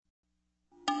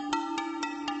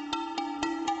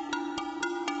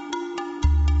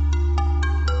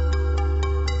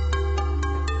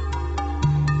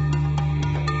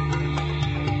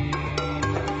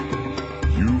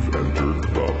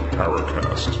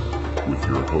Cast with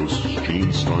your hosts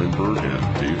Gene Steinberg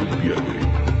and David Biedny.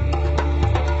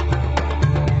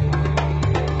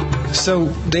 So,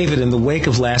 David, in the wake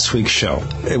of last week's show,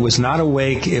 it was not a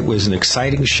wake, it was an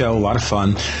exciting show, a lot of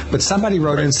fun, but somebody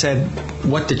wrote in and said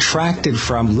what detracted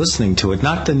from listening to it,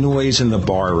 not the noise in the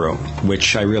bar room,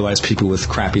 which I realize people with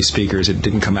crappy speakers, it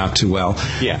didn't come out too well,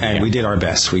 we did our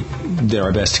best. We did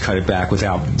our best to cut it back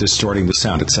without distorting the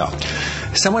sound itself.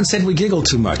 Someone said we giggled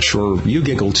too much, or you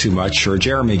giggled too much, or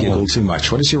Jeremy giggled too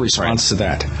much. What is your response to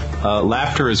that?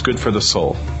 Laughter is good for the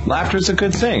soul. Laughter is a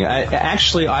good thing.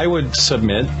 I would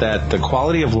submit that the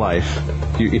quality of life,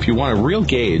 if you want a real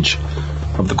gauge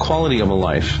of the quality of a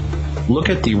life, look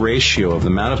at the ratio of the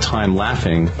amount of time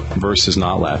laughing versus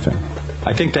not laughing.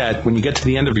 I think that when you get to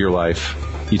the end of your life,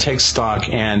 you take stock,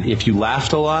 and if you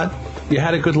laughed a lot, you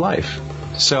had a good life.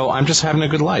 So I'm just having a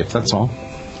good life, that's all.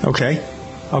 Okay.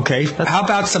 How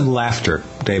about some laughter?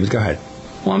 David, go ahead.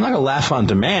 Well, I'm not going to laugh on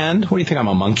demand. What do you think, I'm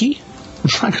a monkey?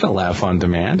 I'm not going to laugh on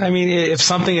demand. I mean, if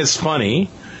something is funny,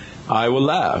 I will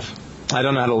laugh. I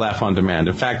don't know how to laugh on demand.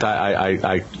 In fact,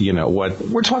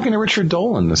 we're talking to Richard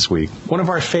Dolan this week, one of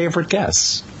our favorite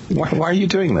guests. Why are you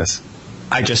doing this?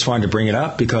 I just wanted to bring it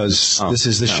up because this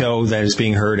is the show that is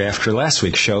being heard after last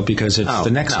week's show because it's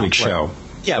the next week's show.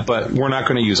 Yeah, but we're not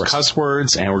going to use cuss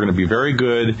words, and we're going to be very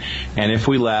good, and if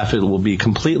we laugh, it will be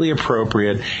completely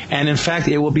appropriate, and in fact,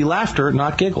 it will be laughter,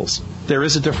 not giggles. There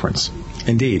is a difference.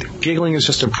 Indeed. Giggling is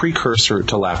just a precursor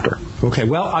to laughter. Okay,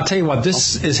 well, I'll tell you what,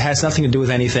 this has nothing to do with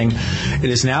anything. It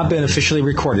has now been officially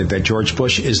recorded that George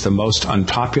Bush is the most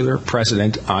unpopular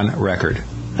president on record.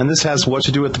 And this has what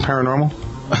to do with the paranormal?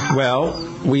 Well,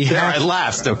 we have... There, I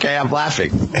laughed, okay? I'm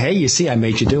laughing. Hey, you see, I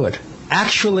made you do it.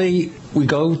 Actually, we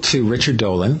go to Richard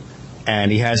Dolan,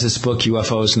 and he has this book,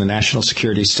 UFOs in the National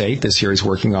Security State. This year he's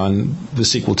working on the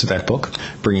sequel to that book,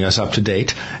 bringing us up to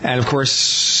date. And, of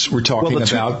course, we're talking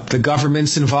about the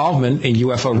government's involvement in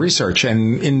UFO research.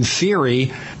 And in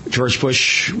theory, George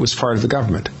Bush was part of the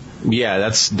government. Yeah,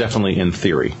 that's definitely in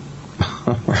theory.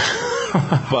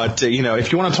 But,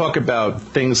 if you want to talk about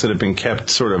things that have been kept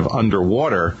sort of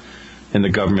underwater in the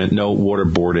government, no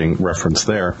waterboarding reference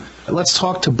there. Let's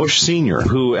talk to Bush Sr.,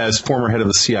 who, as former head of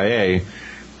the CIA,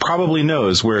 probably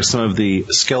knows where some of the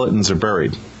skeletons are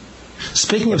buried.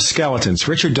 Speaking of skeletons,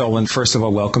 Richard Dolan, first of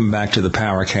all, welcome back to the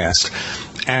Powercast.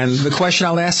 And the question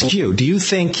I'll ask you, do you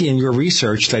think in your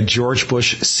research that George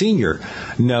Bush Sr.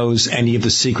 knows any of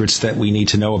the secrets that we need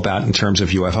to know about in terms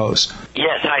of UFOs?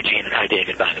 Yes, hi, Gene, and hi,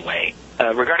 David, by the way.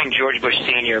 Regarding George Bush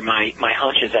Sr., my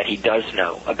hunch is that he does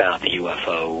know about the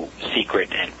UFO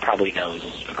secret and probably knows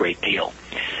a great deal.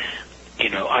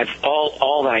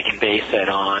 All that I can base that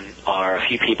on are a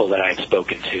few people that I've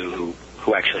spoken to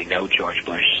who actually know George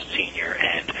Bush Sr.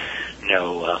 and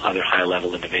know other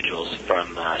high-level individuals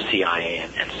from CIA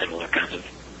and similar kinds of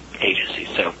agencies.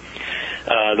 So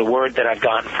the word that I've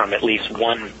gotten from at least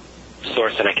one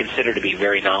source that I consider to be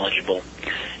very knowledgeable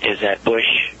is that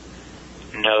Bush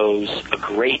knows a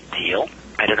great deal.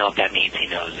 I don't know if that means he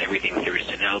knows everything there is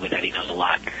to know, but that he knows a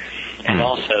lot. And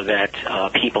also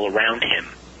that people around him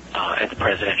at the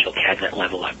presidential cabinet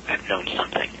level have known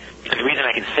something. And the reason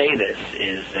I can say this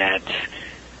is that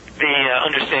the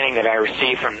understanding that I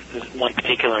receive from one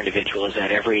particular individual is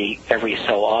that every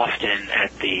so often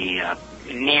at the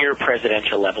near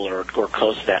presidential level or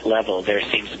close to that level, there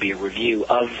seems to be a review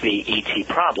of the ET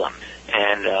problem.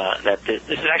 And that this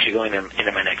is actually going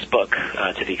into my next book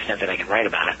to the extent that I can write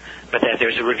about it. But that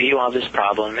there's a review of this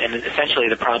problem, and essentially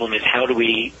the problem is how do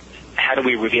we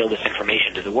reveal this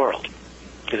information to the world?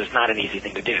 Because it's not an easy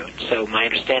thing to do. So my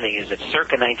understanding is that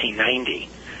circa 1990,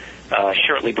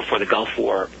 shortly before the Gulf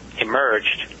War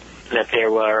emerged, that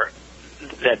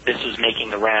this was making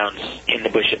the rounds in the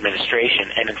Bush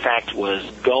administration, and in fact was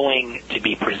going to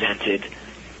be presented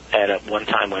at one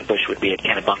time when Bush would be at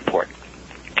Kennebunkport.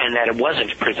 And that it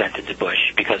wasn't presented to Bush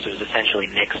because it was essentially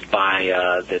nixed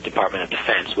by the Department of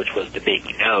Defense, which was the big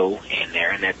no in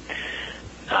there, and that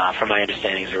from my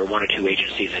understandings, there were one or two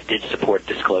agencies that did support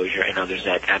disclosure and others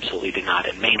that absolutely did not,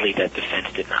 and mainly that defense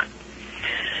did not.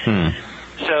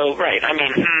 So, right, I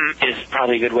mean, is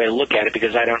probably a good way to look at it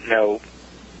because I don't know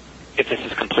if this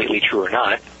is completely true or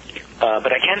not.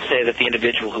 But I can say that the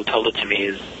individual who told it to me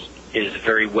is a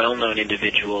very well-known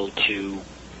individual to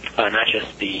not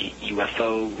just the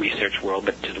UFO research world,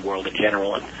 but to the world in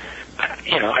general. And,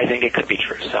 I think it could be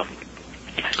true. So,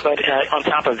 but on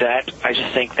top of that, I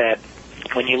just think that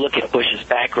when you look at Bush's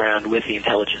background with the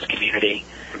intelligence community,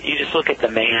 you just look at the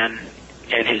man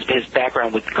and his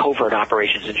background with covert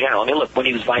operations in general. I mean, look, when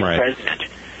he was vice president,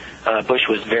 Bush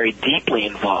was very deeply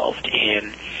involved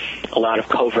in a lot of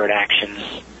covert actions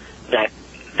that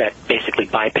that basically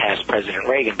bypassed President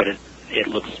Reagan, but it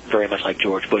looks very much like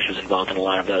George Bush was involved in a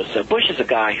lot of those. So Bush is a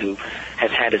guy who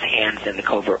has had his hands in the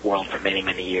covert world for many,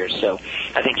 many years. So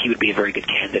I think he would be a very good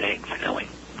candidate for knowing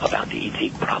about the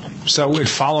ET problem. So it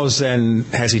follows then,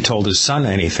 has he told his son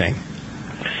anything?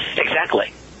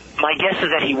 Exactly. My guess is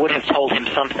that he would have told him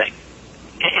something.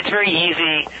 It's very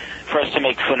easy for us to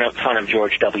make fun of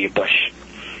George W. Bush.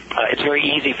 It's very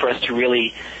easy for us to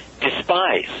really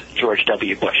despise George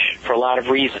W. Bush for a lot of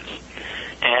reasons.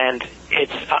 And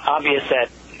it's obvious that,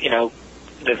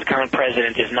 the current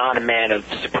president is not a man of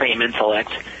supreme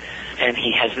intellect, and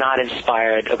he has not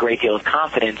inspired a great deal of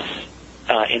confidence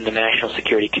in the national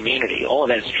security community. All of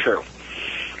that is true.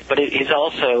 But he's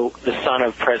also the son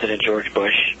of President George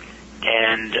Bush,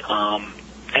 and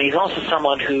he's also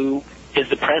someone who is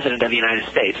the president of the United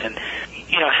States. And,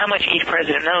 how much each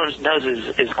president knows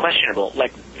is questionable.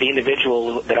 Like the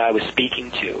individual that I was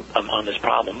speaking to on this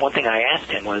problem, one thing I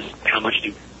asked him was, how much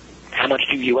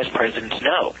do U.S. presidents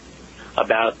know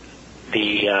about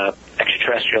the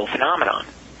extraterrestrial phenomenon?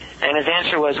 And his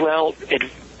answer was,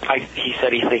 he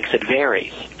said he thinks it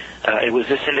varies. It was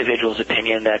this individual's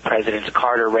opinion that Presidents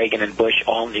Carter, Reagan, and Bush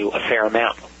all knew a fair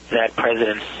amount. That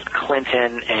Presidents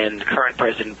Clinton and current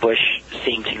President Bush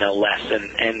seemed to know less.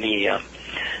 And the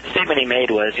statement he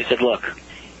made was, he said, look,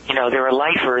 there are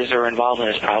lifers who are involved in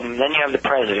this problem. Then you have the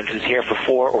president who's here for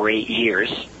 4 or 8 years,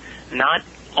 not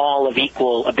all of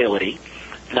equal ability,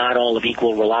 not all of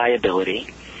equal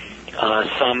reliability.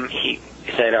 Some, he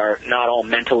said, are not all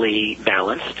mentally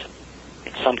balanced.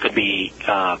 Some could be,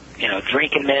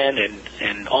 drinking men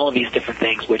and all of these different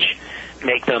things which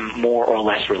make them more or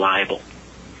less reliable.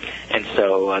 And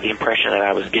so the impression that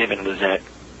I was given was that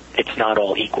it's not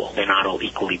all equal. They're not all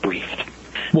equally briefed,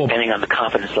 depending on the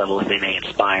confidence level that they may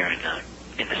inspire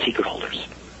in the secret holders.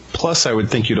 Plus, I would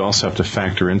think you'd also have to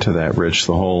factor into that, Rich,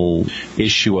 the whole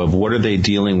issue of what are they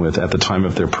dealing with at the time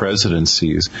of their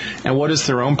presidencies, and what is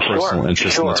their own personal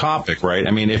interest in the topic, right?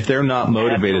 I mean, if they're not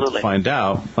motivated to find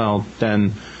out, well,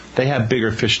 then they have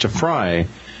bigger fish to fry.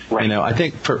 Right. I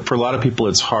think for a lot of people,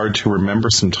 it's hard to remember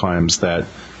sometimes that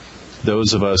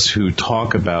those of us who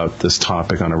talk about this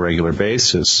topic on a regular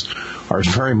basis are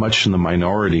very much in the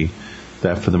minority,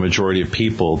 that for the majority of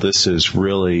people, this is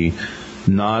really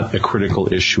not a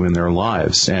critical issue in their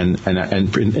lives. And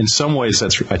in some ways, I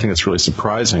think that's really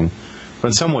surprising. But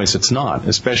in some ways, it's not,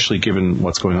 especially given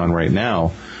what's going on right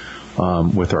now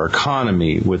with our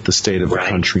economy, with the state of the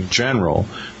country in general,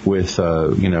 with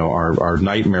our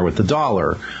nightmare with the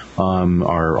dollar,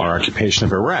 our occupation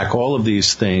of Iraq. All of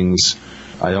these things,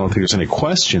 I don't think there's any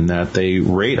question that they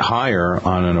rate higher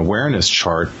on an awareness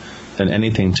chart than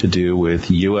anything to do with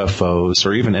UFOs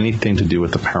or even anything to do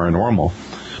with the paranormal.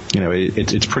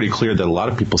 It's pretty clear that a lot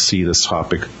of people see this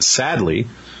topic, sadly,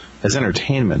 as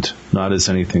entertainment, not as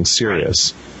anything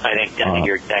serious. I think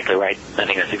you're exactly right. I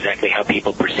think that's exactly how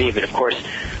people perceive it. Of course,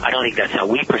 I don't think that's how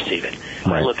we perceive it.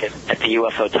 Right. I look at the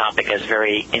UFO topic as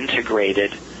very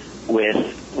integrated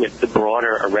with the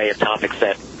broader array of topics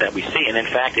that we see. And in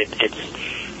fact,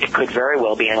 it could very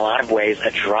well be in a lot of ways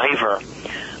a driver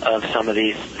of some of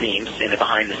these themes in a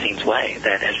behind-the-scenes way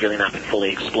that has really not been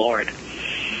fully explored.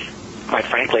 Quite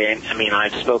frankly,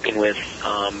 I've spoken with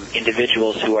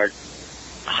individuals who are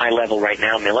high-level right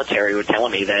now military who are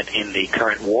telling me that in the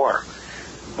current war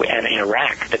and in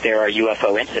Iraq that there are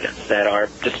UFO incidents that are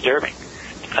disturbing.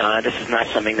 This is not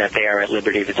something that they are at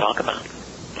liberty to talk about.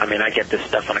 I get this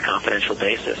stuff on a confidential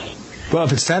basis. Well,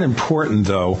 if it's that important,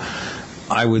 though,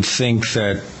 I would think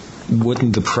that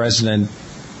wouldn't the president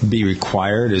be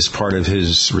required as part of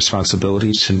his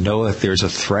responsibilities to know if there's a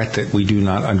threat that we do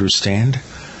not understand?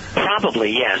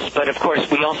 Probably, yes. But, of course,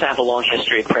 we also have a long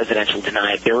history of presidential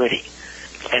deniability.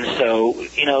 And so,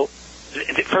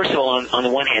 first of all, on the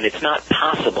one hand, it's not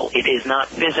possible. It is not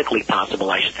physically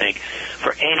possible, I should think,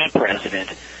 for any president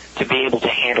to be able to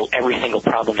handle every single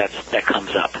problem that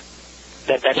comes up.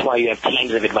 That's why you have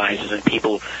teams of advisors and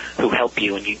people who help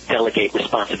you and you delegate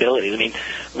responsibilities.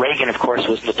 Reagan, of course,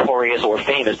 was notorious or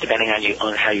famous, depending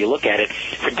on how you look at it,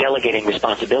 for delegating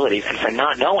responsibilities and for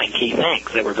not knowing key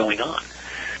things that were going on.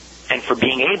 And for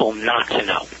being able not to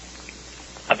know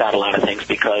about a lot of things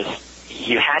because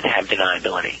you had to have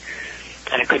deniability.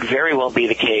 And it could very well be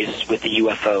the case with the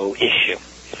UFO issue.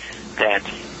 That,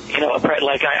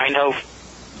 I know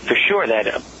for sure that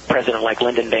a president like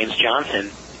Lyndon Baines Johnson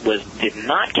did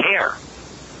not care.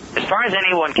 As far as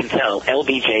anyone can tell,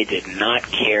 LBJ did not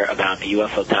care about the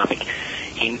UFO topic.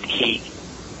 He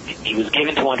was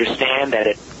given to understand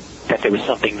that there was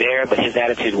something there, but his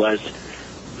attitude was,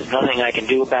 there's nothing I can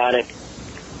do about it.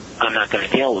 I'm not going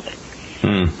to deal with it.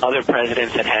 Other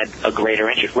presidents had a greater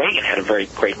interest. Reagan had a very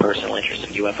great personal interest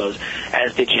in UFOs,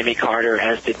 as did Jimmy Carter,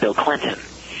 as did Bill Clinton.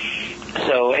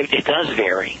 So it does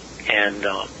vary. And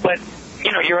but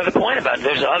your other point about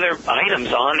there's other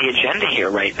items on the agenda here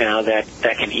right now that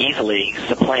can easily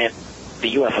supplant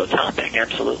the UFO topic.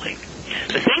 Absolutely.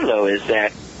 The thing, though, is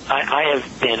that I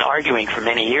have been arguing for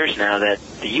many years now that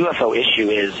the UFO issue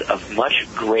is of much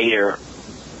greater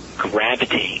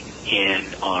gravity in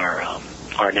our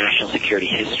national security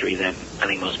history than I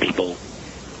think most people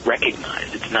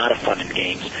recognize. It's not a fun and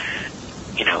games,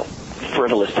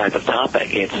 frivolous type of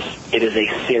topic. It is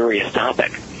a serious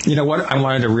topic. You know what? I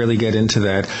wanted to really get into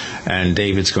that, and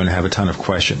David's going to have a ton of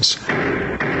questions.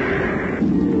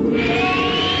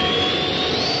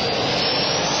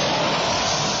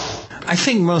 I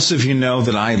think most of you know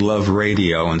that I love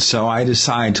radio, and so I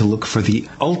decided to look for the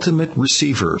ultimate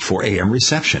receiver for AM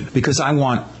reception, because I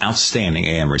want outstanding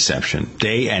AM reception,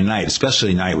 day and night,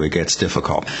 especially night where it gets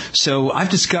difficult. So I've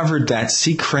discovered that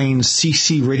C. Crane's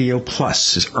CC Radio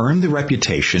Plus has earned the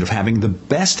reputation of having the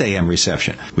best AM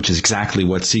reception, which is exactly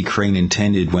what C. Crane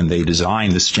intended when they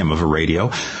designed this gem of a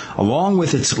radio. Along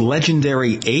with its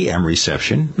legendary AM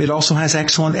reception, it also has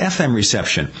excellent FM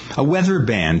reception, a weather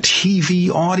band,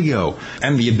 TV audio,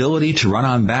 and the ability to run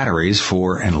on batteries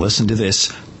for, and listen to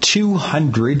this,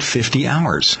 250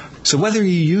 hours. So whether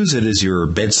you use it as your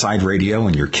bedside radio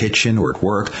in your kitchen or at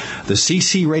work, the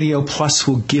CC Radio Plus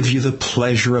will give you the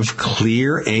pleasure of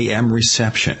clear AM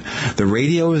reception. The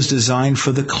radio is designed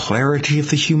for the clarity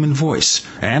of the human voice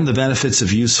and the benefits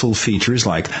of useful features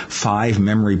like 5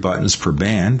 memory buttons per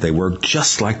band. They work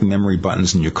just like the memory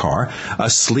buttons in your car,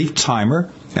 a sleep timer,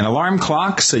 an alarm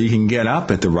clock so you can get up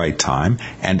at the right time,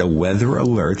 and a weather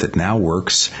alert that now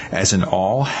works as an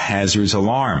all-hazards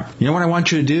alarm. You know what I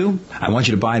want you to do? I want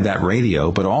you to buy that radio,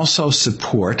 but also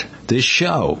support this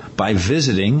show by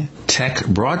visiting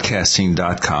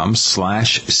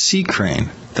techbroadcasting.com/ccrane.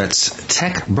 That's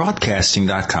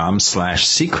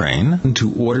techbroadcasting.com/ccrane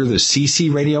to order the CC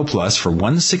Radio Plus for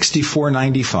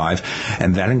 $164.95,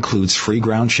 and that includes free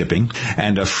ground shipping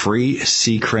and a free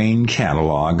C. Crane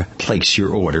catalog. Place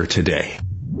your order today.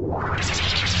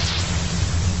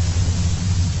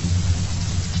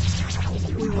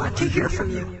 We want to hear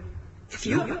from you. If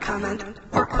you have a comment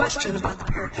or question about the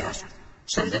Paracast,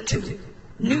 send it to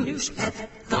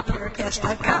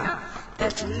news@theparacast.com.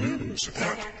 That's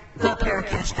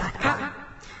news@theparacast.com.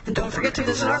 And don't forget to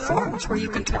visit our forums where you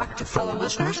can talk to fellow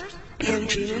listeners and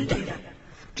Gene and Data.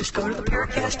 Just go to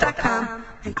theparacast.com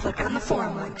and click on the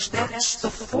forum links. That's the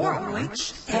forum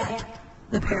links at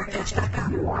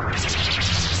theparacast.com.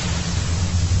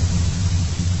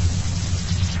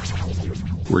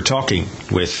 We're talking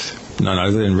with none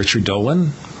other than Richard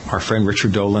Dolan, our friend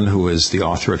Richard Dolan, who is the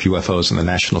author of UFOs in the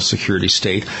National Security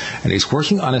State, and he's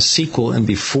working on a sequel. And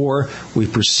before we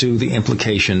pursue the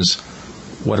implications,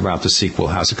 what about the sequel?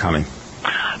 How's it coming?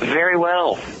 Very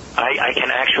well. I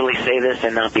can actually say this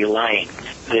and not be lying.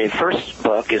 The first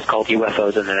book is called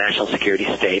UFOs in the National Security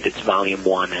State. It's volume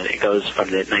 1, and it goes from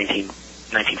the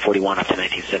 1941 up to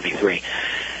 1973.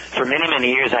 For many,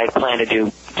 many years, I had planned to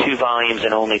do 2 volumes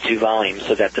and only 2 volumes,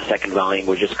 so that the second volume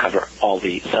would just cover all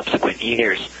the subsequent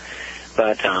years.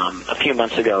 But a few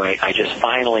months ago, I just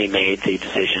finally made the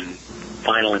decision,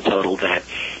 final and total, that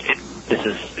this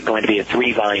is going to be a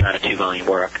 3-volume out of 2-volume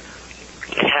work.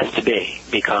 It has to be,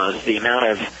 because the amount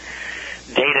of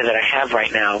data that I have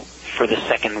right now for the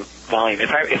second volume,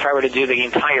 if I were to do the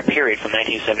entire period from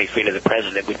 1973 to the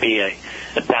present, it would be a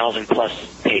 1,000-plus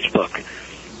page book.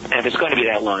 And if it's going to be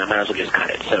that long, I might as well just cut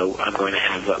it. So I'm going to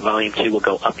have Volume 2 will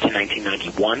go up to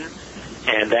 1991,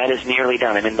 and that is nearly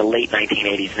done. I'm in the late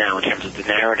 1980s now in terms of the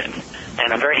narrative,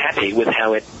 and I'm very happy with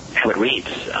how it reads.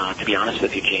 To be honest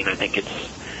with you, Gene, I think it's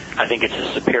a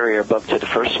superior book to the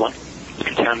first one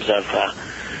in terms of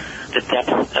the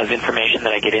depth of information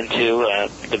that I get into.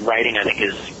 The writing, I think,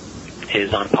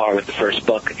 is on par with the first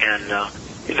book, and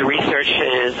the research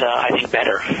is, I think,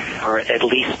 better, or at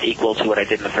least equal to what I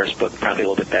did in the first book, probably a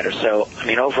little bit better. So, I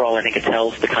mean, overall, I think it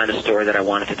tells the kind of story that I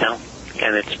wanted to tell,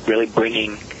 and it's really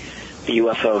bringing the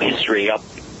UFO history up,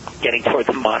 getting toward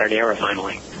the modern era,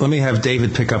 finally. Let me have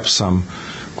David pick up some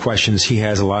questions. He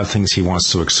has a lot of things he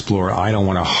wants to explore. I don't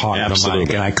want to hog the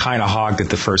mic, and I kind of hogged it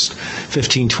the first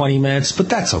 15, 20 minutes, but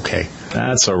that's okay.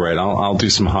 That's all right. I'll do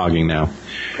some hogging now.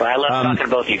 Well, I love talking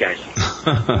to both of you guys.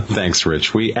 Thanks,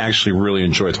 Rich. We actually really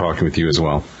enjoy talking with you as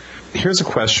well. Here's a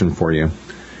question for you.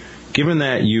 Given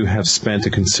that you have spent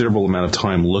a considerable amount of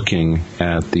time looking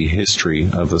at the history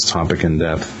of this topic in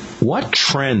depth, what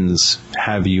trends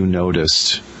have you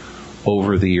noticed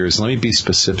over the years? Let me be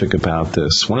specific about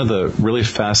this. One of the really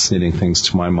fascinating things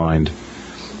to my mind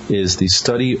is the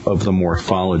study of the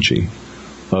morphology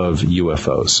of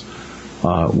UFOs.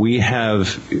 We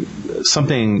have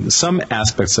some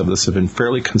aspects of this have been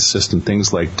fairly consistent,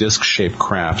 things like disc-shaped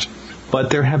craft, but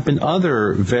there have been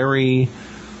other very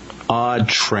odd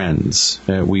trends.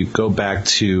 We go back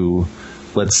to,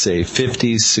 let's say,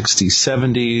 50s, 60s,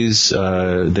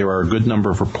 70s. There are a good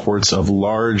number of reports of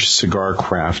large cigar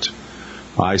craft.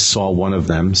 I saw one of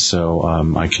them, so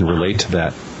I can relate to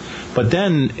that. But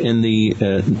then, in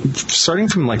the starting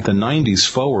from like the 90s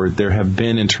forward, there have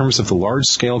been, in terms of the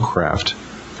large-scale craft,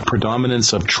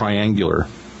 predominance of triangular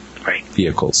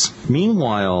vehicles.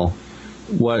 Meanwhile,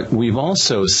 what we've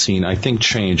also seen, I think,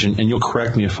 change, and you'll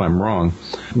correct me if I'm wrong,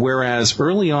 whereas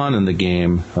early on in the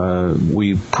game,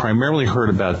 we primarily heard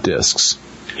about discs.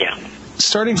 Yeah.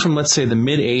 Starting from, let's say, the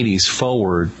mid-'80s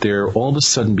forward, there all of a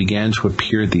sudden began to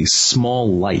appear these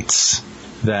small lights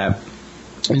that,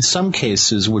 in some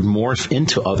cases, would morph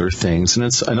into other things,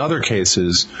 and in other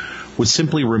cases, would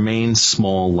simply remain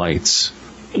small lights.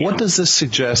 What does this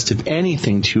suggest, if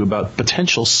anything, to you about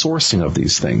potential sourcing of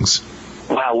these things?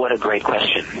 Wow, what a great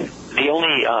question. The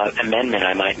only amendment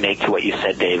I might make to what you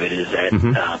said, David, is that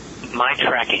my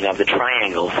tracking of the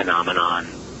triangle phenomenon,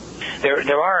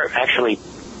 there are actually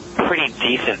pretty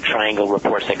decent triangle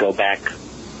reports that go back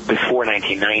before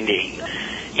 1990.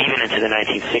 Even into the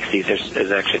 1960s,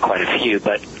 there's actually quite a few,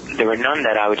 but there are none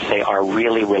that I would say are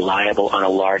really reliable on a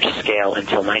large scale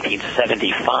until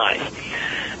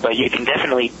 1975. But you can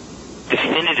definitely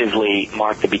definitively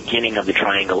mark the beginning of the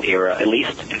triangle era, at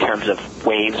least in terms of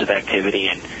waves of activity.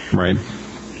 And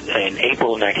in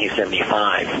April of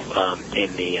 1975,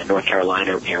 in the North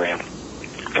Carolina area,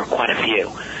 there were quite a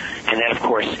few. And then, of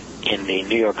course, in the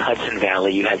New York Hudson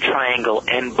Valley, you have triangle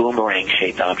and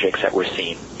boomerang-shaped objects that were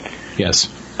seen. Yes.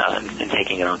 And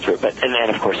taking it on through. And then,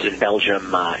 of course, in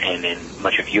Belgium and in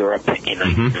much of Europe in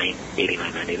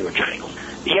 1989, 90, there were triangles.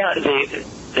 Yeah,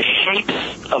 the shapes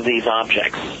of these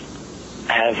objects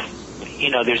have,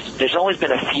 there's always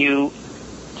been a few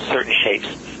certain shapes.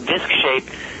 Disc shape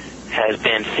has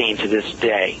been seen to this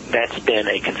day. That's been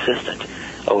a consistent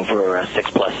over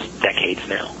 6+ decades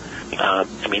now.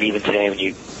 Even today when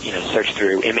you search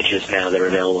through images now that are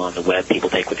available on the web, people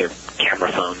take with their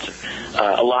camera phones.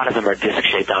 A lot of them are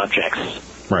disc-shaped objects.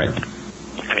 Right.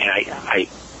 I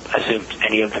assume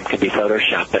any of them could be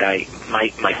Photoshopped, but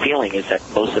my feeling is that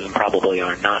most of them probably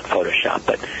are not Photoshopped.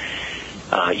 But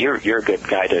you're a good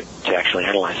guy to actually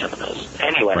analyze some of those.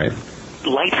 Anyway,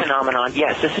 light phenomenon,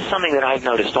 yes, this is something that I've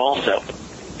noticed also.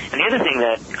 And the other thing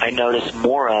that I noticed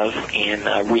more of in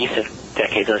recent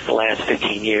decades, the last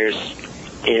 15 years,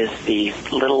 is these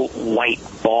little white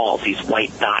balls, these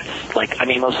white dots.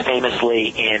 Most famously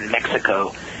in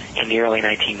Mexico in the early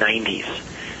 1990s,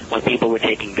 when people were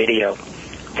taking video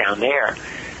down there,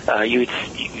 you would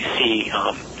see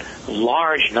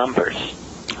large numbers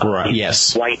of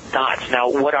white dots. Now,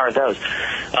 what are those?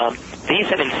 These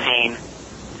have been seen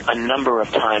a number of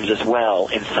times as well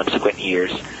in subsequent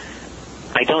years.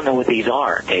 I don't know what these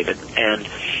are, David, and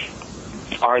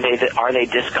are they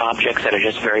disc objects that are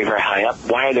just very, very high up?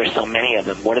 Why are there so many of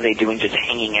them? What are they doing just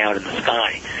hanging out in the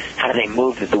sky? How do they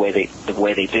move the way they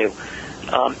do?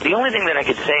 The only thing that I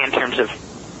could say in terms of,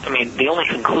 the only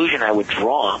conclusion I would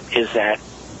draw is that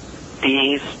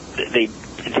the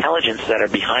intelligence that are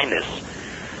behind this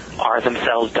are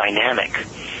themselves dynamic.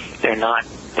 They're not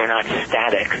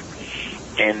static,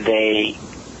 and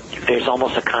there's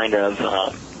almost a kind of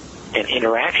an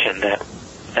interaction that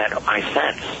I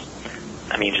sense.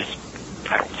 I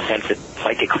don't sense it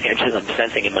psychically. I'm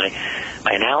sensing in my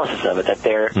analysis of it that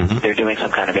they're doing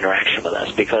some kind of interaction with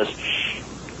us, because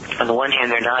on the one hand,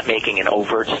 they're not making an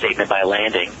overt statement by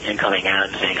landing and coming out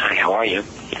and saying, "Hi, how are you?"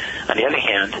 On the other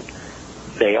hand,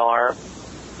 they are,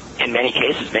 in many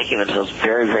cases, making themselves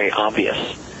very, very obvious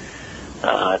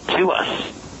to us,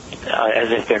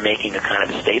 as if they're making a kind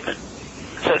of a statement.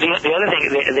 So the other thing,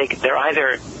 they're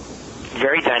either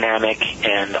very dynamic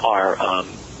and are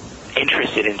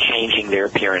interested in changing their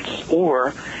appearance,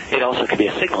 or it also could be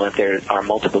a signal that there are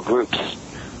multiple groups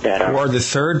that are... Or the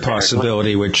third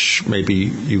possibility, which maybe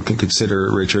you can consider,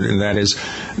 Richard, and that is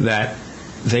that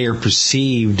they are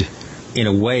perceived in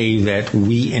a way that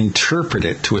we interpret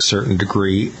it to a certain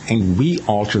degree, and we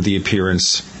alter the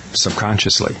appearance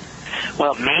subconsciously.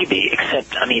 Well, maybe,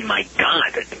 except, my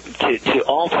God, to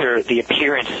alter the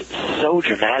appearance so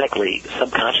dramatically,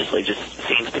 subconsciously, just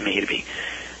seems to me to be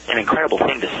an incredible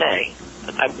thing to say.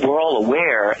 We're all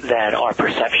aware that our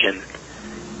perception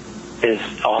is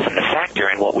often a factor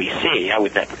in what we see. I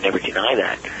would never deny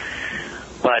that.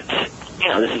 But,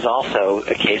 this is also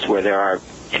a case where there are,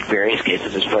 in various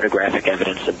cases, there's photographic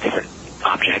evidence of different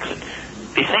objects, and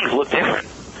these things look different.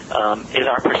 is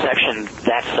our perception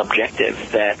that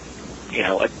subjective that, you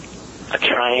know, a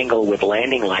triangle with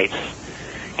landing lights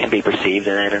can be perceived,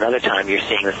 and then another time you're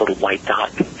seeing this little white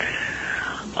dot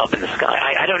up in the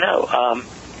sky? I don't know.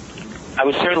 I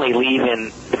would certainly leave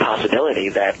in the possibility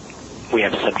that we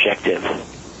have subjective,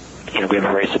 you know, we have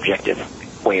a very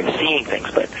subjective way of seeing things,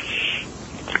 but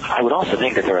I would also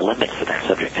think that there are limits to that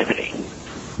subjectivity.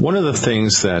 One of the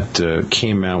things that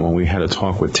came out when we had a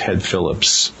talk with Ted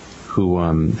Phillips, who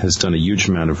has done a huge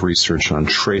amount of research on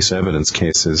trace evidence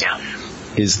cases,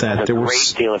 is that there was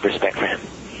a great deal of respect for him.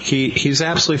 He's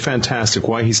absolutely fantastic.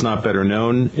 Why he's not better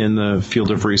known in the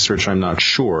field of research, I'm not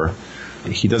sure.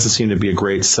 He doesn't seem to be a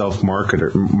great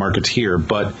self-marketeer,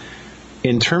 but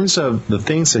in terms of the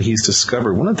things that he's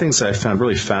discovered, one of the things that I found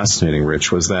really fascinating,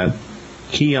 Rich, was that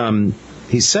he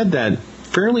said that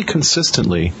fairly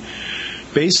consistently,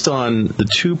 based on the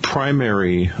two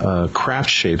primary craft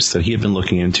shapes that he had been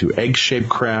looking into, egg-shaped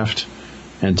craft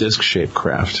and disc-shaped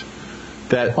craft,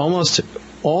 that almost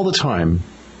all the time,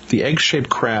 the egg-shaped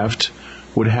craft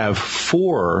would have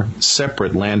 4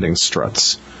 separate landing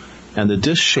struts, and the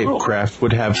disc-shaped craft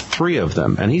would have 3 of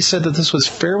them. And he said that this was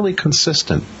fairly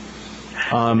consistent.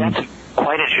 That's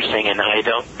quite interesting, and I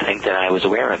don't think that I was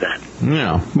aware of that.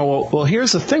 Yeah. Well,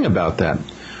 here's the thing about that.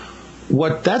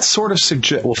 What that sort of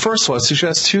suggests, well, first of all, it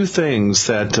suggests 2 things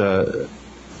that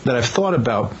I've thought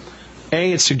about.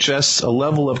 A, it suggests a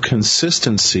level of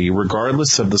consistency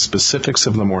regardless of the specifics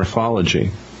of the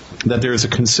morphology. That there is a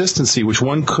consistency which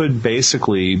one could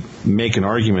basically make an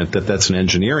argument that that's an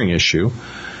engineering issue,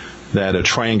 that a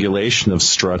triangulation of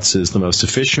struts is the most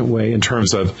efficient way in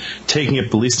terms of taking up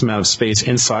the least amount of space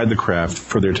inside the craft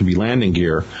for there to be landing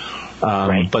gear.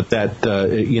 But that,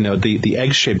 the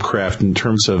egg-shaped craft in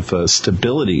terms of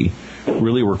stability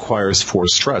really requires 4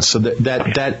 struts. So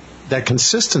that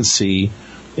consistency,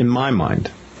 in my mind,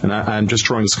 and I'm just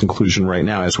drawing this conclusion right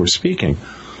now as we're speaking,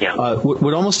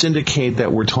 would almost indicate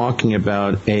that we're talking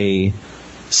about a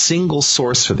single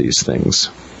source for these things,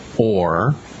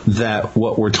 or that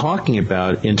what we're talking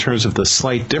about in terms of the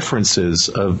slight differences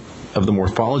of the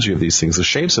morphology of these things, the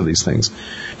shapes of these things,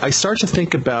 I start to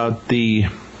think about the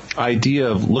idea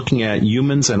of looking at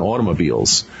humans and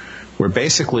automobiles, where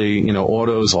basically,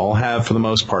 autos all have, for the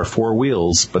most part, 4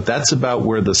 wheels, but that's about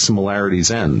where the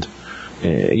similarities end.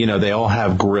 They all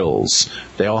have grills,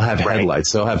 they all have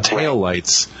headlights, they all have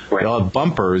taillights, they all have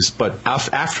bumpers, but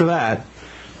after that,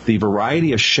 the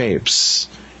variety of shapes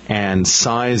and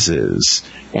sizes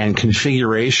and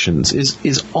configurations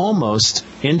is almost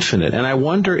infinite. And I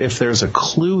wonder if there's a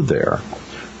clue there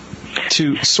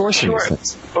to sourcing these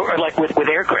things. Or like with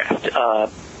aircraft,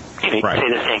 you could say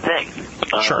the same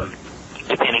thing. Sure.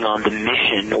 Depending on the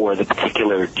mission or the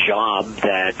particular job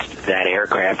that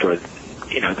aircraft or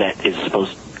that is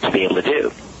supposed to be able to do.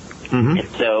 Mm-hmm. And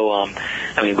so,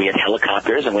 we have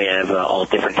helicopters and we have all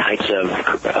different types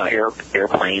of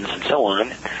airplanes and so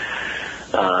on.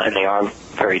 And they are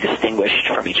very distinguished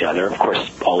from each other. Of course,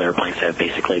 all airplanes have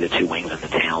basically the 2 wings and the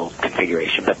tail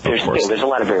configuration, but there's a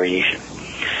lot of variation.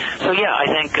 So yeah, I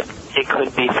think it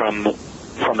could be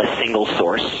from a single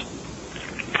source.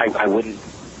 I wouldn't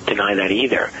deny that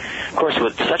either. Of course,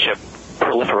 with such a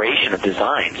proliferation of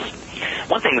designs,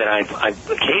 one thing that I've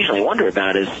occasionally wondered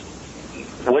about is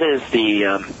what is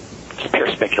it's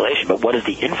pure speculation, but what is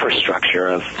the infrastructure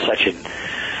of such a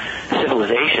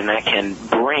civilization that can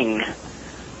bring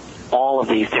all of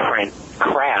these different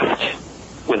craft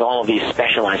with all of these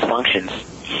specialized functions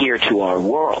here to our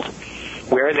world?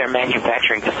 Where are their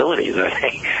manufacturing facilities? Are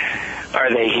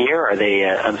they here? Are they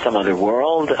on some other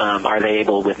world? Are they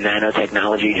able with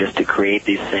nanotechnology just to create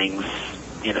these things,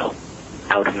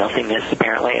 out of nothingness,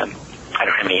 apparently? I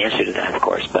don't have any answer to that, of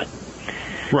course, but...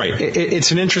 Right.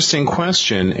 It's an interesting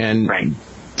question, and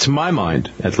to my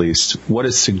mind, at least, what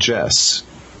it suggests,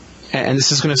 and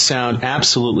this is going to sound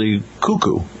absolutely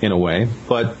cuckoo in a way,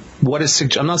 but what it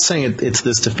suggests, I'm not saying it's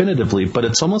this definitively, but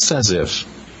it's almost as if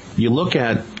you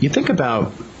think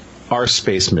about our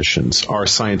space missions, our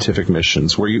scientific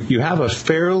missions, where you have a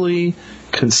fairly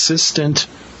consistent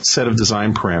set of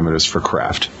design parameters for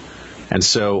craft. And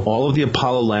so all of the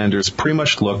Apollo landers pretty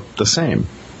much look the same.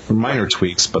 Minor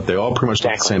tweaks, but they all pretty much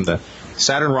look the same. The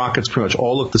Saturn rockets pretty much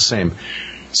all look the same.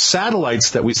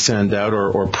 Satellites that we send out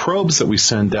or probes that we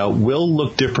send out will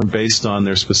look different based on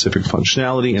their specific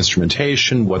functionality,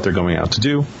 instrumentation, what they're going out to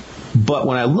do. But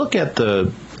when I look at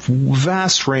the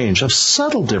vast range of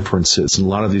subtle differences in a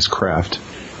lot of these craft,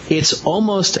 it's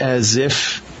almost as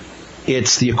if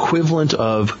it's the equivalent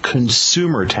of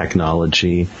consumer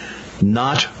technology,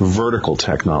 not vertical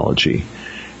technology.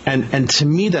 And to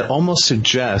me, that almost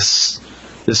suggests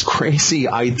this crazy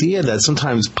idea that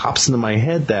sometimes pops into my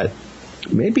head that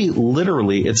maybe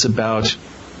literally it's about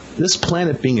this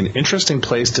planet being an interesting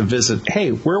place to visit. Hey,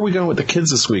 where are we going with the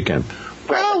kids this weekend?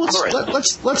 Well,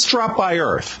 let's drop by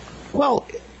Earth. Well,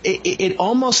 it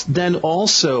almost then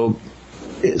also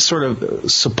sort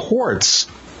of supports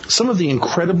some of the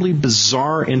incredibly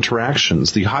bizarre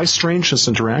interactions, the high strangeness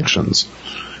interactions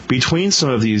between some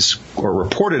of these, or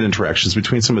reported interactions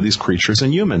between some of these creatures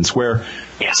and humans, where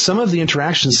some of the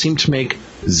interactions seem to make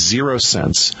zero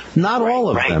sense. Not all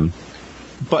of them.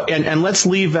 But and let's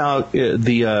leave out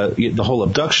the whole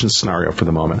abduction scenario for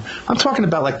the moment. I'm talking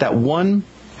about like that one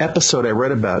episode I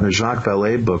read about in a Jacques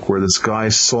Vallée book where this guy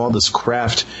saw this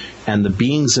craft and the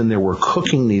beings in there were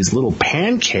cooking these little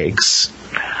pancakes.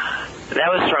 That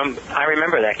was from, I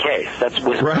remember that case. That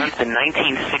was in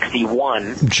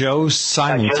 1961. Joe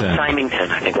Symington. Joe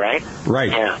Symington, I think, right? Right.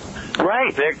 Yeah.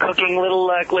 Right. They're cooking little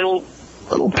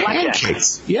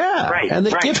pancakes. Yeah. Right. And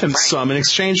they give him some in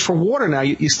exchange for water. Now,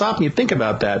 you stop and you think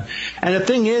about that. And the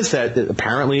thing is that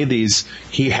apparently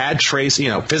he had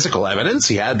physical evidence.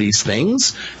 He had these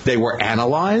things. They were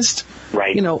analyzed.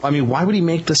 Right. Why would he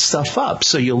make this stuff up?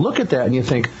 So you look at that and you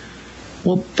think,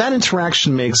 well, that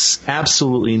interaction makes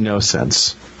absolutely no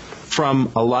sense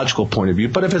from a logical point of view.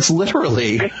 But if it's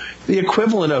literally the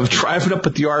equivalent of driving up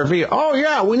with the RV, oh,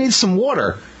 yeah, we need some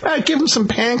water. Give them some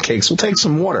pancakes. We'll take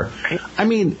some water. I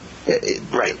mean...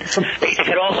 Right. It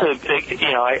could also,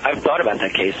 I've thought about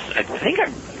that case. I think I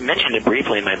mentioned it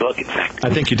briefly in my book, in fact. I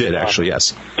think you did, actually,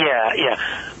 yes. Yeah.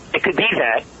 It could be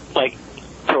that, like,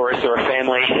 tourists or a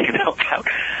family,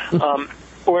 out.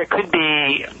 Or it could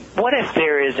be, what if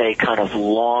there is a kind of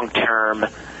long-term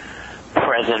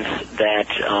presence that,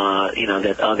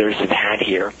 that others have had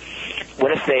here?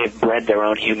 What if they've bred their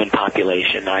own human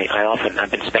population?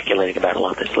 I've been speculating about a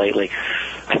lot of this lately.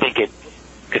 I think it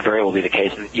could very well be the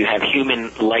case. You have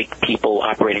human-like people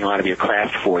operating a lot of your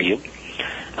craft for you,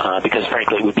 because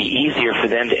frankly it would be easier for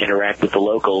them to interact with the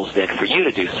locals than for you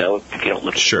to do so if you don't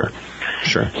look. Sure.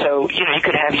 So, you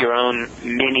could have your own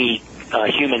mini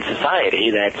human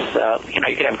society that's, you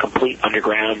could have a complete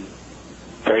underground,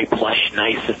 very plush,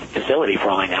 nice facility for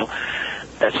all I know.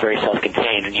 That's very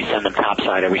self-contained, and you send them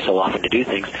topside every so often to do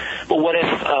things. But what if,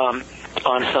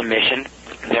 on some mission,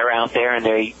 they're out there and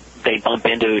they bump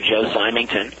into Joe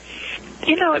Symington?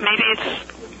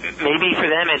 Maybe for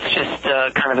them it's just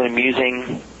kind of an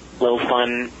amusing, little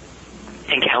fun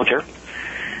encounter.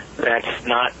 That's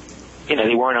not,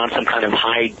 they weren't on some kind of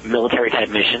high military type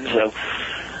mission, so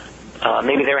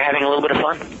maybe they were having a little bit of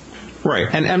fun. Right,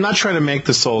 and I'm not trying to make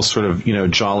this all sort of,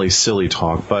 jolly, silly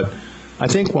talk, but I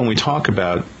think when we talk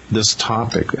about this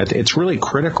topic, it's really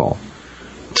critical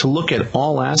to look at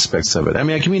all aspects of it. I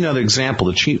mean, I'll give you another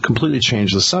example to completely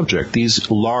change the subject.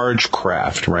 These large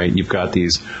craft, right? You've got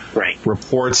these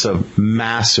reports of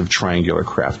massive triangular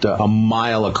craft, a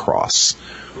mile across.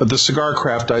 But the cigar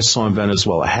craft I saw in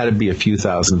Venezuela had to be a few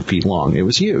thousand feet long. It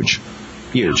was huge,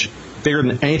 bigger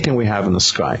than anything we have in the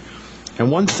sky. And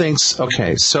one thinks,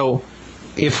 okay, so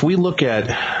if we look at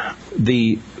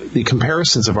the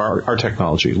comparisons of our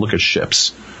technology, look at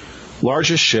ships.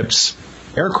 Largest ships,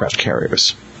 aircraft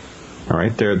carriers. All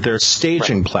right, they're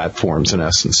staging platforms in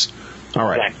essence. All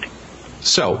right. Exactly.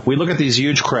 So we look at these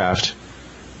huge craft,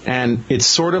 and it's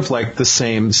sort of like the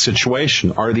same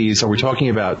situation. Are we talking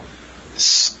about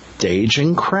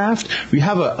staging craft? We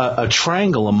have a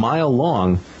triangle a mile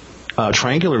long,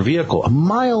 triangular vehicle, a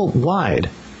mile wide.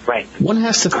 Right. One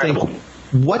has to think,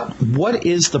 what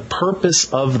is the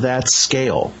purpose of that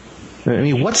scale? I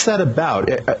mean, what's that about?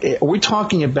 Are we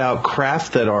talking about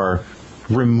craft that are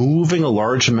removing a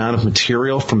large amount of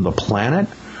material from the planet?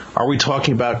 Are we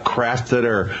talking about craft that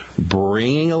are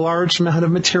bringing a large amount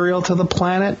of material to the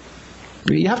planet?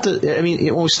 You have to,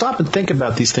 when we stop and think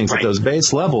about these things at those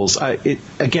base levels,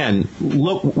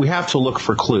 we have to look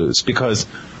for clues, because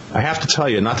I have to tell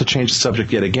you, not to change the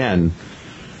subject yet again,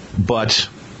 but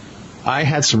I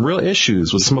had some real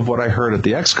issues with some of what I heard at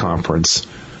the X conference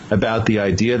about the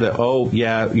idea that,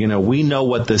 we know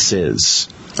what this is.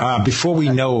 Before we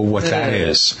know what that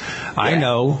is, I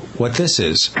know what this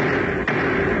is.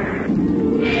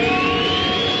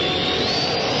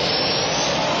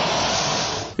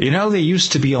 There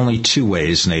used to be only two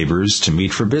ways, neighbors, to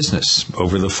meet for business,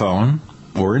 over the phone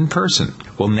or in person.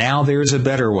 Well, now there's a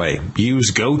better way.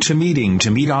 Use GoToMeeting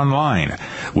to meet online.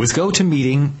 With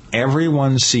GoToMeeting,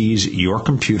 everyone sees your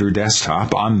computer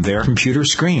desktop on their computer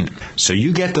screen. So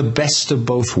you get the best of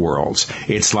both worlds.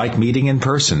 It's like meeting in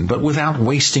person, but without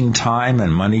wasting time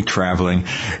and money traveling.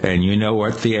 And you know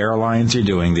what the airlines are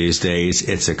doing these days.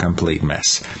 It's a complete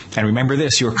mess. And remember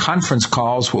this, your conference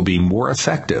calls will be more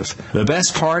effective. The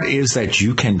best part is that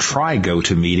you can try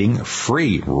GoToMeeting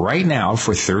free right now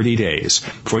for 30 days.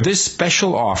 For this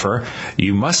special offer,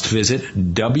 you must visit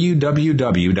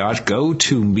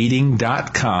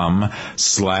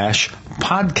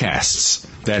www.gotomeeting.com/podcasts.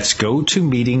 That's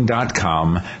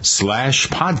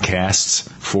gotomeeting.com/podcasts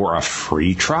for a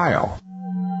free trial.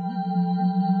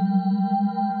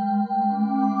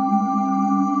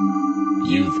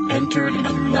 You've entered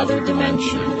another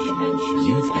dimension.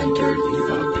 You've entered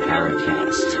the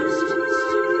Paracast.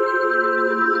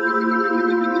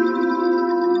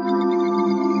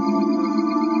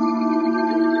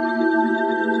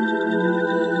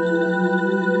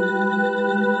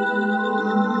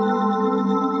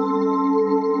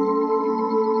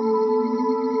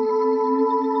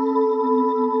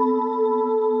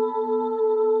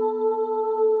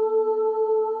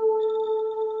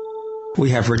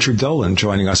 We have Richard Dolan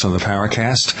joining us on the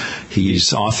Paracast.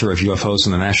 He's author of UFOs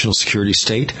in the National Security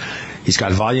State. He's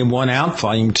got Volume 1 out,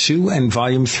 Volume 2, and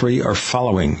Volume 3 are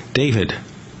following. David.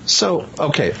 So,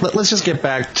 okay, let's just get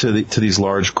back to these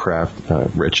large craft,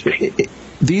 Rich.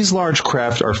 These large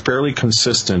craft are fairly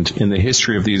consistent in the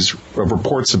history of these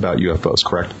reports about UFOs,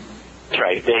 correct? That's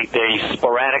right. They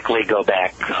sporadically go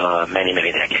back many,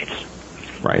 many decades.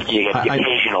 Right. You get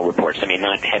occasional reports. I mean,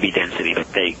 not heavy density,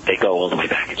 but they go all the way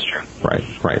back. It's true.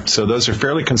 Right. So those are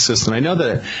fairly consistent. I know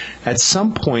that at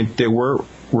some point there were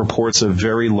reports of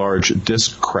very large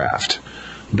disk craft.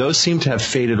 Those seem to have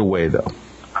faded away, though.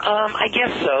 I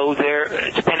guess so.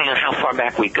 They're, depending on how far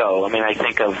back we go. I mean, I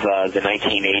think of the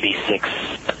 1986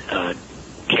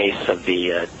 case of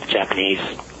the Japanese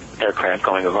aircraft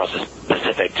going across the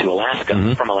Pacific to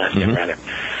Alaska, from Alaska, rather,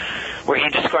 where he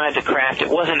described a craft. It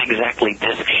wasn't exactly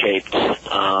disc-shaped,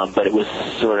 but it was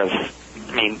sort of,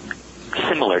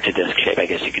 similar to disc-shape, I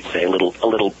guess you could say, a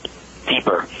little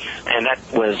deeper. And that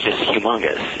was just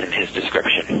humongous in his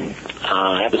description.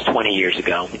 That was 20 years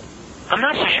ago. I'm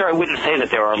not so sure I wouldn't say that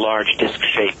there are large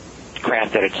disc-shaped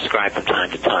craft that are described from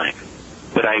time to time.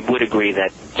 But I would agree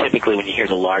that typically when you hear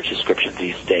the large descriptions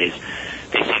these days,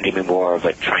 they seem to be more of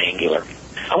a triangular.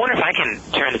 I wonder if I can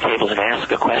turn the tables and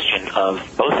ask a question of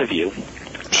both of you.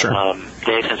 Sure.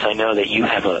 Dave, since I know that you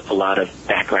have a lot of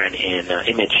background in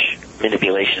image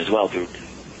manipulation as well through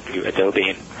Adobe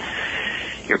and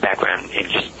your background in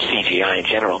just CGI in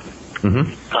general,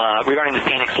 regarding the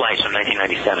Phoenix Lights from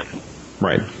 1997.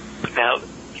 Right. Now,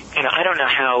 I don't know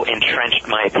how entrenched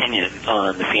my opinion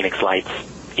on the Phoenix Lights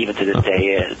even to this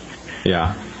day is.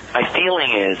 Yeah. My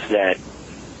feeling is that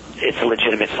it's a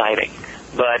legitimate sighting.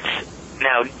 But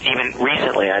now, even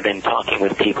recently, I've been talking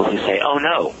with people who say, oh,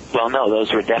 no,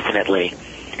 those were definitely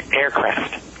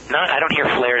aircraft. I don't hear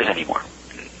flares anymore.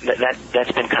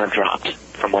 That's been kind of dropped,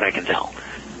 from what I can tell.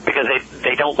 Because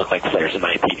they don't look like flares, in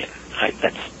my opinion.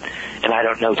 And I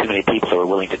don't know too many people who are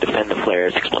willing to defend the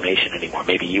flares explanation anymore.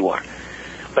 Maybe you are.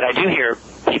 But I do hear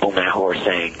people now who are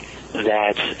saying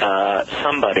that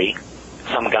some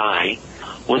guy,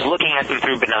 was looking at them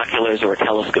through binoculars or a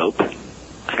telescope,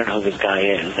 I don't know who this guy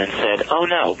is, and said, oh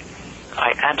no,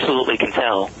 I absolutely can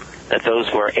tell that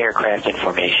those were aircraft in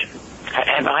formation.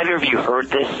 Have either of you heard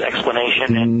this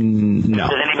explanation? No.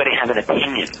 Does anybody have an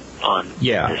opinion on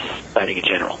this sighting in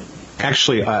general?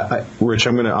 Actually, Rich,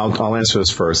 I'll answer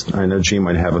this first. I know Gene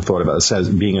might have a thought about this as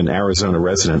being an Arizona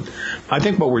resident. I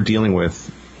think what we're dealing with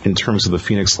in terms of the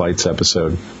Phoenix Lights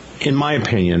episode, in my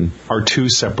opinion, are two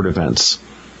separate events.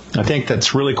 I think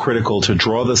that's really critical to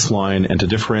draw this line and to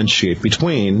differentiate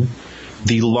between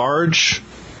the large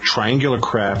triangular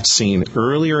craft seen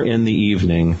earlier in the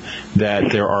evening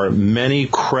that there are many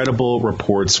credible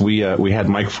reports. We had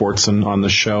Mike Fortson on the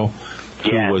show,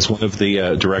 who was one of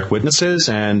the direct witnesses,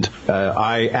 and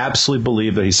I absolutely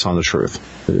believe that he's telling the truth.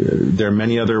 There are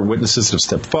many other witnesses that have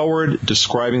stepped forward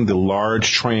describing the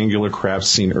large triangular craft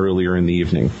seen earlier in the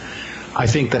evening. I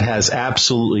think that has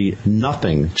absolutely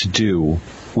nothing to do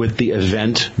with the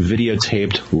event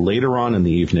videotaped later on in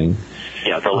the evening.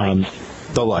 Yeah, the lights.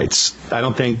 The lights. I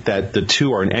don't think that the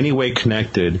two are in any way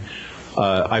connected.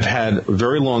 I've had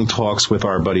very long talks with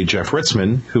our buddy Jeff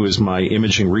Ritzman, who is my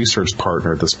imaging research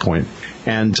partner at this point.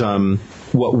 And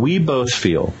what we both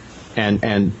feel,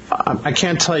 and I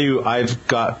can't tell you I've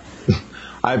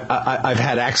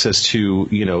had access to,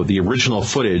 the original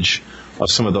footage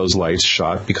of some of those lights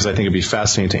shot, because I think it'd be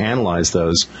fascinating to analyze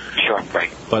those. Sure,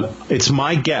 right. But it's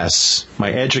my guess,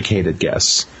 my educated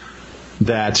guess,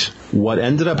 that what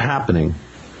ended up happening,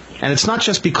 and it's not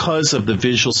just because of the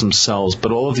visuals themselves,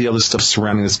 but all of the other stuff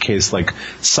surrounding this case, like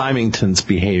Symington's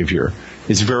behavior,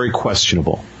 is very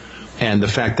questionable. And the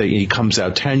fact that he comes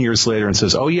out 10 years later and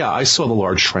says, oh, yeah, I saw the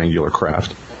large triangular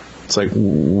craft. It's like,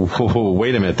 whoa,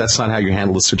 wait a minute, that's not how you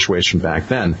handled the situation back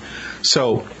then.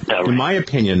 So, in my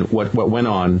opinion, what went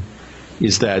on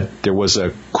is that there was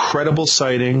a credible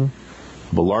sighting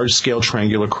of a large-scale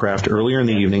triangular craft earlier in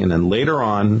the evening, and then later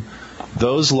on,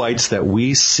 those lights that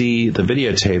we see the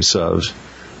videotapes of,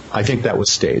 I think that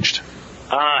was staged.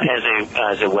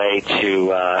 As a way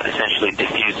to essentially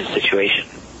diffuse the situation.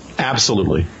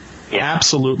 Absolutely. Yeah.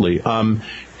 Absolutely. And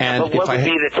but what would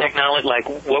be the technology? Like,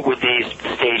 what would these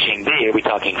staging be? Are we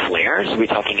talking flares? Are we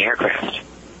talking aircraft?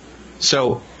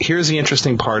 So here's the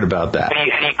interesting part about that. How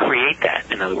do you create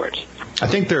that, in other words? I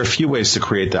think there are a few ways to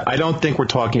create that. I don't think we're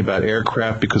talking about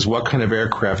aircraft, because what kind of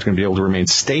aircraft can be able to remain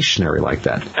stationary like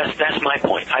that? That's my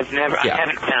point. I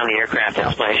haven't found the aircraft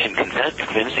explanation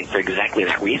convincing for exactly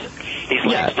that reason. These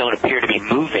lights don't appear to be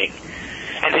moving.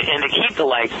 And to keep the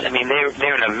lights, I mean,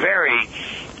 they're in a very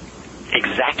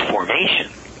exact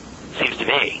formation, seems to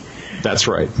me. That's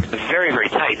right. Very, very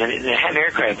tight. And to have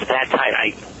aircraft that tight,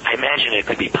 I imagine it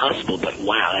could be possible, but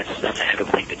wow, that's a heck of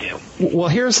a thing to do. Well,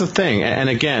 here's the thing, and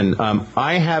again,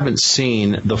 I haven't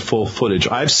seen the full footage.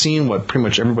 I've seen what pretty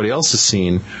much everybody else has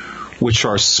seen, which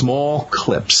are small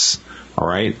clips, all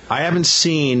right? I haven't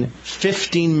seen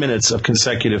 15 minutes of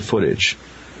consecutive footage.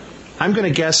 I'm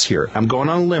going to guess here. I'm going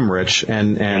on a limb, Rich,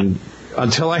 and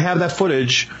until I have that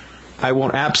footage, I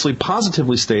won't absolutely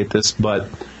positively state this, but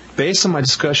based on my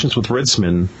discussions with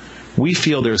Ritzman, we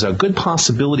feel there's a good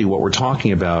possibility what we're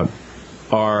talking about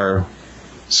are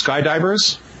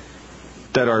skydivers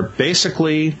that are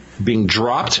basically being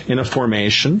dropped in a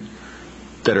formation,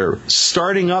 that are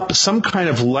starting up some kind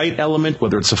of light element,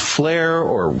 whether it's a flare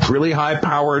or a really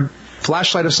high-powered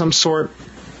flashlight of some sort,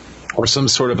 or some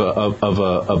sort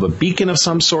of a beacon of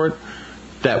some sort,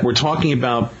 that we're talking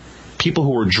about people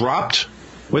who were dropped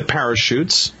with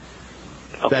parachutes,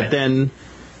 that then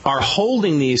are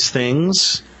holding these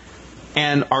things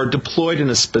and are deployed in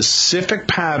a specific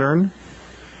pattern.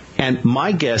 And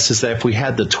my guess is that if we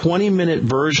had the 20-minute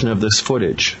version of this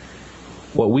footage,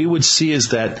 what we would see is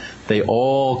that they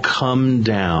all come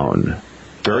down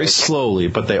very slowly,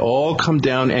 but they all come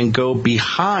down and go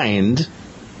behind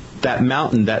that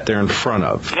mountain that they're in front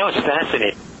of. You know what's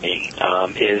fascinating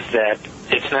is that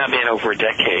it's now been over a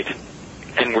decade,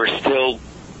 and we're still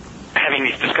having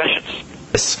these discussions.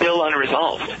 It's still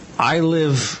unresolved. I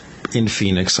live in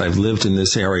Phoenix. I've lived in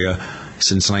this area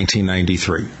since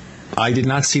 1993. I did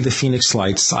not see the Phoenix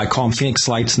Lights. I call them Phoenix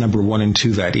Lights number 1 and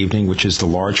 2 that evening, which is the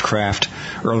large craft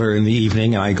earlier in the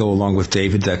evening. And I go along with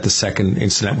David that the second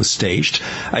incident was staged.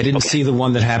 I didn't see the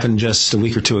one that happened just a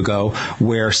week or two ago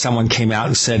where someone came out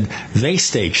and said they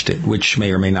staged it, which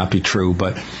may or may not be true,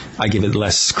 but I give it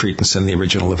less credence than the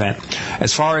original event.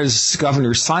 As far as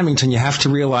Governor Symington, you have to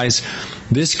realize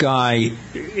this guy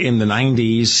in the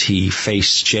 90s, he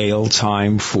faced jail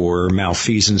time for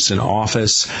malfeasance in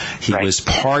office. He was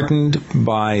pardoned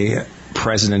by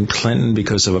President Clinton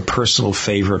because of a personal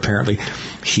favor. Apparently,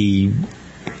 he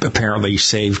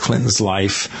saved Clinton's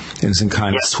life in some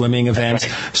kind of swimming event.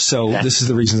 So this is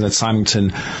the reason that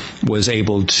Symington was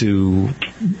able to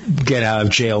get out of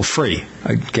jail free,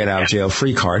 a get out of jail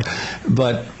free card.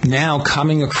 But now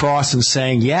coming across and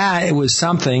saying, yeah, it was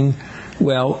something,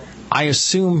 well, I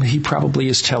assume he probably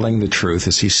is telling the truth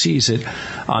as he sees it.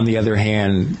 On the other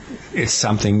hand, it's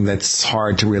something that's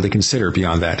hard to really consider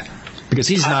beyond that. Because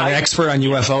he's not an expert on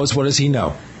UFOs. What does he know?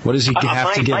 What does he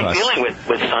have to give us? My feeling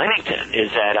with Symington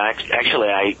is that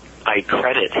I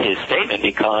credit his statement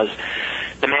because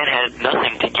the man had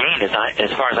nothing to gain,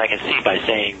 as far as I can see, by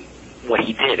saying what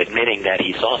he did, admitting that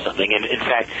he saw something. And in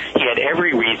fact, he had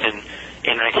every reason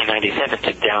in 1997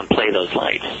 to downplay those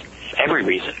lights. Every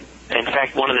reason. In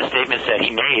fact, one of the statements that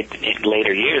he made in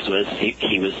later years was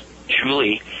he was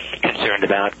truly concerned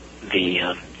about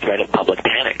the threat of public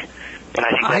panic. And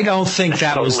I don't think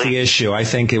that was the issue. I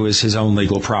think it was his own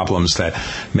legal problems that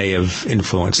may have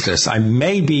influenced this. I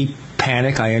may be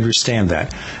panic, I understand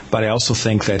that, but I also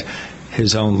think that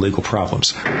his own legal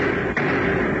problems.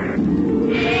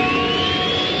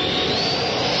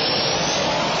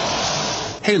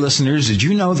 Hey listeners, did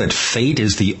you know that Fate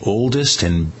is the oldest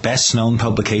and best known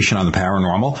publication on the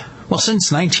paranormal? Well,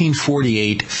 since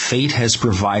 1948, Fate has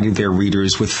provided their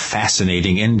readers with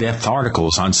fascinating, in-depth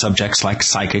articles on subjects like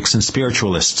psychics and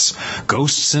spiritualists,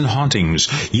 ghosts and hauntings,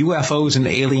 UFOs and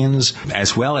aliens,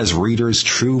 as well as readers'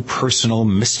 true personal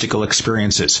mystical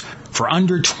experiences. For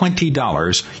under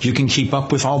 $20, you can keep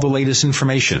up with all the latest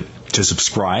information. To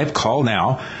subscribe, call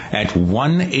now at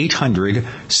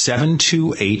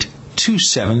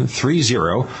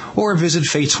 1-800-728-2730 or visit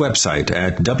Fate's website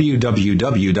at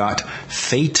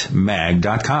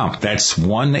www.fatemag.com. That's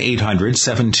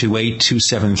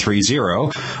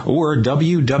 1-800-728-2730 or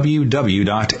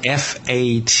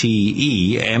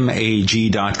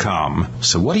www.fatemag.com.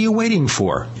 So what are you waiting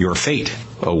for? Your fate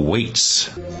awaits.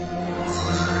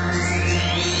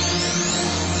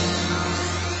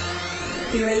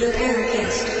 You're in the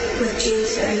Paracast with Gene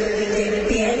Steinberg and David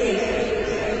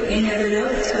Bianchi. You never know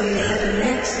what's going to happen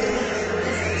next.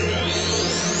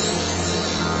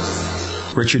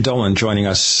 Richard Dolan joining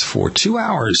us for 2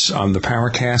 hours on the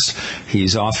Paracast.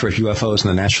 He's author of UFOs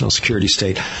and the National Security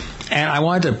State. And I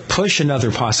wanted to push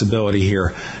another possibility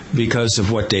here because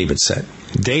of what David said.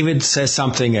 David says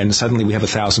something and suddenly we have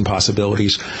 1,000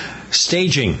 possibilities.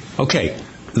 Staging. Okay,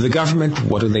 the government,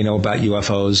 what do they know about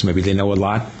UFOs? Maybe they know a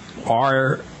lot.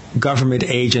 Are government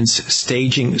agents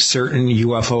staging certain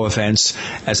UFO events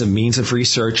as a means of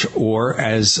research or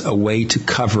as a way to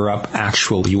cover up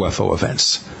actual UFO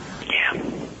events? Yeah.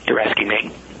 You're asking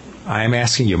me? I am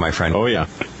asking you, my friend. Oh, yeah.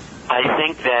 I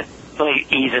think that, let me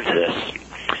ease into this.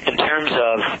 In terms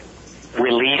of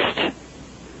released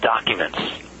documents,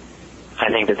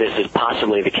 I think that this is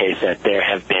possibly the case that there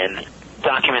have been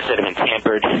documents that have been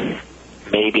tampered,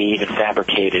 maybe even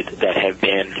fabricated, that have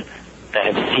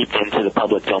seeped into the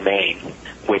public domain,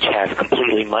 which have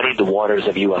completely muddied the waters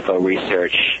of UFO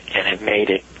research and have made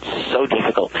it so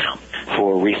difficult now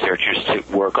for researchers to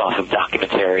work off of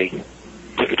documentary,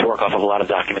 to work off of a lot of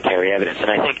documentary evidence.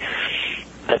 And I think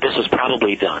that this was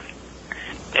probably done.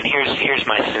 And here's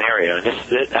my scenario. And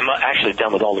I'm actually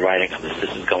done with all the writing on this.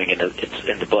 This is going into it's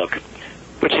in the book,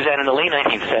 which is that in the late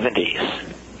 1970s,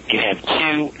 you have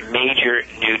two major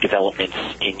new developments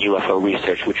in UFO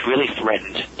research, which really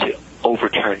threatened to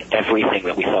overturn everything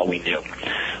that we thought we knew.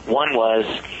 One was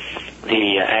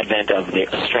the advent of the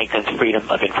Strengthened Freedom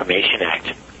of Information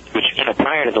Act, which,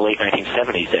 prior to the late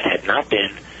 1970s, it had not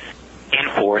been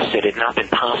enforced. It had not been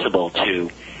possible to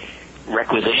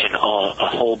requisition a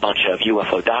whole bunch of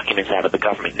UFO documents out of the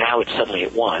government. Now suddenly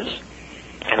it was.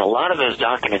 And a lot of those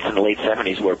documents in the late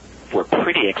 70s were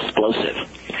pretty explosive,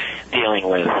 dealing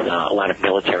with a lot of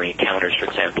military encounters, for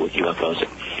example, with UFOs,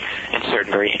 and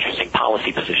certain very interesting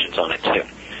policy positions on it, too,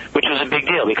 which was a big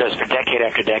deal because for decade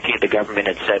after decade, the government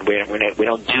had said, we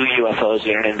don't do UFOs,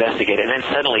 we don't investigate it. And then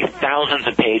suddenly thousands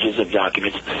of pages of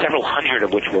documents, several hundred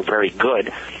of which were very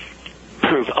good,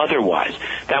 proved otherwise.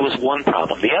 That was one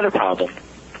problem. The other problem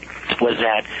was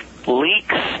that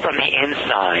leaks from the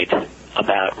inside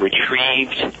about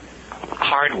retrieved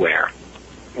hardware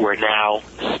were now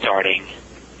starting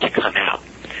to come out.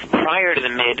 Prior to the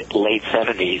mid-late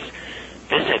 70s,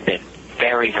 this had been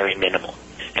very, very minimal.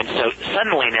 And so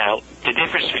suddenly now, the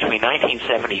difference between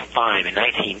 1975 and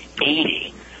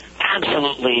 1980,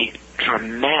 absolutely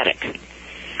dramatic.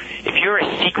 If you're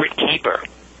a secret keeper,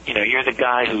 you're the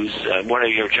guy who's, one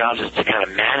of your jobs is to kind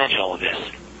of manage all of this,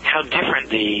 how different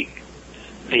the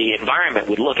environment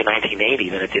would look in 1980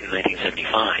 than it did in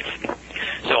 1975.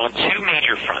 So on two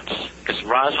major fronts, because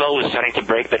Roswell was starting to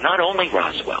break, but not only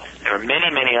Roswell. There were many,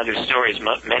 many other stories,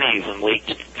 many of them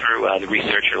leaked through the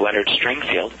researcher Leonard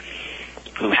Stringfield,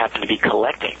 who happened to be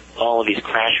collecting all of these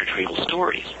crash retrieval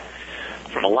stories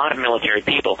from a lot of military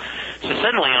people. So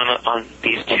suddenly on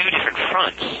these two different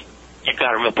fronts, you've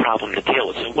got a real problem to deal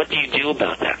with. So what do you do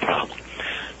about that problem?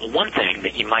 Well, one thing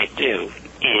that you might do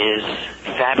is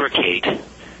fabricate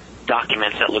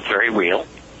documents that look very real.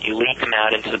 You leak them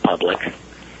out into the public,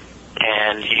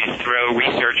 and you throw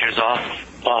researchers off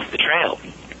the trail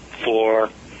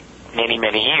for many,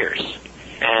 many years.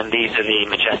 And these are the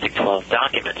Majestic 12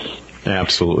 documents.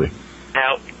 Absolutely.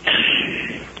 Now,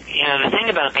 the thing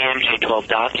about the MJ-12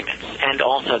 documents, and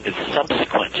also the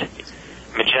subsequent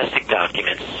Majestic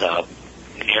documents,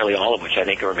 nearly all of which I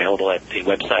think are available at the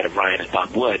website of Ryan and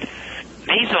Bob Wood,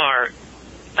 these are,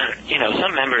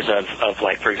 some members of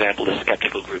like, for example, the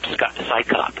skeptical group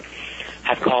Psychop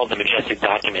have called the Majestic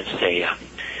documents a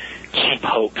cheap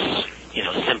hoax,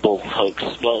 simple hoax.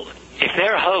 Well, if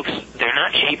they're a hoax, they're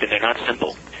not cheap and they're not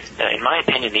simple. In my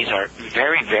opinion, these are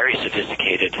very, very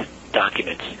sophisticated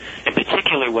documents. In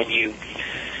particular, when you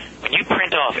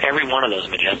print off every one of those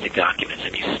Majestic documents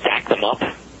and you stack them up,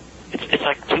 it's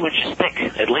like 2 inches thick,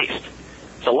 at least.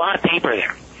 It's a lot of paper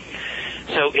there.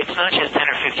 So it's not just 10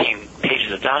 or 15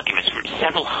 pages of documents, but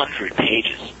several hundred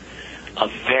pages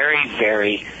of very,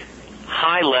 very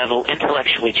high-level,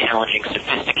 intellectually challenging,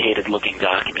 sophisticated-looking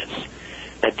documents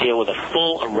that deal with a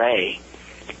full array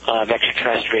of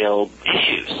extraterrestrial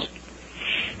issues.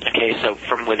 Okay, so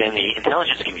from within the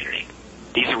intelligence community,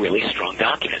 these are really strong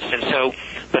documents. And so,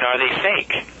 but are they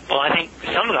fake? Well, I think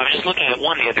some of them, I was just looking at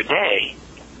one the other day,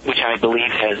 which I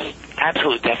believe has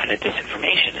absolute definite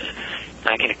disinformation in it.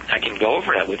 I can go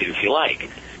over that with you if you like.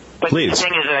 But Please. The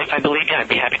thing is, I believe, yeah, I'd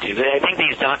be happy to, but I think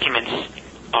these documents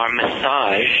are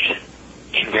massaged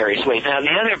in various ways. Now,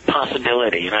 the other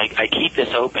possibility, and I keep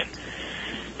this open,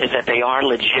 is that they are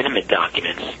legitimate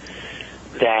documents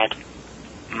that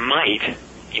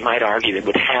you might argue, that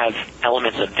would have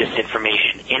elements of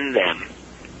disinformation in them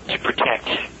to protect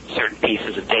certain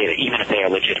pieces of data, even if they are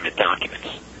legitimate documents.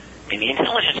 I mean, the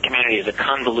intelligence community is a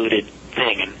convoluted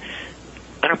thing, and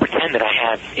I don't pretend that I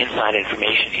have inside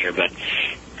information here, but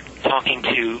talking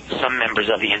to some members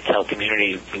of the intel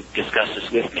community who discuss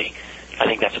this with me, I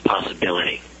think that's a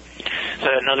possibility. So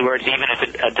in other words, even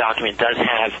if a document does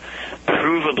have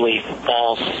provably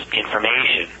false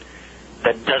information,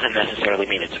 that doesn't necessarily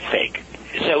mean it's a fake.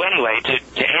 So anyway,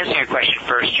 to answer your question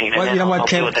first, Gene, well, you know what?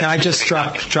 Can I just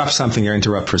drop something here?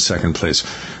 Interrupt for a second, please.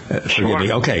 Forgive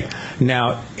me. Okay.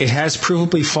 Now, it has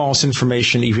provably false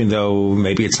information, even though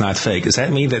maybe it's not fake. Does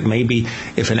that mean that maybe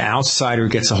if an outsider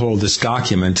gets a hold of this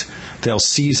document, they'll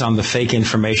seize on the fake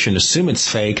information, assume it's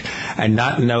fake, and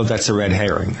not know that's a red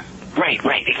herring? Right,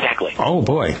 exactly. Oh,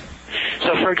 boy.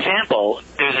 So, for example,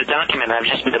 there's a document I've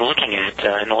just been looking at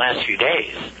in the last few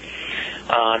days.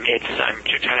 I'm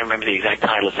trying to remember the exact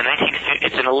title.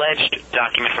 It's an alleged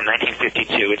document from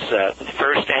 1952. It's the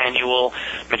first annual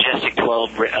Majestic 12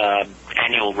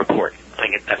 annual report. I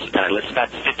think that's the title. It's about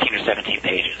 15 or 17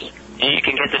 pages. And you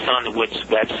can get this on the Woods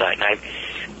website. And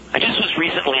I just was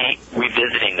recently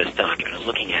revisiting this document. I was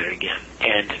looking at it again.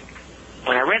 And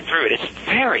when I read through it,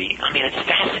 it's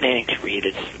fascinating to read.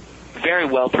 It's very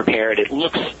well prepared. It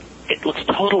looks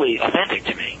totally authentic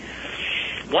to me.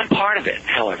 One part of it,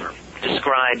 however,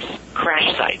 describes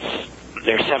crash sites.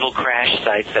 There are several crash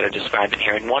sites that are described in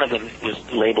here, and one of them was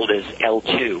labeled as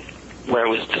L2, where it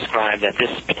was described that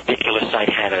this particular site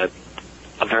had a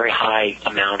very high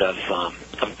amount of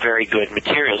very good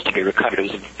materials to be recovered.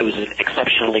 It was an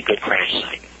exceptionally good crash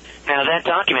site. Now, that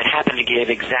document happened to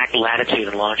give exact latitude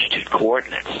and longitude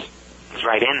coordinates. It was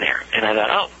right in there. And I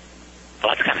thought,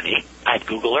 well, that's kind of neat. I have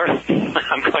Google Earth.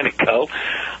 I'm going to go.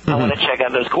 I want to check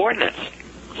out those coordinates.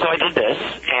 So I did this,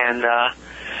 and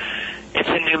it's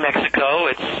in New Mexico.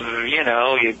 It's,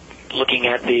 you're looking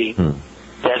at the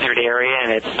desert area,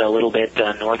 and it's a little bit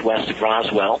northwest of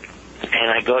Roswell.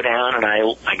 And I go down, and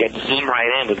I get zoomed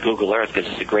right in with Google Earth, because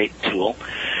it's a great tool.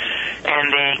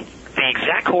 And the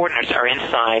exact coordinates are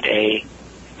inside a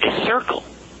circle,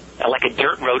 like a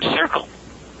dirt road circle.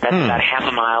 That's about half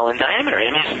a mile in diameter.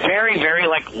 I mean, it's very, very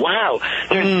wow,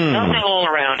 there's nothing all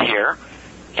around here.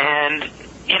 And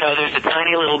there's a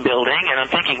tiny little building, and I'm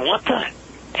thinking, what the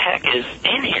heck is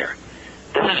in here?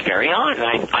 This is very odd.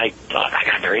 And I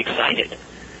got very excited.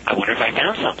 I wonder if I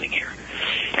found something here.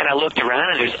 And I looked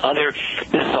around, and there's other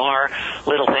bizarre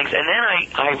little things. And then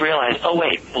I realized,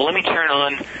 let me turn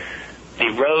on the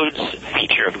roads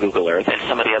feature of Google Earth and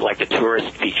some of the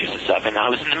tourist features and stuff. And I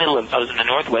was in the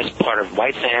northwest part of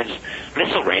White Sands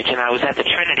Missile Range, and I was at the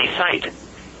Trinity site.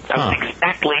 I was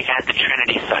exactly at the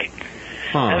Trinity site.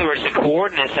 In other words, the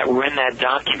coordinates that were in that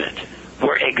document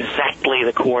were exactly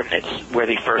the coordinates where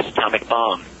the first atomic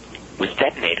bomb was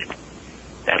detonated.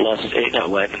 That July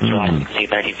 16,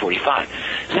 1945.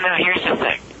 So now here's the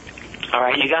thing. All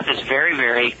right, you got this very,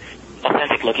 very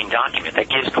authentic-looking document that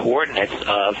gives coordinates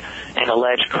of an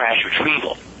alleged crash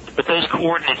retrieval. But those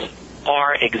coordinates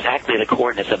are exactly the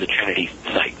coordinates of the Trinity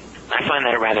site. I find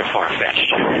that rather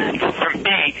far-fetched for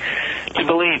me to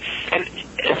believe, and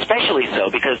especially so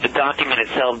because the document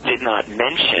itself did not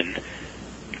mention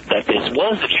that this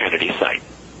was the Trinity site.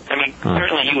 I mean,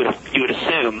 certainly you would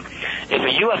assume if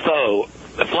a UFO,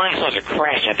 a flying saucer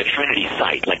crashed at the Trinity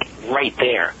site, right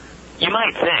there, you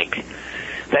might think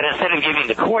that instead of giving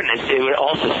the coordinates, it would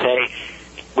also say,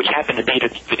 which happened to be the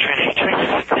Trinity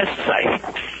test site.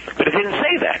 But it didn't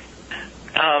say that.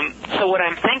 So what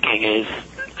I'm thinking is,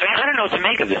 I don't know what to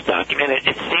make of this document.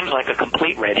 It seems like a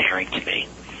complete red herring to me.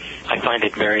 I find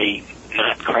it very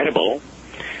not credible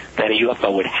that a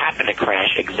UFO would happen to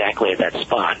crash exactly at that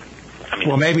spot.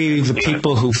 Well, maybe the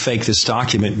people who faked this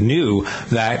document knew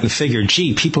that and figured,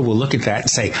 people will look at that and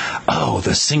say, oh,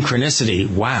 the synchronicity,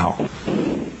 wow.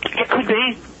 It could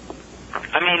be.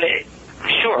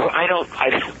 Sure,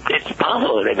 it's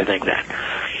possible that they would think that.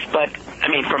 But I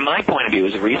mean, from my point of view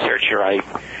as a researcher, I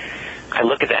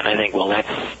look at that and I think, well,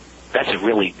 that's a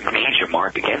really major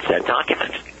mark against that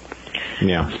document.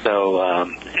 Yeah. So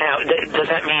now, does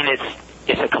that mean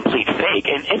it's a complete fake?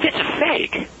 And if it's a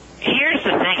fake, here's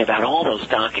the thing about all those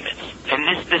documents,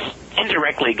 and this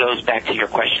indirectly goes back to your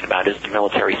question about is the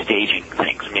military staging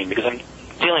things. I mean, because I'm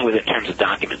dealing with it in terms of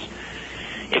documents.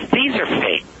 If these are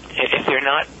fake, if they're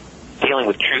not dealing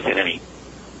with truth in any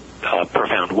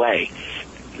profound way,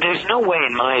 there's no way,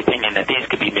 in my opinion, that these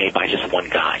could be made by just one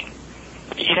guy.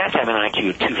 You'd have to have an IQ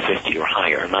of 250 or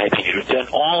higher, in my opinion, to have done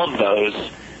all of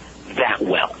those that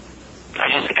well. I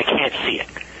can't see it.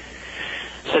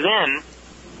 So then,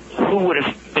 who would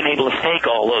have been able to fake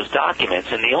all those documents?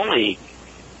 And the only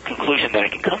conclusion that I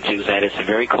can come to is that it's a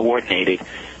very coordinated,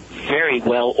 very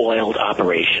well-oiled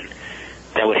operation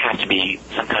that would have to be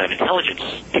some kind of intelligence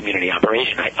community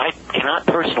operation. I cannot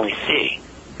personally see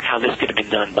how this could have been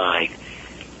done by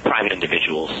private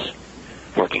individuals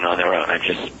working on their own.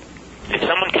 If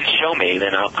someone can show me,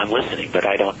 then I'm listening, but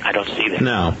I don't see that.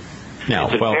 No. It's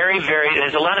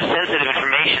there's a lot of sensitive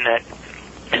information that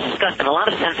is discussed, and a lot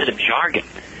of sensitive jargon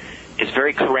is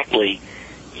very correctly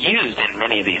used in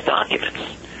many of these documents.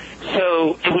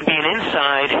 So it would be an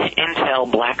inside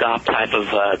intel black op type of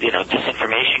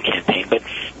disinformation campaign, but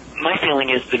my feeling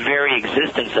is the very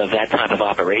existence of that type of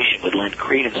operation would lend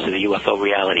credence to the UFO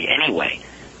reality anyway.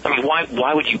 I mean,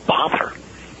 why would you bother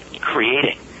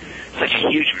creating such a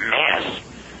huge mass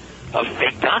of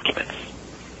fake documents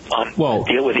on the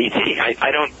deal with ET?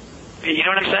 I don't, you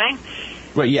know what I'm saying?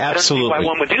 Right, yeah, absolutely. I don't see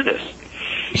why one would do this.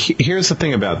 Here's the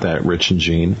thing about that, Rich and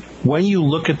Gene. When you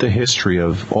look at the history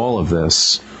of all of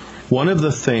this, one of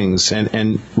the things,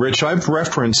 and Rich, I've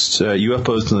referenced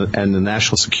UFOs and the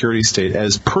national security state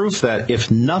as proof that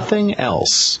if nothing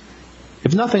else,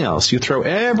 you throw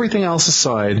everything else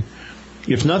aside,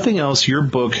 if nothing else, your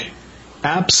book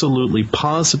absolutely,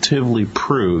 positively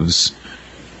proves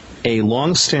a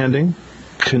long-standing,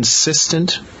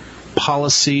 consistent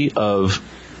policy of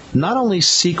not only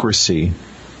secrecy,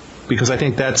 because I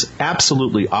think that's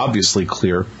absolutely, obviously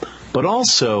clear, but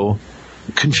also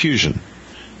confusion.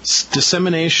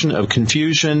 Dissemination of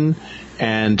confusion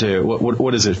and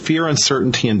what is it? Fear,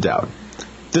 uncertainty, and doubt.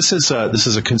 This is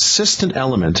a consistent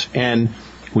element, and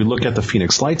we look at the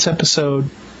Phoenix Lights episode.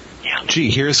 Gee,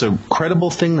 here's a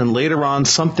credible thing, and later on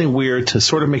something weird to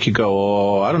sort of make you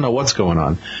go, oh, I don't know what's going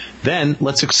on. Then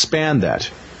let's expand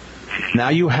that. Now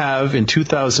you have, in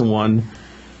 2001,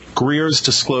 Greer's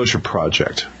Disclosure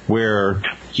Project, where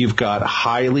you've got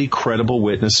highly credible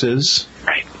witnesses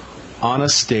on a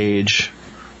stage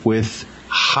with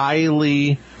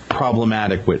highly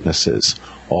problematic witnesses,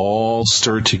 all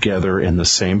stirred together in the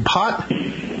same pot,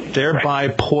 thereby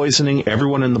poisoning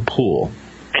everyone in the pool.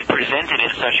 And presented in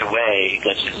such a way,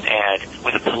 let's just add,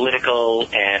 with a political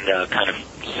and kind of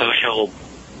social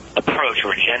approach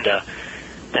or agenda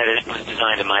that it was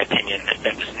designed, in my opinion,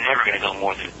 that was never going to go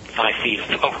more than 5 feet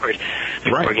forward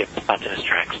before it gets stopped in its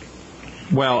tracks.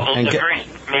 Well, and a very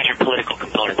major political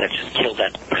component that just killed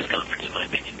that press conference, in my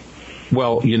opinion.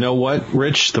 Well, you know what,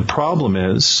 Rich? The problem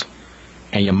is,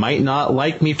 and you might not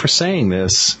like me for saying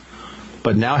this,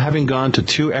 but now having gone to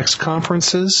 2 X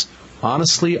conferences,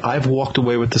 honestly, I've walked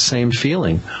away with the same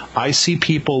feeling. I see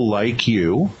people like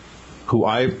you, who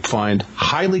I find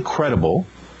highly credible,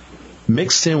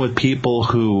 mixed in with people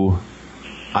who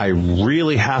I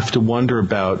really have to wonder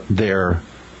about their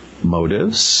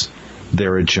motives,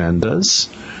 their agendas.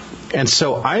 And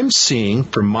so I'm seeing,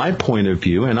 from my point of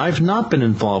view, and I've not been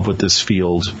involved with this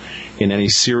field in any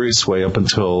serious way up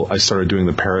until I started doing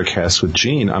the Paracast with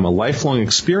Gene. I'm a lifelong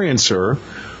experiencer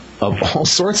of all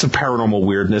sorts of paranormal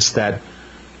weirdness that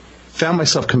found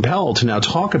myself compelled to now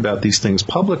talk about these things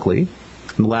publicly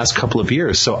in the last couple of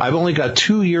years. So I've only got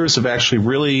 2 years of actually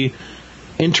really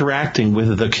interacting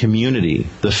with the community,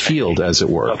 the field, as it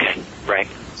were. Okay, right.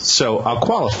 So I'll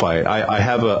qualify it. I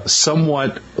have a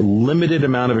somewhat limited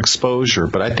amount of exposure,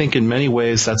 but I think in many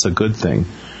ways that's a good thing.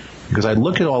 Because I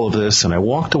look at all of this and I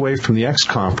walked away from the X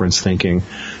conference thinking,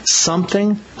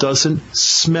 something doesn't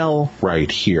smell right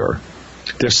here.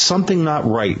 There's something not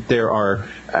right.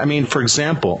 For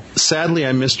example, sadly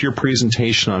I missed your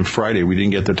presentation on Friday. We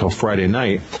didn't get there till Friday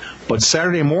night. But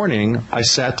Saturday morning, I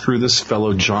sat through this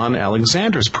fellow John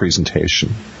Alexander's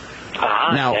presentation.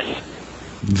 Now, yes.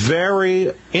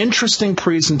 Very interesting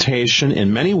presentation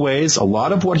in many ways. A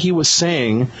lot of what he was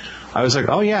saying, I was like,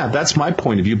 oh yeah, that's my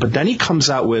point of view. But then he comes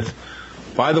out with,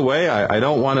 by the way, I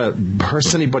don't want to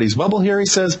burst anybody's bubble here, he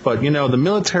says, but the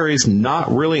military's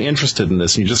not really interested in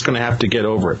this. And you're just going to have to get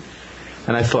over it.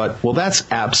 And I thought, well, that's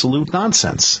absolute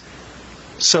nonsense.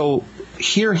 So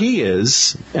here he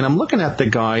is, and I'm looking at the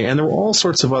guy, and there were all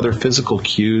sorts of other physical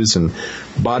cues and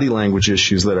body language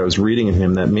issues that I was reading in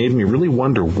him that made me really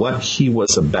wonder what he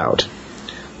was about.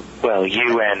 Well,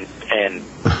 you and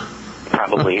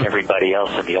probably everybody else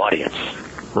in the audience.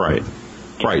 Right.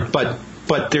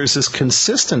 But there's this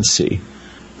consistency.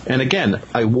 And again,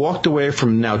 I walked away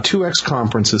from now 2X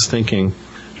conferences thinking,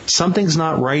 something's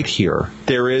not right here.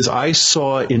 I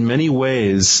saw in many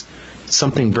ways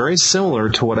something very similar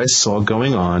to what I saw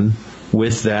going on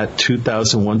with that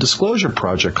 2001 Disclosure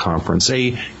Project conference.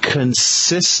 A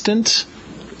consistent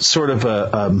sort of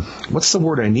what's the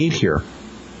word I need here?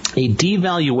 A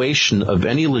devaluation of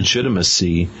any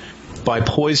legitimacy by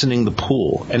poisoning the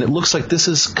pool. And it looks like this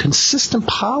is consistent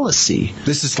policy.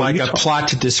 This is like a plot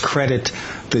to discredit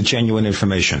the genuine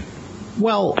information.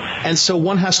 Well, and so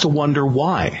one has to wonder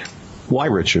why. Why,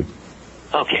 Richard?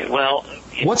 Okay, well...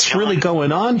 What's really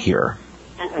going on here?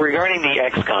 Regarding the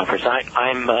X conference,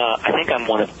 I think I'm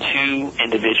one of two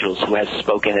individuals who has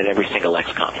spoken at every single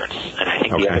X conference, and I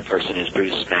think the other person is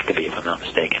Bruce Maccabee, if I'm not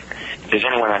mistaken. If there's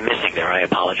anyone I'm missing there, I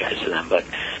apologize to them, but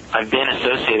I've been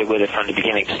associated with it from the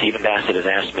beginning. Stephen Bassett has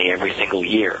asked me every single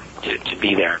year to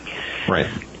be there. Right.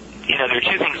 You know, there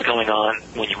are two things going on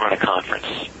when you run a conference.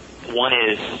 One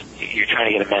is you're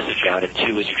trying to get a message out, and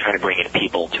two is you're trying to bring in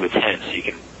people to attend so you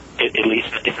can at least,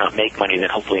 if not make money, then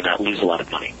hopefully not lose a lot of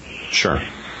money. Sure.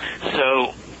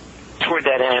 So, toward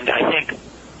that end, I think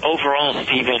overall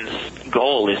Stephen's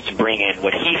goal is to bring in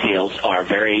what he feels are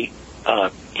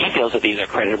he feels that these are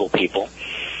credible people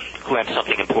who have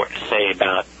something important to say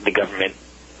about the government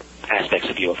aspects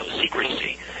of UFO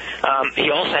secrecy.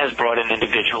 He also has brought in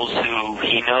individuals who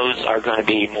he knows are going to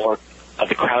be more of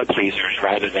the crowd pleasers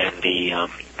rather than the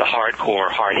hardcore,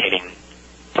 hard-hitting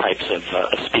types of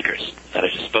speakers that I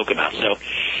just spoke about. So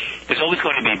there's always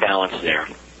going to be balance there.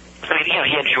 I mean,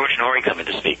 he had George Norrie come in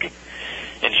to speak.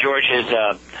 And George is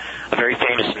a very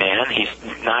famous man. He's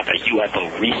not a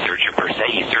UFO researcher per se.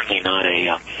 He's certainly not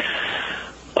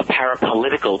a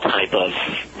parapolitical type of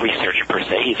researcher per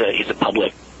se. He's a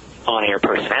public on-air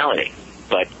personality.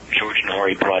 But George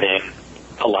Norrie brought in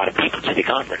a lot of people to the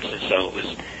conference, and so it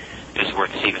was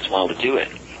worth Stephen's while to do it.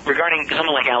 Regarding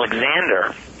someone like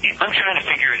Alexander, I'm trying to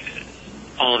figure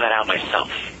all of that out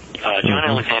myself. John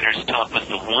Alexander's talk was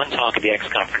the one talk at the X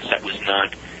conference that was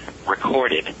not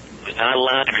recorded. It was not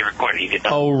allowed to be recorded.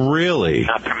 Oh, really?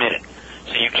 Not permitted.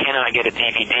 So you cannot get a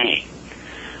DVD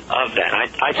of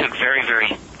that. I took very, very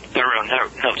thorough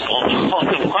notes all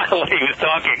the while he was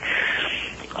talking,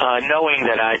 knowing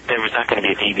that there was not going to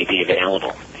be a DVD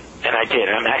available. And I did.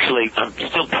 I'm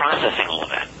still processing all of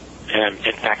that. And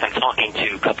in fact, I'm talking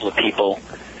to a couple of people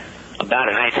about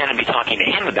it, and I intend to be talking to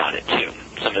him about it too.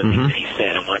 Some of the things that he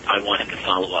said, I want him to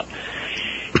follow up.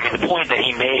 I mean, the point that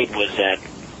he made was that,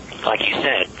 like you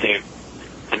said,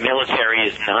 the military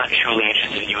is not truly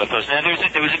interested in UFOs. Now,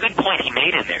 there was a good point he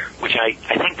made in there, which I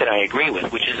think that I agree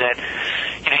with, which is that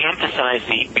he emphasized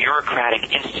the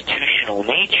bureaucratic, institutional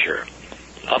nature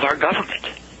of our government.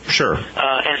 Sure.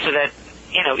 And so that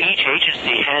each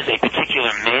agency has a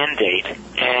particular mandate,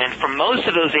 and for most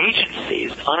of those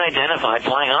agencies, unidentified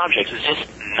flying objects is just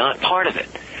not part of it.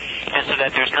 And so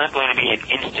that there's not going to be an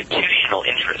institutional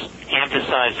interest. He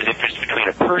emphasized the difference between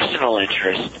a personal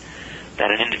interest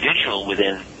that an individual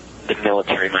within the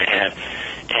military might have,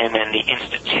 and then the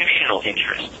institutional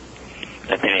interest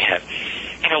that they have.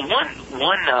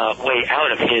 One way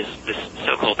out of this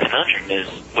so-called conundrum is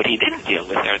what he didn't deal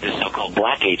with are the so-called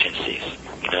black agencies.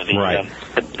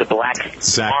 The black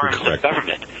arms of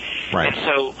government. Right. And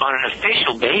so on an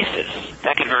official basis,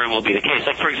 that could very well be the case.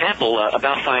 Like, for example,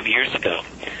 about 5 years ago,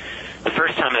 the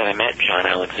first time that I met John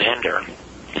Alexander,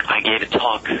 I gave a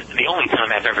talk, the only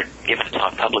time I've ever given a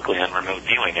talk publicly on remote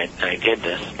viewing, I did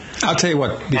this. I'll tell you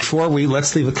what,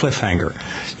 let's leave a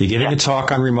cliffhanger. You're giving a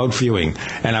talk on remote viewing,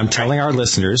 and I'm telling our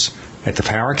listeners at the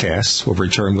Powercast, we'll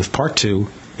return with part 2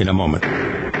 in a moment.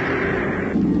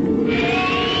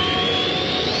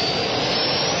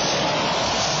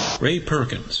 Ray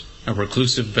Perkins, a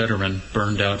reclusive veteran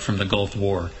burned out from the Gulf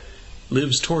War,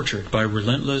 lives tortured by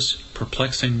relentless,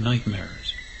 perplexing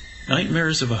nightmares.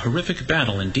 Nightmares of a horrific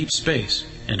battle in deep space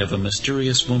and of a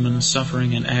mysterious woman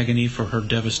suffering in agony for her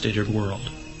devastated world.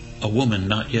 A woman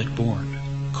not yet born,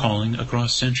 calling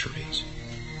across centuries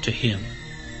to him.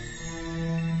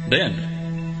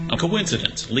 Then, a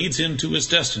coincidence leads him to his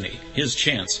destiny, his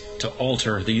chance to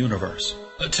alter the universe.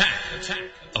 Attack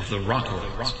of the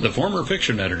Rockoids. The former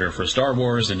fiction editor for Star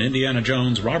Wars and Indiana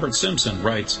Jones, Robert Simpson,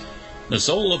 writes, "The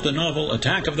soul of the novel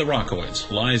Attack of the Rockoids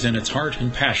lies in its heart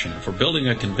and passion for building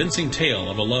a convincing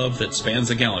tale of a love that spans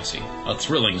a galaxy, a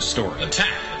thrilling story. Attack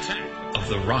of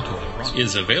the Rockoids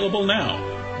is available now.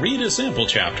 Read a sample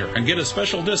chapter and get a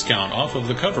special discount off of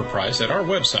the cover price at our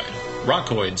website,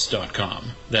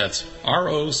 rockoids.com. That's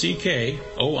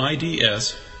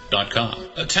ROCKOIDS.com.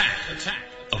 Attack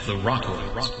of the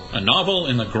Rockoids, a novel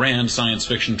in the grand science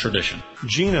fiction tradition.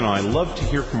 Gene and I love to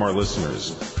hear from our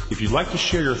listeners. If you'd like to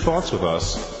share your thoughts with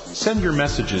us, send your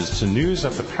messages to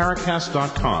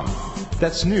news@theparacast.com.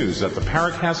 That's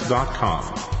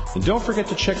news@theparacast.com. And don't forget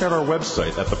to check out our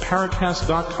website at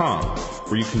theparacast.com,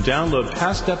 where you can download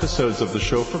past episodes of the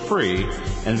show for free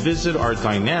and visit our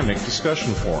dynamic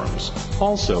discussion forums.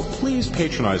 Also, please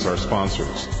patronize our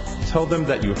sponsors. Tell them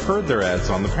that you heard their ads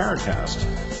on the Paracast.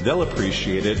 They'll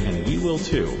appreciate it, and we will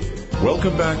too.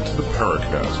 Welcome back to the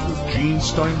Paracast with Gene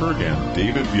Steinberg and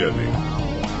David Biedny.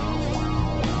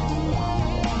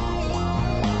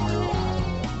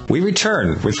 We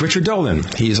return with Richard Dolan.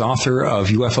 He is author of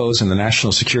UFOs in the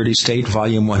National Security State.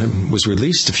 Volume 1 was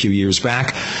released a few years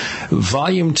back.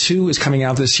 Volume 2 is coming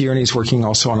out this year, and he's working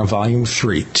also on a Volume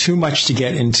 3. Too much to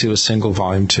get into a single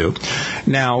Volume 2.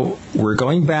 Now, we're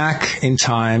going back in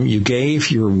time. You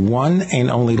gave your one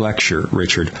and only lecture,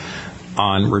 Richard,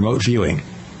 on remote viewing.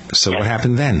 So what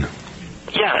happened then?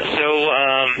 Yeah, so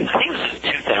I think this was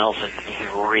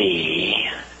 2003.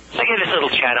 So I gave this little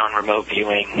chat on remote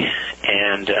viewing,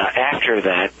 and after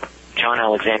that, John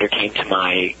Alexander came to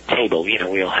my table. You know,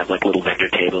 we all have like little vendor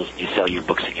tables, and you sell your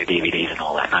books and your DVDs and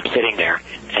all that. And I'm sitting there,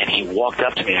 and he walked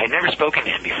up to me. I'd never spoken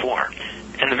to him before.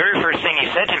 And the very first thing he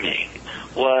said to me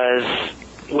was,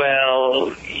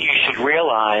 well, you should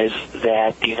realize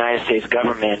that the United States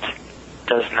government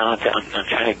does not, I'm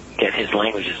trying to get his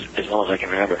language as well as I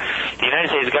can remember. The United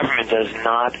States government does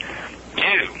not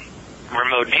do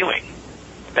remote viewing.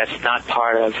 That's not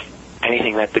part of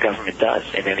anything that the government does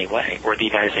in any way, or the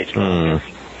United States government.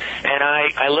 And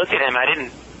I looked at him, I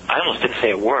almost didn't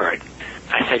say a word.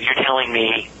 I said, you're telling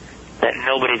me that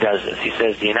nobody does this. He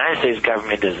says, the United States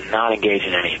government does not engage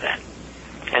in any of that.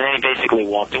 And then he basically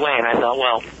walked away, and I thought,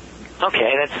 well,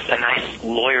 okay, that's a nice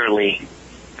lawyerly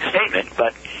statement,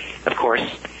 but of course,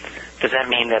 does that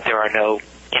mean that there are no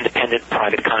independent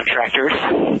private contractors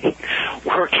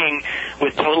working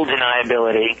with total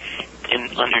deniability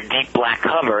under deep black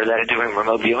cover that are doing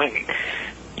remote viewing?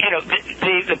 You know,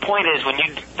 the point is, when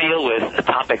you deal with a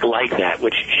topic like that,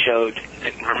 which showed,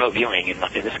 remote viewing in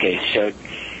this case, showed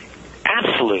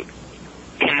absolute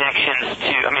connections to,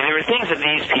 I mean, there were things that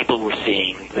these people were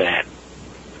seeing that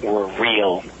were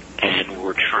real and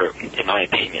were true, in my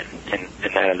opinion, and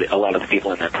that of a lot of the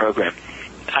people in that program.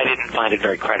 I didn't find it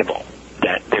very credible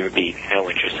that there would be no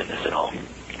interest in this at all,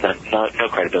 no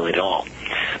credibility at all.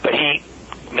 But he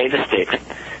made the statement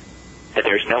that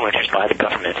there's no interest by the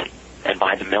government and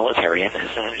by the military in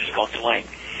this, and just walked away.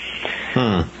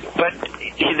 But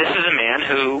this is a man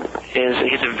who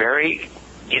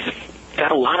he's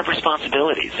got a lot of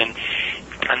responsibilities, and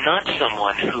I'm not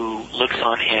someone who looks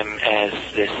on him as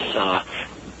this,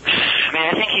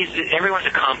 I think everyone's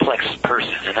a complex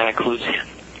person, and that includes him.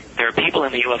 There are people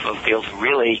in the UFO field who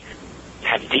really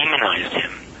have demonized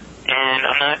him, and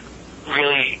I'm not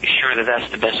really sure that that's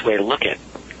the best way to look at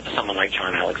someone like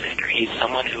John Alexander. He's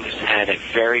someone who's had a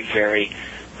very, very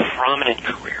prominent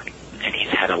career, and he's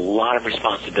had a lot of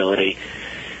responsibility,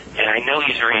 and I know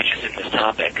he's very interested in this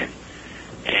topic,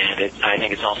 and I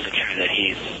think it's also true that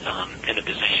he's in a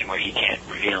position where he can't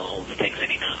reveal all the things that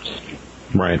he knows.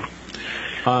 Right.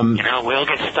 We all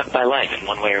get stuck by life in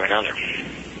one way or another.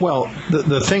 Well,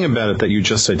 the thing about it that you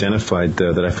just identified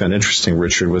that I found interesting,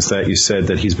 Richard, was that you said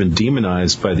that he's been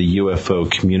demonized by the UFO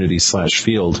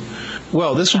community/field.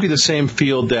 Well, this would be the same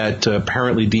field that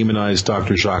apparently demonized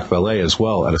Dr. Jacques Vallée as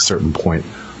well at a certain point.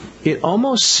 It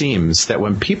almost seems that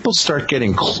when people start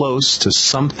getting close to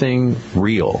something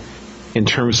real, in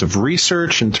terms of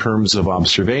research, in terms of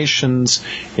observations,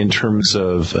 in terms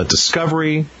of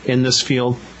discovery in this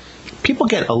field, people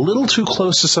get a little too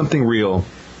close to something real,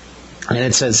 and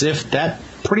it's as if that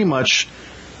pretty much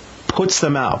puts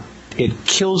them out. It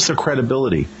kills their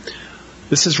credibility.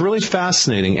 This is really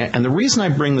fascinating, and the reason I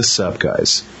bring this up,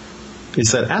 guys,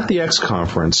 is that at the X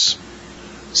conference,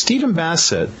 Stephen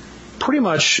Bassett pretty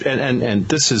much, and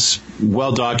this is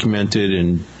well documented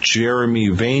in Jeremy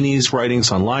Vaney's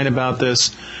writings online about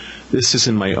this. This is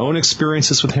in my own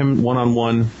experiences with him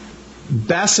one-on-one.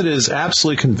 Bassett is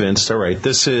absolutely convinced, all right,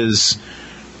 this is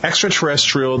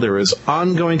extraterrestrial, there is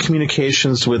ongoing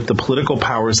communications with the political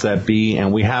powers that be,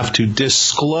 and we have to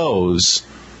disclose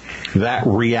that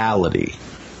reality.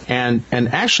 And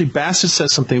actually Bassett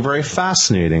said something very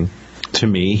fascinating to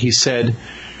me. He said,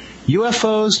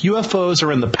 UFOs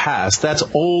are in the past. That's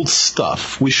old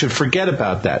stuff. We should forget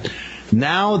about that.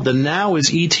 Now, the now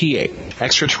is ETA,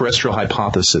 extraterrestrial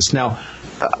hypothesis. Now,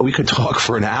 we could talk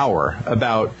for an hour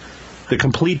about the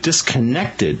complete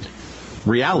disconnected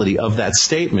reality of that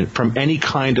statement from any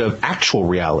kind of actual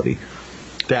reality.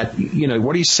 That,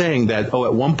 what are you saying? That,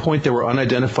 at one point there were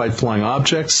unidentified flying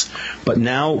objects, but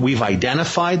now we've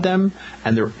identified them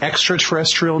and they're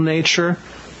extraterrestrial in nature?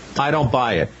 I don't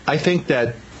buy it. I think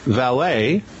that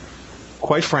Vallée,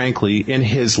 quite frankly, in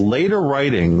his later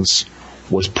writings,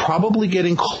 was probably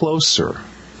getting closer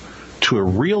to a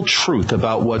real truth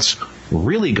about what's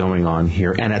really going on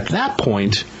here. And at that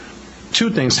point, two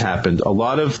things happened. A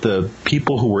lot of the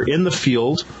people who were in the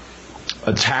field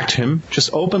attacked him, just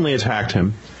openly attacked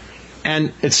him.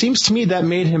 And it seems to me that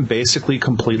made him basically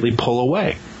completely pull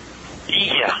away.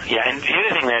 Yeah. And the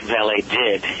other thing that Vallée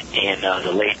did in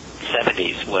the late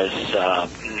 70s was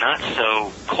not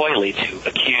so coyly to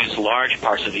accuse large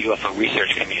parts of the UFO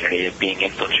research community of being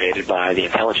infiltrated by the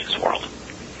intelligence world.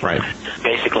 Right.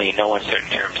 Basically, in no uncertain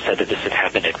terms, said that this had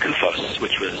happened at CUFOS,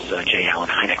 which was J. Allen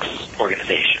Hynek's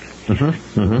organization.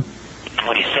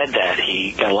 When he said that,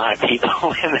 he got a lot of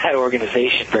people in that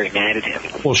organization very mad at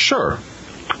him. Well, sure.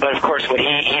 But, of course,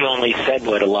 he only said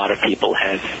what a lot of people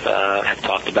have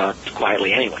talked about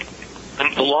quietly anyway.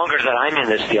 The longer that I'm in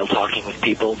this field talking with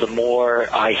people, the more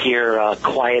I hear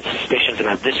quiet suspicions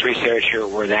about this researcher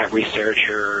or that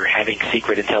researcher having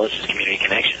secret intelligence community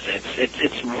connections.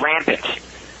 It's rampant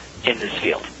in this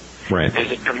field. Right.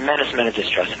 There's a tremendous amount of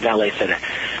distrust, and Vallée said that.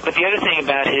 But the other thing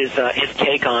about his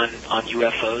take on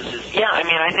UFOs is,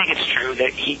 I think it's true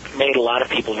that he made a lot of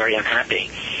people very unhappy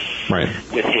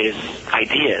with his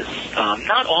ideas,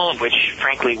 not all of which,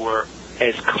 frankly, were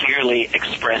as clearly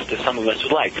expressed as some of us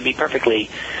would like. To be perfectly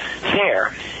fair,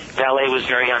 Vallée was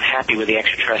very unhappy with the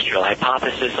extraterrestrial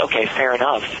hypothesis. Okay, fair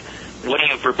enough. What do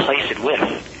you replace it with?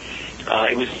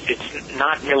 It's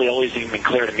not really always even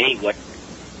clear to me what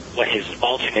his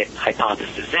alternate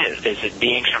hypothesis is. Is it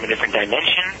beings from a different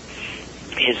dimension?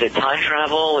 Is it time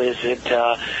travel? Is it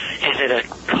a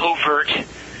covert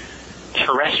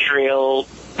terrestrial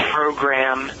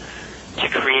program to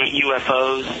create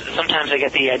UFOs? Sometimes I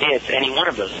get the idea it's any one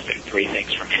of those three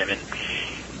things from him. And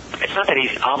it's not that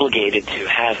he's obligated to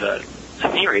have a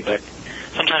theory, but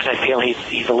sometimes I feel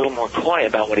he's a little more coy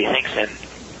about what he thinks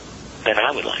than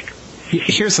I would like.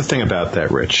 Here's the thing about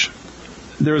that, Rich.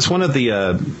 There was one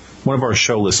of our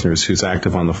show listeners who's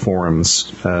active on the forums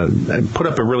put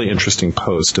up a really interesting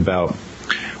post about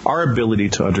our ability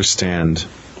to understand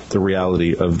the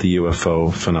reality of the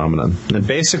UFO phenomenon. And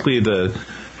basically the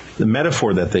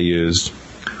metaphor that they used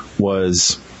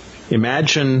was,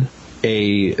 imagine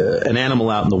an animal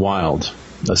out in the wild,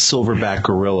 a silverback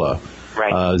gorilla,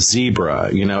 a zebra,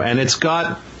 and it's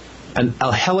got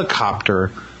a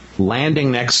helicopter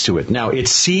landing next to it. Now, it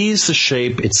sees the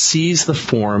shape, it sees the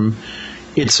form,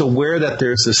 it's aware that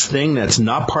there's this thing that's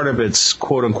not part of its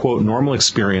quote-unquote normal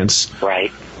experience.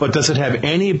 Right. But does it have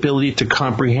any ability to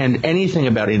comprehend anything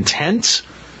about intent,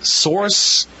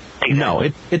 source? Exactly.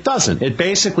 No, it doesn't. It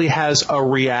basically has a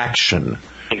reaction.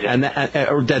 Exactly.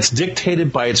 And that's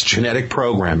dictated by its genetic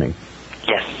programming.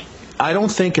 Yes. I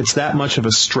don't think it's that much of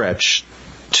a stretch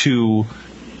to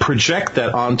project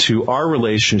that onto our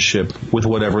relationship with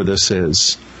whatever this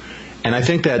is. And I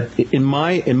think that in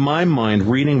my mind,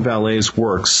 reading Vallée's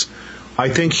works, I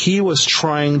think he was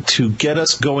trying to get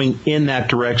us going in that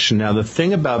direction. Now, the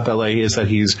thing about Vallée is that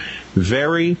he's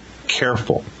very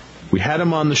careful. We had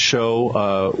him on the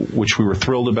show, which we were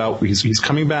thrilled about. He's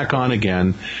coming back on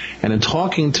again. And in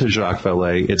talking to Jacques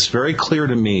Vallée, it's very clear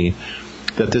to me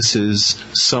that this is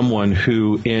someone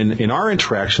who, in our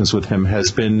interactions with him,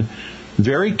 has been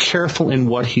very careful in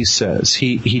what he says.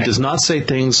 He does not say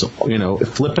things,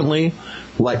 flippantly,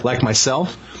 like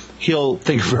myself. He'll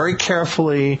think very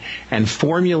carefully and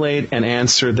formulate an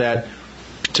answer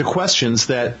to questions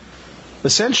that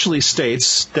essentially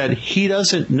states that he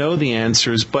doesn't know the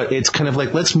answers, but it's kind of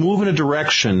like, let's move in a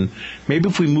direction. Maybe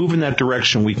if we move in that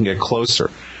direction, we can get closer.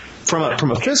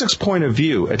 From a physics point of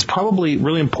view, it's probably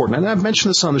really important, and I've mentioned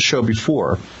this on the show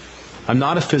before. I'm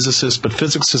not a physicist, but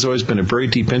physics has always been a very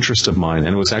deep interest of mine,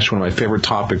 and it was actually one of my favorite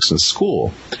topics in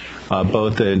school,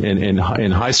 both in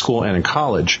high school and in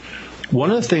college. One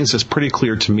of the things that's pretty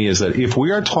clear to me is that if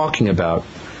we are talking about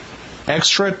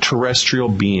extraterrestrial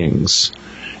beings,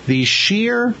 the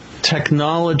sheer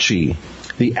technology,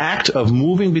 the act of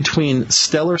moving between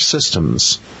stellar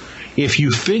systems, if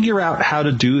you figure out how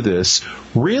to do this,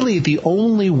 really the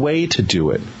only way to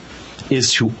do it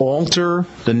is to alter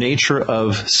the nature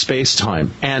of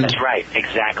space-time. And that's right,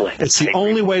 exactly. It's the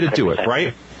only way to do it,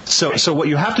 right? So what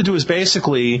you have to do is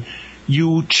basically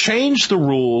you change the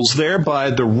rules,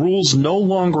 thereby the rules no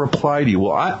longer apply to you.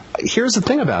 Well, here's the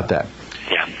thing about that.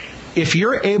 Yeah. If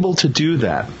you're able to do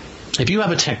that, if you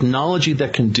have a technology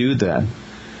that can do that,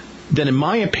 then in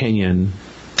my opinion,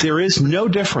 there is no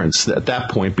difference at that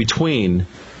point between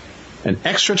an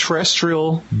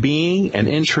extraterrestrial being, an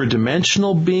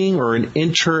interdimensional being, or an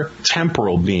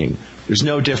intertemporal being. There's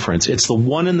no difference. It's the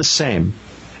one and the same.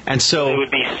 And so it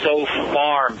would be so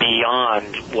far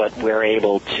beyond what we're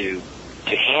able to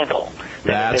handle.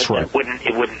 That's right.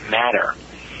 It wouldn't matter.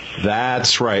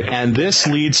 That's right. And this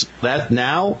leads that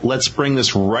now let's bring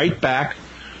this right back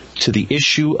to the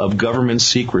issue of government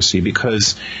secrecy,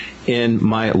 because in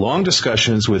my long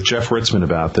discussions with Jeff Ritzman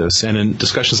about this, and in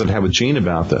discussions I've had with Gene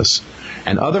about this,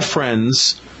 and other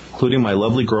friends, including my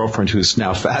lovely girlfriend who's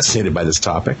now fascinated by this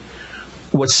topic,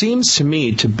 what seems to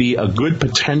me to be a good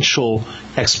potential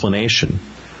explanation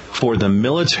for the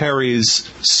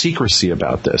military's secrecy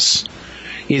about this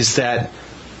is that,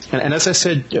 and as I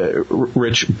said,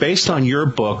 Rich, based on your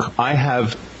book, I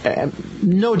have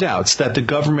no doubts that the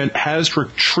government has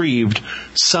retrieved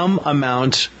some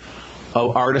amount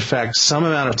of artifacts, some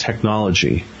amount of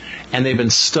technology, and they've been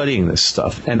studying this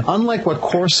stuff. And unlike what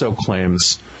Corso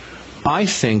claims, I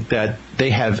think that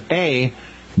they have,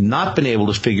 not been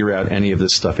able to figure out any of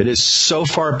this stuff. It is so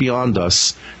far beyond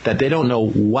us that they don't know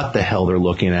what the hell they're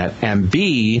looking at. And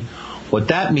B, what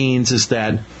that means is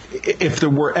that if there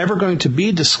were ever going to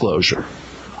be disclosure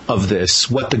of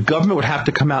this, what the government would have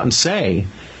to come out and say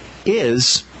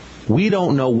is, we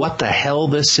don't know what the hell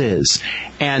this is.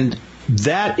 And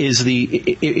that is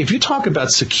if you talk about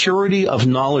security of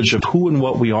knowledge of who and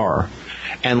what we are,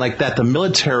 and like that the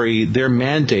military, their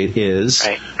mandate is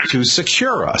to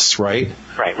secure us, right?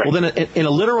 Right. Well, then in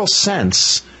a literal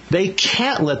sense, they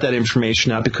can't let that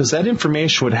information out because that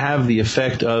information would have the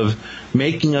effect of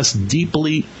making us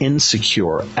deeply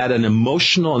insecure at an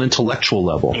emotional and intellectual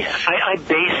level. Yeah, I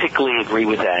basically agree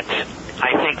with that.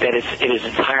 I think that it is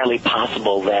entirely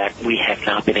possible that we have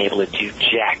not been able to do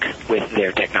jack with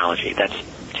their technology. That's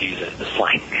to use the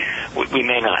slang. We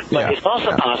may not. But it's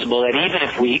also possible that even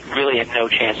if we really had no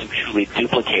chance of truly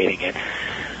duplicating it,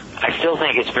 I still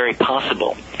think it's very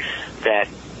possible that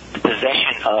the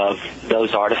possession of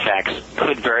those artifacts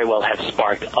could very well have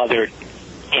sparked other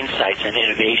insights and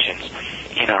innovations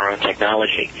in our own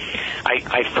technology.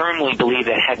 I firmly believe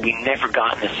that had we never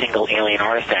gotten a single alien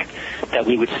artifact, that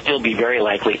we would still be very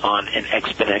likely on an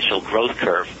exponential growth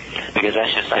curve, because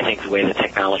that's just, I think, the way the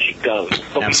technology goes.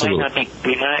 But Absolutely.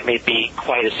 we might not be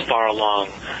quite as far along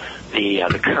the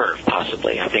curve,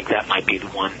 possibly. I think that might be the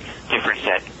one difference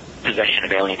that possession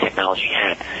of alien technology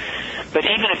had. But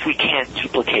even if we can't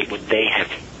duplicate what they have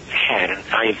had, and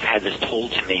I've had this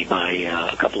told to me by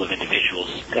a couple of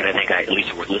individuals that I think at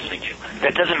least are worth listening to,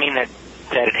 that doesn't mean that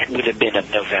it would have been of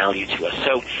no value to us.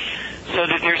 So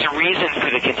that there's a reason for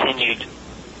the continued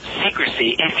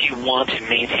secrecy if you want to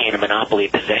maintain a monopoly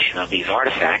of possession of these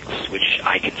artifacts, which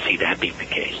I can see that being the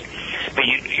case. But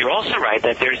you're also right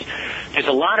that there's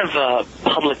a lot of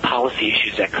public policy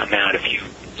issues that come out if you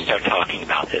start talking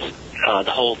about this.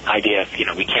 The whole idea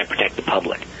of, we can't protect the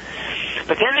public.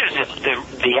 But then there's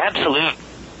the absolute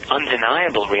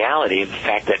undeniable reality of the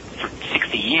fact that for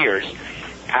 60 years,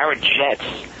 our jets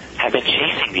have been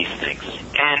chasing these things.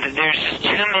 And there's just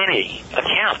too many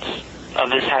accounts of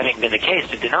this having been the case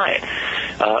to deny it.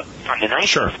 From the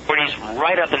 1940s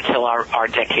right up until our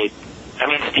decade,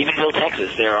 Stephenville,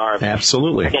 Texas, there are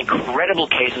absolutely incredible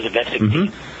cases of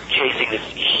SFP chasing this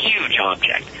huge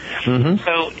object. Mm-hmm.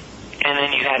 So, and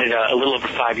then you had it a little over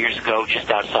 5 years ago just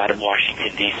outside of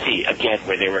Washington, D.C., again,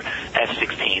 where there were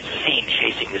F-16s seen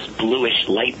chasing this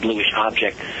light bluish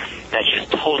object that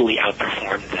just totally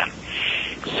outperformed them.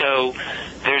 So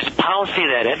there's a policy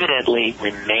that evidently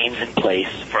remains in place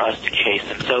for us to chase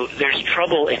them. So there's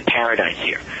trouble in paradise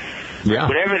here. Yeah.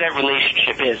 Whatever that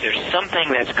relationship is, there's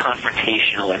something that's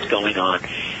confrontational that's going on.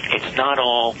 It's not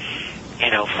all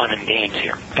fun and games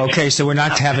here. Okay, so we're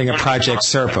not having a Project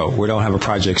Serpo. We don't have a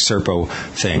Project Serpo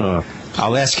thing.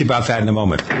 I'll ask you about that in a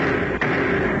moment.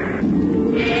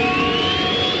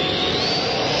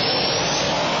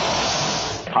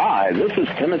 Hi, this is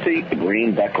Timothy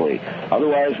Green Beckley,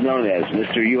 otherwise known as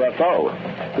Mr.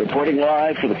 UFO, reporting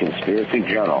live for the Conspiracy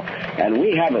Journal. And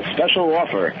we have a special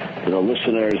offer to the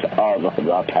listeners of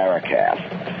the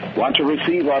Paracast. Want to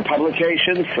receive our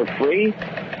publications for free?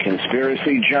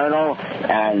 Conspiracy Journal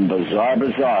and Bizarre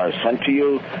Bazaar sent to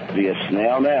you via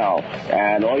snail mail.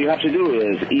 And all you have to do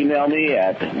is email me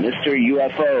at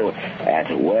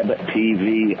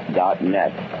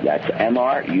mrufo@webtv.net. That's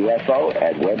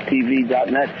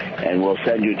mrufo@webtv.net, and we'll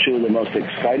send you two of the most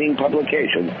exciting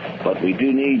publications. But we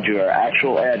do need your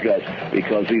actual address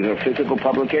because these are physical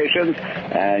publications,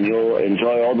 and you'll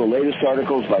enjoy all the latest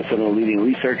articles by some of the leading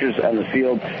researchers in the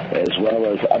field, as well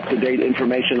as up-to-date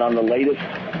information on the latest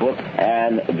book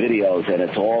and videos, and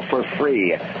it's all for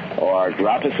free. Or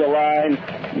drop us a line,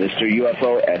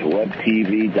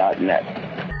 mrufo@webtv.net.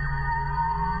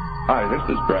 Hi, this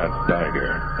is Brad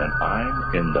Steiger, and I'm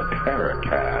in the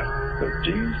Paracast with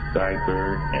Gene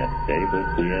Steinberg and David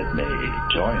Vietney.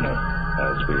 Join us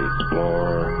as we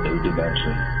explore new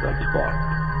dimensions of thought.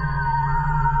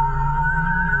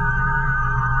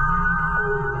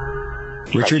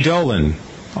 Richard Dolan,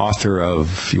 author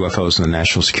of UFOs in the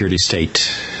National Security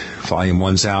State. Volume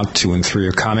 1's out, 2 and 3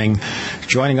 are coming.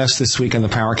 Joining us this week on the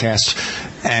Powercast.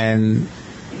 And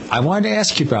I wanted to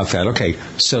ask you about that. Okay,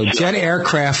 so jet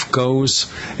aircraft goes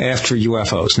after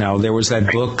UFOs. Now, there was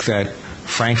that book that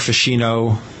Frank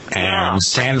Ficino and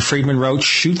Stan Friedman wrote,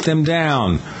 Shoot Them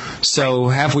Down. So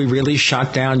have we really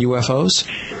shot down UFOs?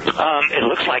 It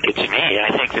looks like it to me. I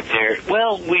think that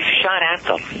we've shot at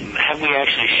them. Have we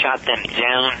actually shot them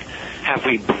down? Have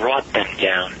we brought them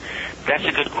down? That's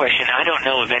a good question. I don't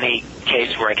know of any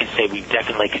case where I can say we've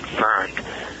definitely confirmed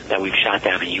that we've shot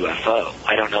down a UFO.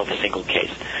 I don't know of a single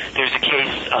case. There's a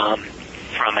case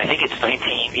from, I think it's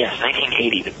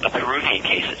 1980, a Peruvian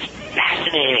case. It's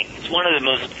fascinating. It's one of the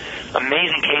most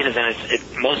amazing cases, and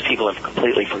most people have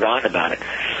completely forgotten about it.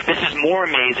 This is more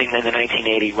amazing than the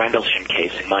 1980 Rendlesham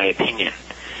case, in my opinion,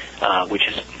 which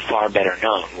is far better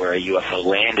known, where a UFO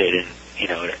landed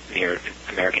near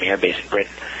American Air Base in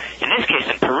Britain. In this case,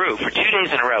 in Peru, for 2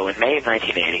 days in a row, in May of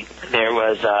 1980, there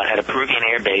was, at a Peruvian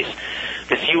air base,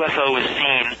 this UFO was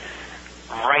seen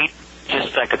right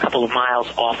just like a couple of miles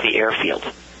off the airfield.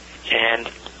 And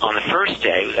on the first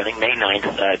day, I think May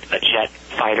 9th, a jet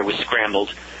fighter was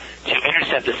scrambled to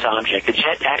intercept this object. The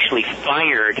jet actually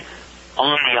fired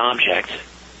on the object.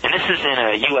 And this is in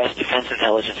a U.S. Defense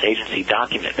Intelligence Agency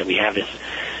document that we have this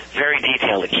very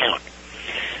detailed account.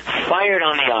 Fired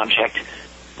on the object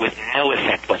with no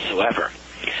effect whatsoever.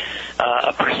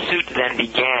 A pursuit then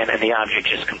began, and the object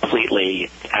just completely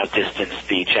outdistanced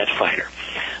the jet fighter.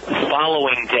 The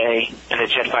following day, and the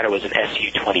jet fighter was an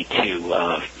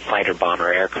Su-22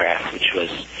 fighter-bomber aircraft, which was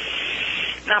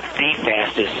not the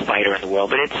fastest fighter in the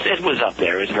world, but it was up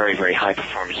there. It was a very, very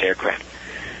high-performance aircraft.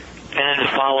 And then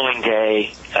the following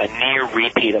day, a near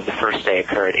repeat of the first day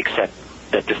occurred, except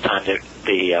that this time the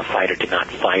fighter did not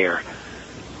fire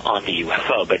on the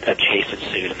UFO, but a chase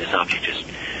ensued, and this object just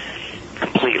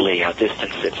completely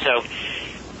outdistanced it. So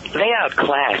they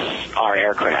outclass our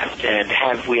aircraft, and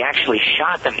have we actually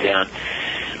shot them down?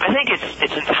 I think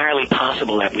it's entirely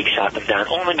possible that we've shot them down,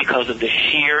 only because of the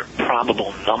sheer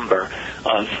probable number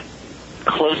of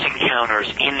close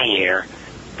encounters in the air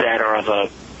that are of a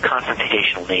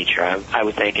confrontational nature. I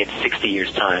would think in 60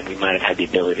 years' time we might have had the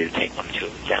ability to take one or two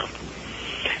of them down.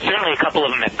 Certainly a couple of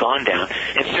them have gone down,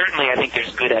 and certainly I think there's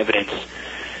good evidence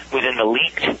within the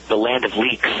land of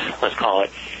leaks, let's call it,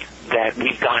 that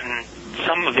we've gotten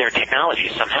some of their technology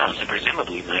somehow, so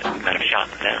presumably we might have shot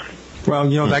them down. Well,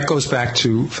 that goes back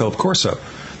to Philip Corso,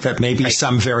 that maybe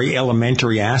some very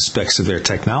elementary aspects of their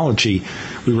technology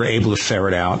we were able to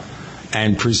ferret out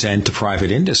and present to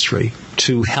private industry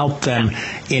to help them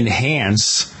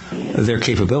enhance their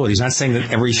capabilities. Not saying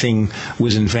that everything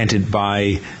was invented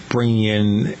by bringing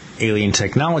in alien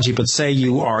technology, but say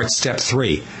you are at step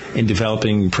 3 in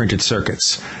developing printed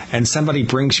circuits, and somebody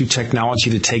brings you technology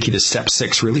to take you to step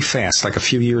 6 really fast, like a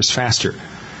few years faster.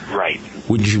 Right.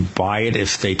 Would you buy it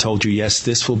if they told you, yes,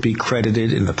 this will be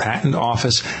credited in the patent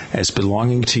office as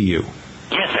belonging to you?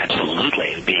 Yes,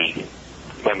 absolutely.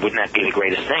 Wouldn't that be the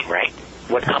greatest thing, right?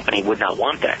 What company would not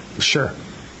want that? Sure.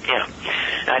 Yeah.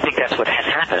 And I think that's what has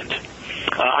happened.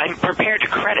 I'm prepared to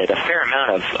credit a fair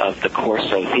amount of the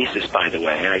Corso thesis, by the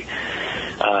way.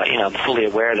 I'm fully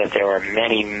aware that there are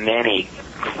many, many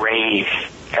grave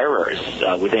errors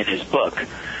within his book,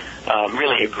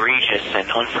 really egregious and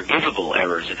unforgivable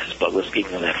errors in his book. Let's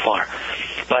even go that far.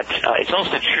 But it's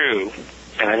also true,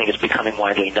 and I think it's becoming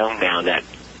widely known now, that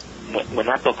when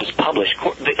that book was published,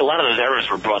 a lot of those errors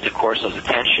were brought to Corso's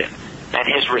attention. And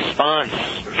his response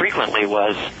frequently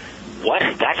was, what?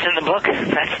 That's in the book?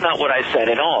 That's not what I said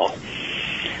at all.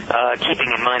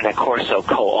 Keeping in mind that Corso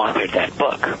co-authored that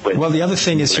book. Well, the other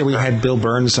thing is, here we had Bill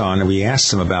Burns on, and we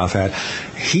asked him about that.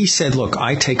 He said, look,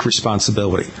 I take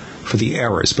responsibility for the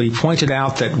errors. But he pointed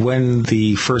out that when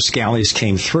the first galleys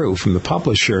came through from the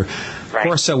publisher,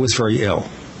 Corso was very ill.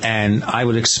 And I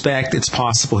would expect it's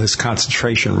possible his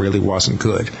concentration really wasn't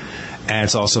good. And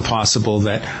it's also possible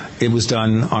that it was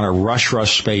done on a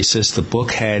rush basis. The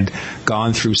book had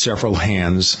gone through several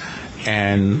hands,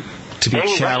 and to be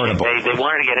charitable. They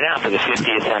wanted to get it out for the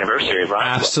 50th anniversary of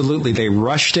Roswell. Absolutely. They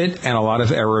rushed it, and a lot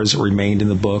of errors remained in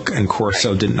the book, and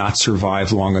Corso did not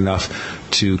survive long enough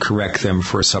to correct them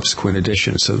for a subsequent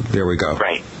edition. So there we go.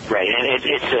 Right. And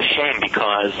it's a shame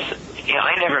because,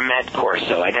 I never met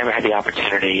Corso. I never had the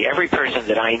opportunity. Every person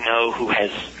that I know who has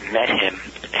met him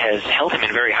has held him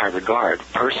in very high regard,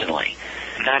 personally.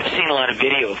 And I've seen a lot of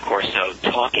video of Corso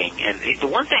talking, and the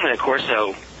one thing that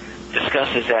Corso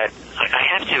discusses that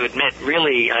I have to admit,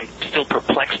 really, I'm still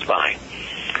perplexed by,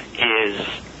 is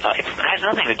it has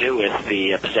nothing to do with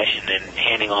the possession and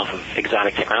handing off of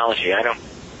exotic technology. I don't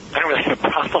really have a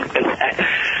problem with that.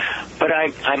 But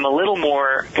I'm a little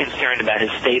more concerned about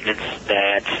his statements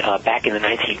that back in the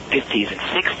 1950s and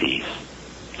 60s,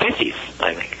 50s,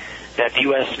 I think, that the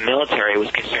U.S. military was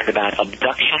concerned about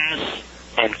abductions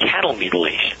and cattle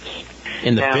mutilations.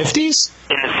 In the 50s?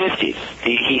 In the 50s.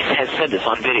 He has said this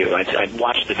on video. I've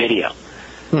watched the video.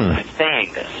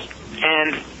 Saying this.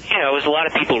 And, as a lot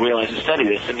of people realize and study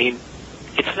this, I mean,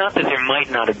 it's not that there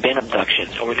might not have been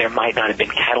abductions or there might not have been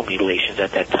cattle mutilations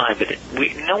at that time, but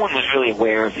no one was really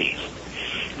aware of these.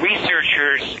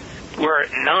 Researchers were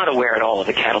not aware at all of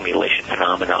the cattle mutilation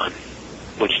phenomenon,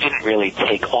 which didn't really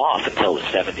take off until the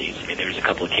 70s. I mean, there was a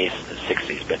couple of cases in the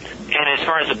 60s. And as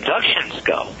far as abductions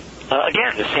go,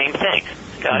 again, the same thing.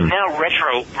 Now,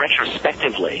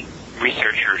 retrospectively,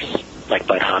 researchers like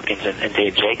Bud Hopkins and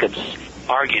Dave Jacobs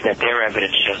argue that their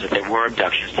evidence shows that there were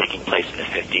abductions taking place in the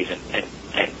 50s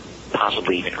and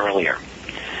possibly even earlier.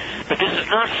 But this is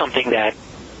not something that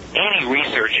any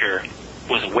researcher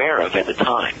was aware of at the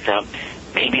time. Now,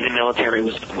 maybe the military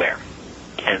was aware,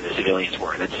 and the civilians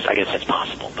were. I guess that's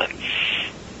possible. But,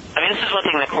 I mean, this is one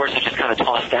thing that Corso just kind of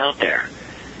tossed out there.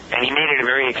 And he made it a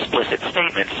very explicit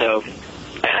statement, so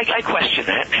I question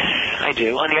that. I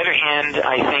do. On the other hand,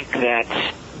 I think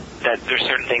that there's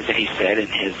certain things that he said in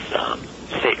his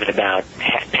statement about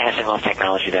passing off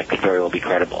technology that could very well be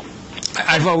credible.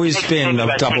 I've always been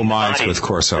of double minds with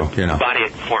Corso, The body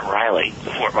at Fort Riley,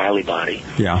 the Fort Riley body.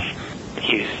 Yeah.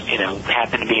 He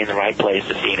happened to be in the right place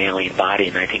to see an alien body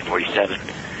in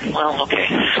 1947. Well, okay.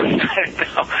 I don't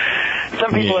know.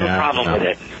 Some people have a problem with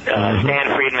it.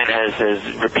 Stan Friedman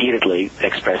has repeatedly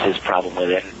expressed his problem with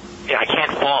it. I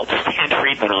can't fault Stan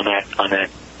Friedman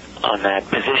on that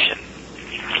position.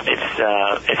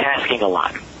 It's asking a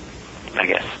lot, I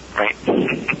guess, right?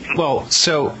 Well,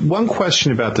 so one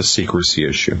question about the secrecy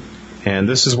issue, and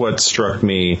this is what struck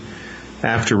me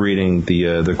after reading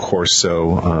the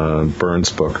Corso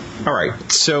Burns book. All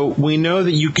right, so we know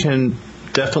that you can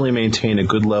definitely maintain a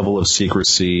good level of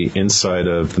secrecy inside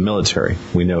of the military.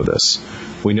 We know this.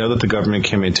 We know that the government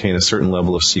can maintain a certain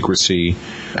level of secrecy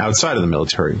outside of the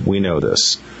military. We know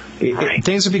this.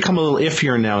 Things have become a little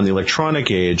iffier now in the electronic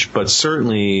age, but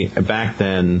certainly back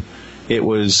then it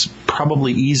was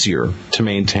probably easier to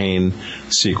maintain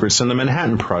secrets, and the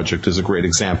Manhattan Project is a great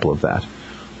example of that.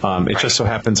 It just so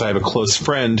happens I have a close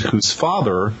friend whose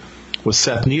father was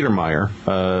Seth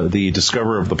Niedermeyer, the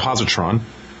discoverer of the positron,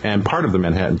 and part of the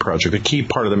Manhattan Project, a key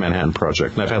part of the Manhattan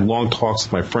Project. And I've had long talks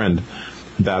with my friend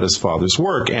about his father's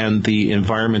work and the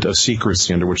environment of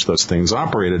secrecy under which those things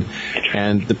operated.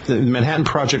 And the Manhattan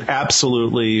Project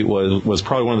absolutely was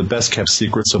probably one of the best kept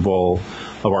secrets of all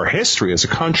of our history as a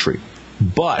country.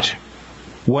 But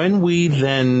when we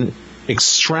then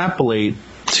extrapolate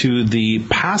to the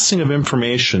passing of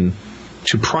information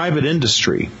to private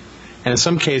industry, and in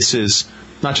some cases,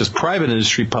 not just private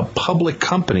industry, but public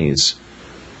companies,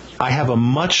 I have a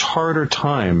much harder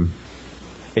time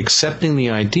accepting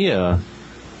the idea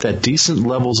that decent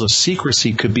levels of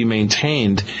secrecy could be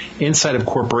maintained inside of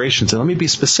corporations. And let me be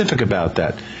specific about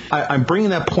that. I'm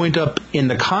bringing that point up in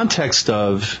the context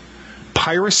of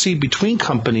piracy between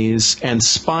companies and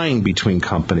spying between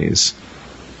companies.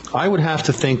 I would have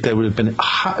to think that it would have been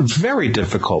very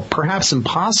difficult, perhaps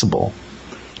impossible,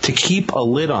 to keep a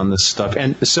lid on this stuff.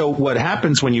 And so what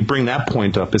happens when you bring that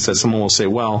point up is that someone will say,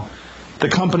 well, the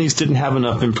companies didn't have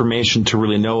enough information to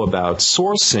really know about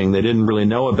sourcing. They didn't really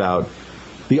know about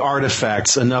the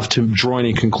artifacts enough to draw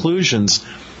any conclusions.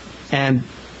 And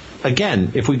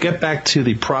again, if we get back to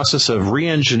the process of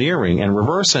re-engineering and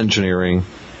reverse engineering,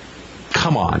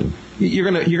 come on.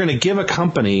 You're going to give a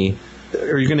company,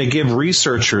 or you're going to give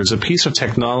researchers a piece of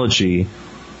technology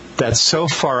that's so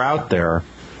far out there,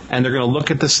 and they're going to look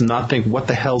at this and not think, what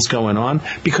the hell's going on?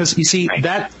 Because, you see,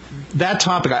 that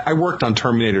topic, I worked on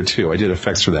Terminator 2. I did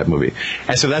effects for that movie.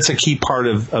 And so that's a key part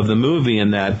of the movie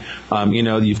in that,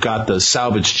 you've got the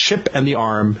salvaged chip and the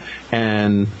arm,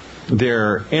 and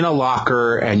they're in a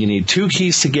locker, and you need 2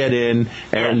 keys to get in,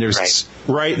 and there's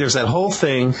that whole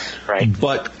thing. Right.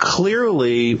 But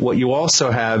clearly, what you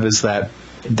also have is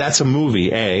that's a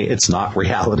movie. A, it's not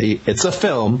reality; it's a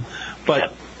film.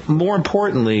 But more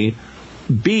importantly,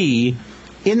 B,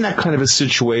 in that kind of a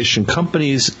situation,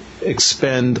 companies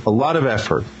expend a lot of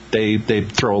effort. They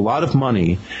throw a lot of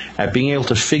money at being able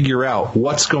to figure out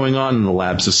what's going on in the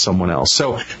labs of someone else.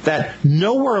 So that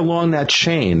nowhere along that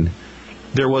chain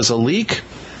there was a leak,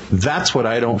 that's what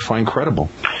I don't find credible.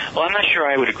 Well, I'm not sure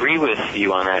I would agree with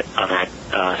you on that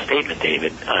statement,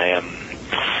 David. I am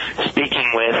speaking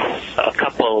with a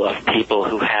couple of people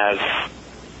who have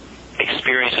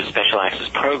experience with special access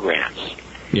programs.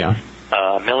 Yeah.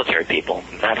 Military people.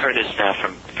 And I've heard this now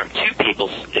from 2 people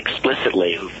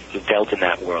explicitly who've dealt in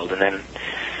that world, and then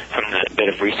from the bit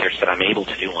of research that I'm able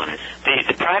to do on it.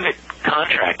 The private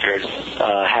contractors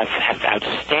have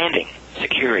outstanding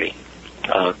security.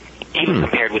 Even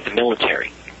compared with the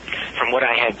military. From what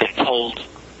I had been told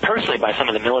personally by some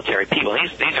of the military people,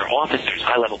 these are officers,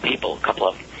 high-level people, a couple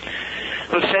of them,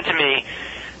 who have said to me,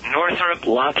 Northrop,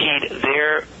 Lockheed,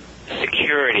 their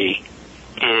security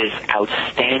is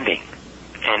outstanding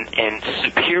and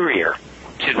superior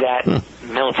to that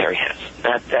military has.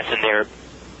 That's in their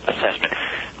assessment.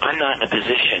 I'm not in a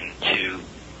position to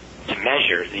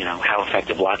measure, how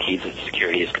effective Lockheed's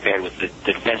security is compared with the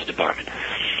Defense Department.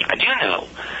 I do know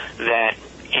that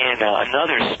in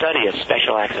another study of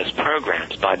special access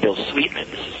programs by Bill Sweetman,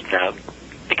 this is now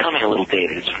becoming a little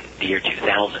dated, it's from the year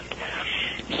 2000.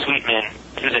 Sweetman,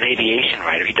 who's an aviation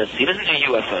writer, he doesn't do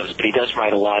UFOs, but he does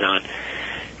write a lot on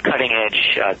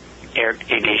cutting-edge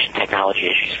aviation technology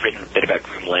issues. He's written a bit about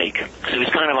Groom Lake. So he's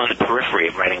kind of on the periphery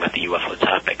of writing about the UFO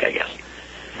topic, I guess.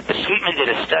 But Sweetman did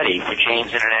a study for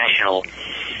Jane's International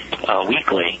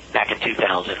Weekly back in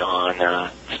 2000 on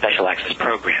special access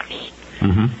programs.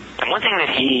 Mm-hmm. And one thing that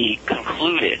he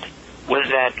concluded was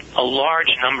that a large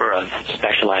number of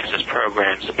special access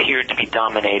programs appeared to be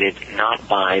dominated not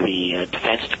by the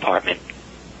Defense Department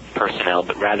personnel,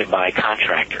 but rather by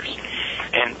contractors.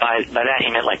 And by that he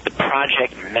meant like the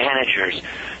project managers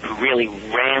who really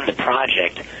ran the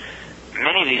project.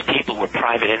 Many of these people were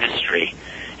private industry,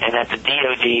 and that the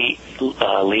DoD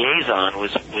liaison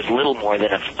was little more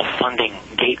than a funding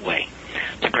gateway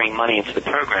to bring money into the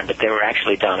program, but they were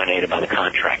actually dominated by the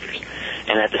contractors,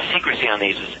 and that the secrecy on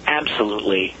these was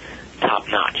absolutely top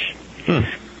notch.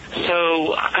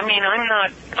 So, I mean, I'm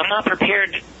not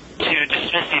prepared to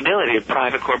dismiss the ability of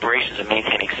private corporations in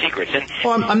maintaining secrets. And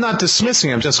well, I'm not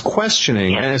dismissing. I'm just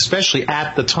questioning, and especially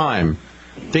at the time.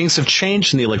 Things have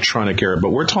changed in the electronic era, but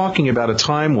we're talking about a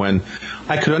time when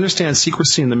I could understand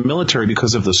secrecy in the military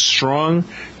because of the strong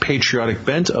patriotic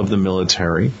bent of the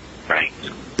military. Right.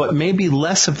 But maybe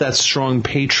less of that strong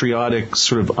patriotic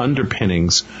sort of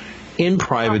underpinnings in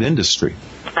private industry.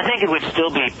 I think it would still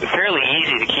be fairly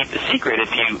easy to keep the secret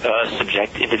if you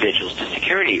subject individuals to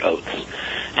security oaths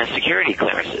and security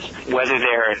clearances. Whether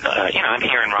they're, I'm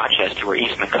here in Rochester where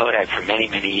Eastman Kodak for many,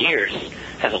 many years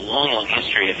has a long, long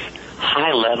history of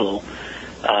high-level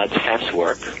defense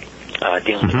work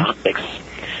dealing with optics.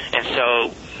 And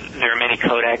so there are many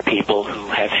Kodak people who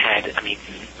have had,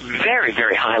 very,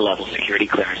 very high-level security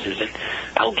clearances. And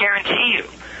I'll guarantee you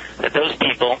that those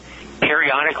people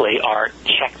periodically are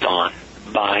checked on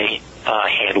by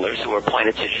handlers who are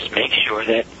appointed to just make sure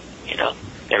that,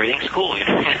 everything's cool. You're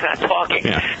not talking.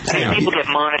 Yeah. These people get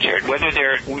monitored, whether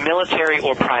they're military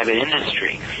or private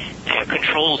industry.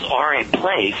 Controls are in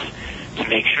place to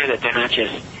make sure that they're not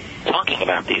just talking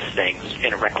about these things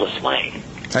in a reckless way.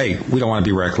 Hey, we don't want to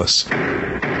be reckless.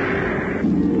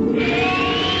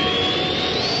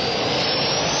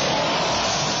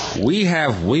 We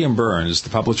have William Burns, the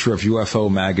publisher of UFO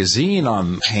Magazine,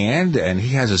 on hand, and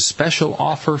he has a special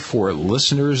offer for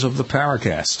listeners of the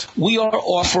Paracast. We are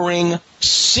offering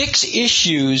 6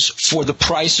 issues for the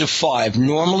price of 5.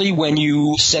 Normally, when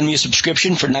you send me a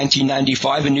subscription for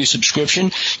 $19.95, a new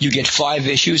subscription, you get 5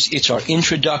 issues. It's our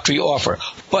introductory offer.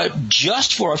 But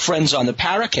just for our friends on the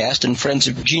Paracast and friends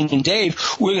of Gene and Dave,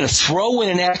 we're going to throw in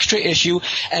an extra issue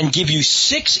and give you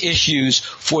 6 issues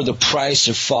for the price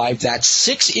of 5. That's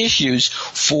 6 issues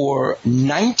for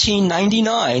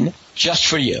 $19.99. Just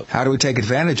for you. How do we take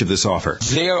advantage of this offer?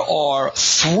 There are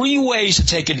 3 ways to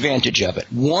take advantage of it.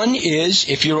 One is,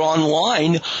 if you're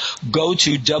online, go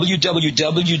to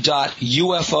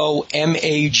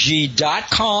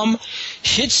www.ufomag.com.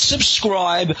 hit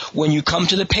subscribe when you come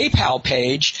to the PayPal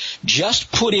page.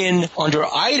 Just put in under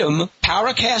item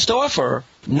Paracast offer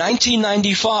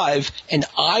 $19.95, and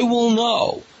I will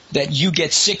know that you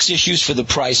get 6 issues for the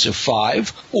price of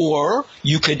 5. Or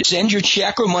you could send your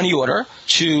check or money order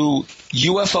to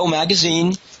UFO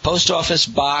Magazine, Post Office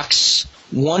Box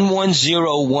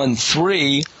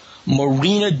 11013,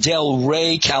 Marina del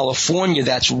Rey, California.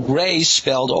 That's Ray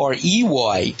spelled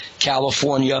R-E-Y,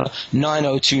 California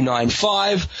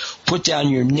 90295. Put down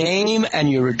your name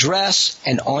and your address,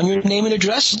 and on your name and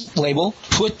address label,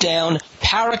 put down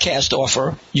Paracast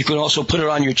offer. You can also put it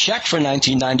on your check for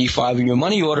 $19.95 in your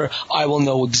money order. I will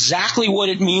know exactly what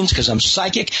it means because I'm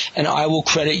psychic, and I will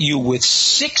credit you with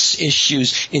 6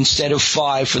 issues instead of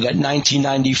 5 for that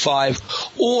 $19.95.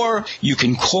 Or you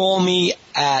can call me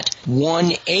at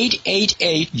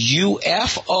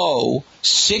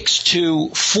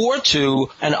 1-888-UFO-6242,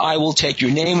 and I will take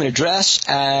your name and address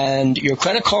and your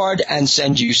credit card and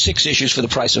send you 6 issues for the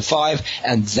price of 5,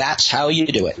 and that's how you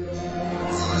do it.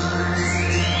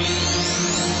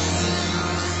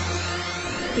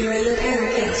 You're in the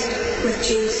Paracast with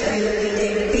Gene Steinberg and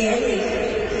David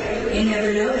Biedney. You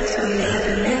never know what's going to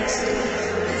happen next.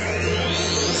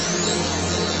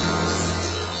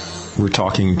 We're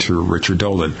talking to Richard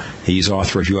Dolan. He's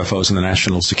author of UFOs in the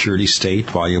National Security State.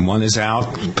 Volume 1 is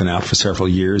out, been out for several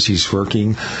years. He's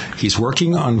working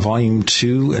on Volume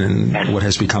 2 and what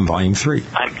has become Volume 3.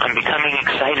 I'm becoming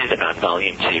excited about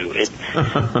Volume 2. If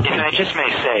I just may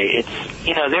say,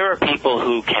 there are people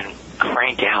who can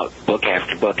crank out book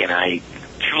after book, and I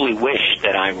truly wish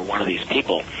that I were one of these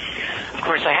people. Of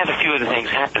course, I have a few other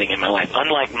things happening in my life.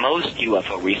 Unlike most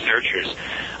UFO researchers,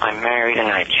 I'm married and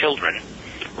I have children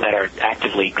that are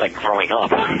actively growing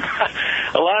up.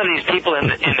 A lot of these people in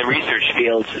the research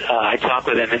field, I talk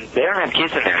with them, and they don't have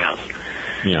kids in their house.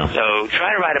 Yeah. So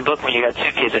try to write a book when you got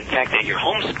 2 kids. In fact, that you're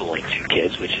homeschooling 2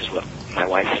 kids, which is what my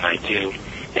wife and I do.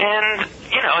 And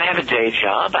I have a day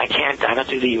job. I don't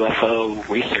do the UFO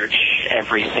research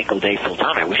every single day full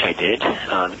time. I wish I did.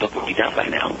 The book would be done by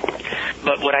now.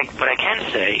 But what I can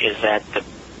say is that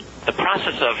the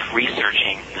process of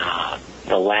researching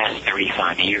the last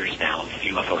 35 years now of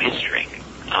UFO history,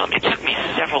 it took me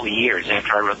several years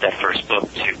after I wrote that first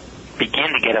book to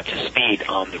begin to get up to speed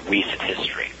on the recent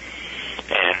history.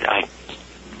 And I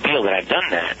feel that I've done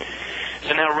that.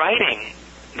 So now writing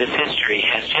this history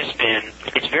has just been,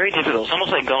 it's very difficult. It's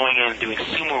almost like going in and doing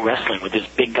sumo wrestling with this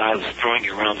big guy who's throwing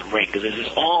you around the ring, because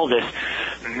there's all this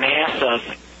mass of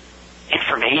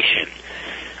information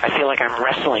I feel like I'm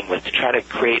wrestling with to try to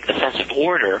create a sense of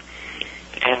order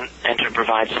and to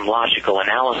provide some logical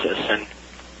analysis. And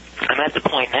I'm at the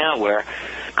point now where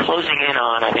closing in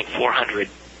on, I think, 400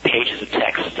 pages of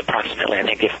text approximately. I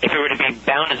think if it were to be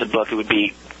bound as a book, it would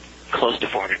be close to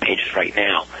 400 pages right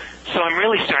now. So I'm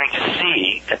really starting to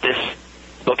see that this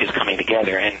book is coming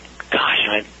together, and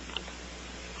gosh,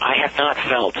 I have not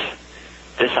felt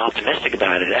this optimistic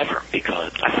about it ever,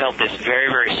 because I felt this very,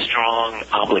 very strong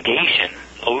obligation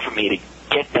over me to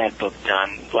get that book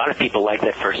done. A lot of people like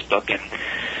that first book, and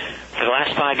for the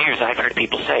last 5 years I've heard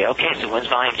people say, okay, so when's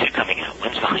Volume 2 coming out?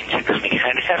 When's Volume 2 coming out?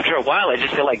 And after a while I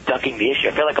just feel like ducking the issue.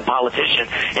 I feel like a politician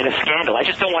in a scandal. I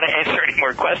just don't want to answer any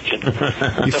more questions.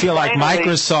 You feel like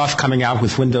Microsoft coming out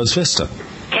with Windows Vista.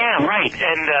 Yeah, right.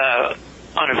 And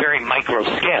on a very micro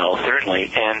scale,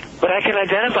 certainly. But I can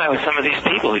identify with some of these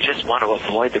people who just want to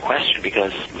avoid the question,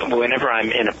 because whenever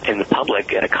I'm in the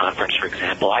public at a conference, for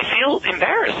example, I feel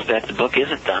embarrassed that the book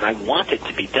isn't done. I want it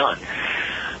to be done.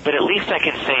 But at least I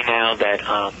can say now that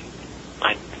I'm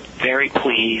very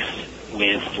pleased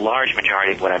with the large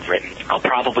majority of what I've written. I'll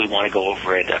probably want to go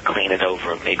over it, clean it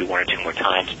over maybe 1 or 2 more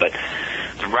times, but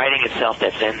the writing itself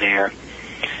that's in there,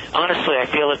 honestly, I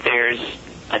feel that there's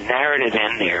a narrative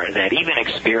in there that even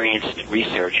experienced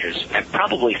researchers have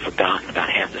probably forgotten about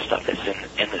half the stuff that's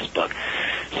in this book.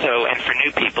 So, and for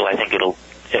new people, I think it'll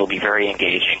be very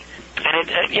engaging.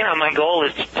 And my goal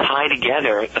is to tie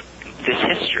together this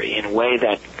history in a way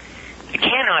that it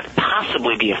cannot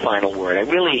possibly be a final word. I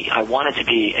want it to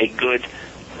be a good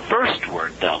first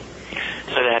word, though,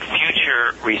 so that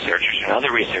future researchers and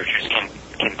other researchers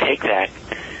can take that,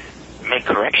 make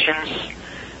corrections,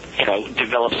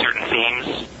 develop certain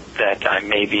themes that I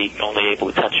may be only able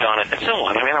to touch on, and so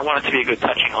on. I want it to be a good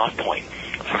touching off point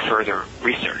for further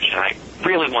research, and I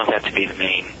really want that to be the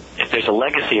main. If there's a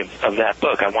legacy of that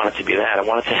book, I want it to be that. I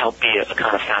want it to help be a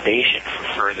kind of foundation for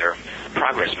further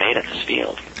progress made in this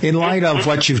field. In light of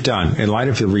what you've done, in light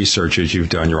of the researches you've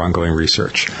done, your ongoing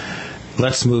research,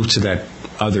 let's move to that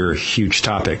other huge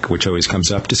topic, which always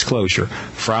comes up, disclosure.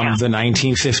 From the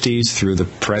 1950s through the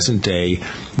present day,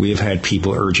 we have had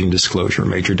people urging disclosure.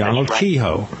 Major Donald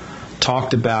Kehoe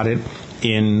talked about it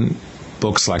in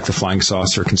books like The Flying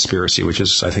Saucer Conspiracy, which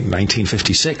is, I think,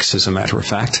 1956, as a matter of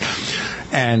fact.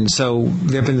 And so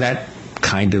there have been that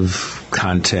kind of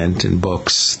content in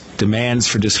books, demands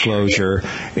for disclosure.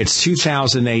 It's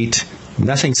 2008.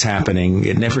 Nothing's happening.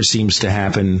 It never seems to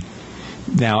happen.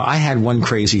 Now, I had one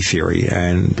crazy theory,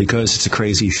 and because it's a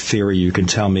crazy theory, you can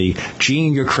tell me,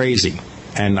 Gene, you're crazy.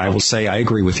 And I will say, I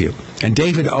agree with you. And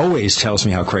David always tells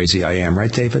me how crazy I am.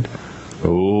 Right, David?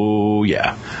 Oh,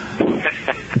 yeah.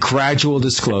 Gradual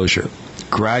disclosure.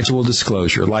 Gradual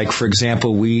disclosure. Like, for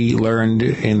example, we learned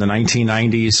in the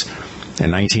 1990s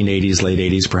and 1980s, late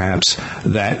 80s perhaps,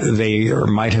 that there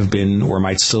might have been or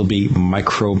might still be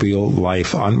microbial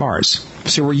life on Mars.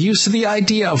 So we're used to the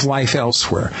idea of life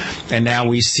elsewhere. And now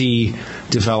we see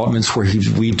developments where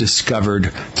we've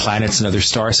discovered planets and other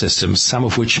star systems, some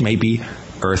of which may be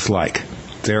Earth-like.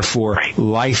 Therefore,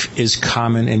 life is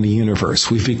common in the universe.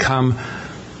 We've become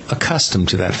accustomed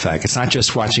to that fact. It's not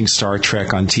just watching Star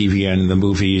Trek on TV and the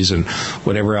movies and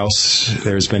whatever else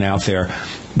there's been out there.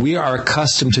 We are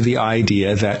accustomed to the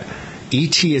idea that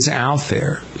E.T. is out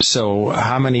there. So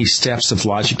how many steps of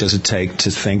logic does it take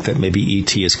to think that maybe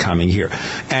E.T. is coming here?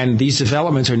 And these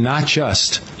developments are not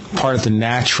just part of the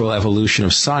natural evolution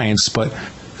of science, but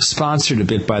sponsored a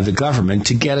bit by the government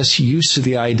to get us used to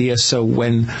the idea, so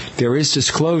when there is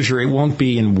disclosure, it won't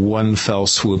be in one fell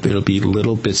swoop. It'll be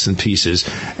little bits and pieces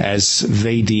as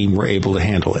they deem we're able to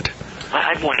handle it.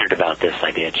 I've wondered about this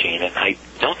idea, Gene, and I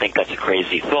don't think that's a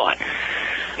crazy thought.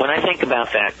 When I think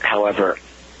about that, however,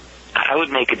 I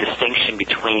would make a distinction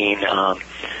between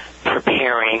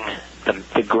preparing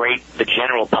the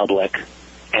general public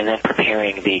and then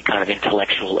preparing the kind of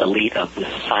intellectual elite of the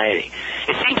society.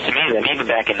 It seems to me that even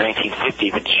back in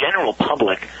 1950, the general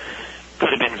public could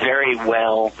have been very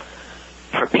well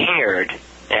prepared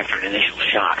after an initial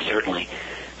shock, certainly,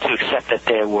 to accept that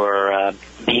there were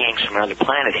beings from another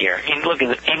planet here. And look,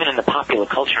 even in the popular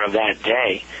culture of that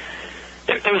day,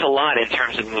 there was a lot in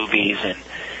terms of movies, and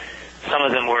some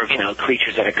of them were,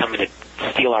 creatures that are coming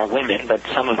to steal our women, but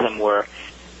some of them were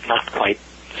not quite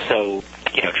so,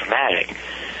 dramatic.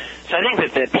 So I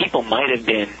think that people might have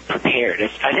been prepared.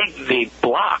 I think the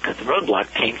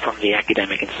roadblock came from the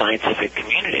academic and scientific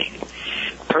community,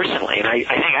 personally. And I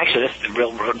think actually that's the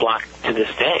real roadblock to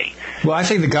this day. Well, I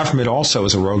think the government also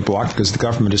is a roadblock because the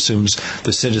government assumes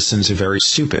the citizens are very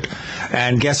stupid.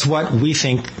 And guess what? We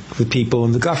think the people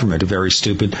in the government are very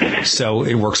stupid, so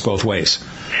it works both ways.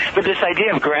 But this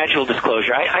idea of gradual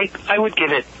disclosure, I would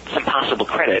give it some possible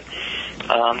credit.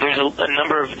 There's a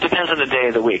number of, depends on the day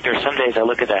of the week. There are some days I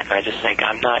look at that and I just think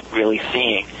I'm not really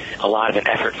seeing a lot of an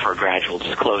effort for a gradual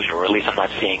disclosure, or at least I'm not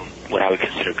seeing what I would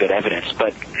consider good evidence.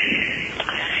 But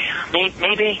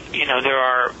maybe, there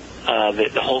are,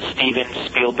 the whole Steven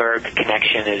Spielberg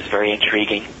connection is very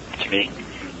intriguing to me.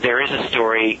 There is a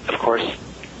story, of course,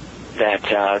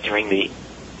 that during the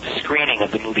screening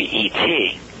of the movie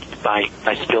E.T.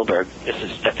 by Spielberg, this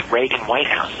is at the Reagan White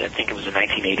House, I think it was in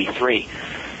 1983.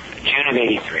 June of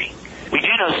 83. We do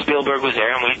know Spielberg was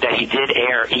there, and that he did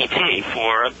air E.T.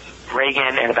 for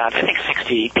Reagan, and about, I think,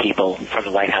 60 people from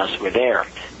the White House were there.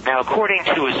 Now, according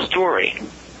to a story,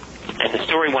 and the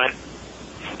story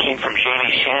came from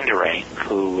Jamie Chandray,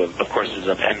 who, of course, is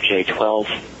of MJ-12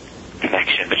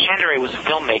 connection. But Chandray was a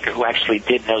filmmaker who actually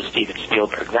did know Steven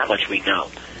Spielberg. That much we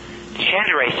know.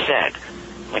 Chandray said,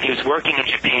 when he was working in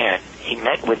Japan, he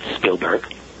met with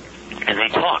Spielberg, and they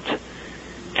talked.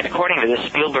 And according to this,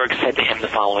 Spielberg said to him the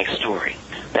following story,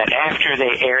 that after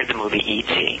they aired the movie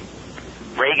E.T.,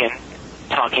 Reagan,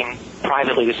 talking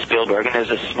privately with Spielberg, and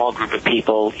there's a small group of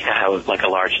people, how like a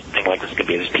large thing like this could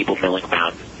be, there's people milling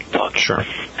about talking. Sure.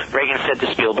 Reagan said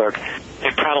to Spielberg,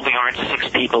 there probably aren't 6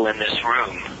 people in this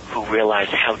room who realize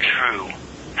how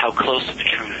close to the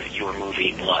truth your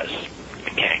movie was.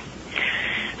 Okay.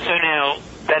 So now,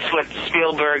 that's what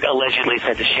Spielberg allegedly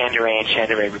said to Chandray, and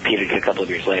Chandray repeated it a couple of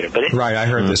years later. But right, I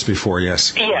heard this before,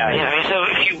 yes. Yeah, so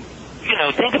if you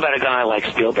think about a guy like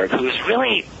Spielberg,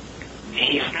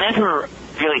 he's never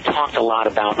really talked a lot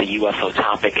about the UFO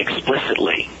topic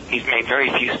explicitly. He's made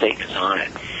very few statements on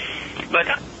it. But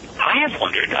I have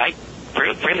wondered, I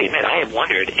freely admit, I have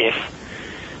wondered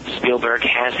if Spielberg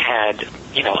has had,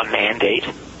 a mandate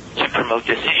to promote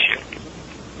this issue.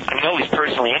 I know he's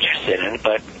personally interested in it,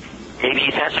 but maybe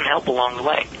he's had some help along the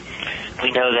way.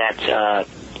 We know that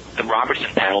the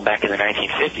Robertson panel back in the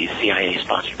 1950s,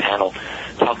 CIA-sponsored panel,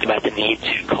 talked about the need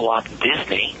to co-opt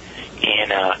Disney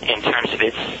in terms of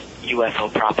its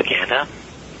UFO propaganda.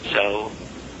 So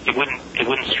it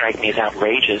wouldn't strike me as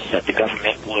outrageous that the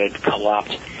government would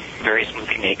co-opt various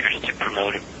movie makers to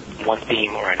promote one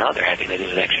theme or another having to do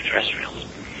with extraterrestrials.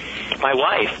 My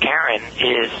wife, Karen,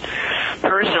 is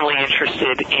personally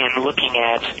interested in looking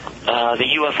at the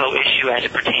UFO issue as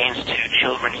it pertains to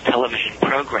children's television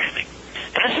programming.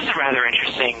 And this is a rather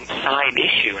interesting side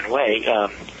issue in a way.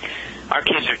 Our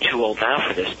kids are too old now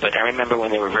for this, but I remember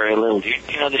when they were very little. Do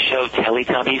you know the show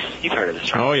Teletubbies? You've heard of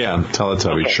this, right? Oh, yeah,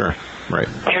 Teletubbies, okay. Sure. Right.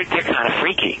 They're kind of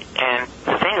freaky. And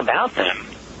the thing about them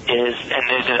is, and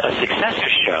there's a successor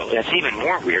show that's even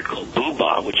more weird called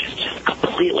Booba, which is just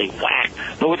completely whack.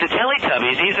 But with the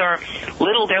Teletubbies, these are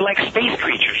they're like space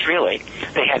creatures, really.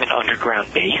 They have an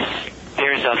underground base.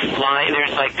 There's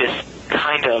like this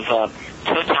kind of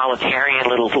totalitarian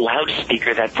little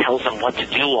loudspeaker that tells them what to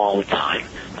do all the time.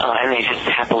 And they just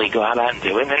happily go out and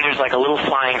do it. And then there's like a little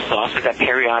flying saucer that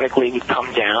periodically would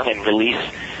come down and release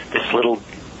this little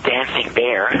dancing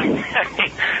bear. I mean,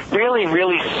 really,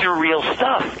 really surreal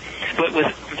stuff, but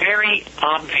with very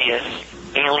obvious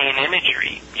alien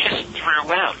imagery just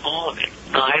throughout all of it.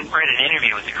 I read an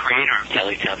interview with the creator of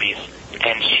Teletubbies,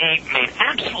 and she made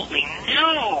absolutely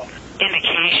no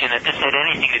indication that this had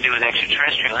anything to do with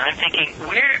extraterrestrial. And I'm thinking,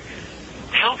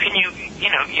 how can you're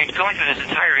going through this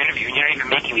entire interview and you're not even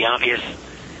making the obvious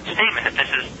statement that this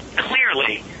is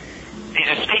clearly, these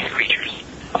are space creatures.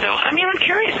 So, I mean, I'm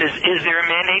curious, is there a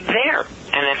mandate there?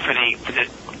 And then for the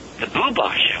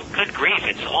Booba show, good grief,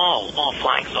 it's all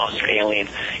flying saucer aliens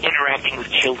interacting with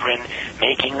children,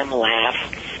 making them laugh.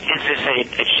 Is this an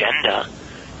agenda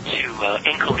to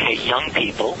inculcate young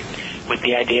people with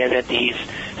the idea that these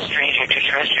strange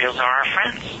extraterrestrials are our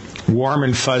friends? Warm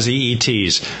and fuzzy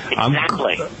ETs.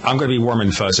 Exactly. I'm going to be warm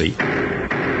and fuzzy.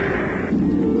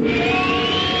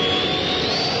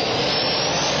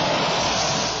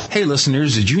 Hey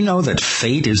listeners, did you know that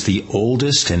Fate is the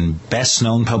oldest and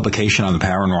best-known publication on the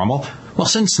paranormal? Well,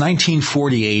 since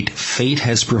 1948, Fate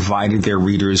has provided their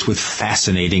readers with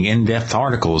fascinating, in-depth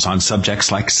articles on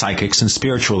subjects like psychics and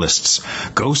spiritualists,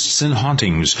 ghosts and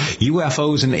hauntings,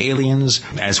 UFOs and aliens,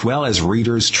 as well as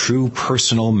readers' true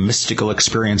personal mystical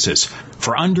experiences.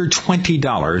 For under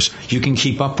 $20, you can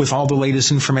keep up with all the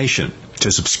latest information.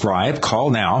 To subscribe, call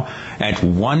now at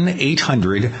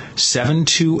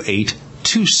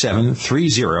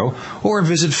 1-800-728-2730 or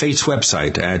visit Fate's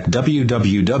website at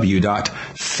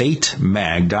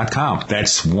www.fatemag.com.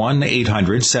 That's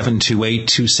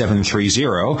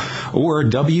 1-800-728-2730 or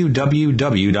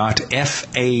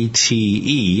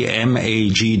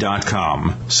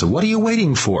www.fatemag.com. So what are you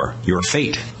waiting for? Your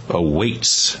fate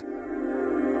awaits.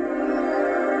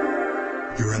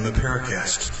 You're in the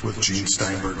Paracast with Gene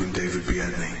Steinberg and David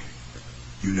Biedney.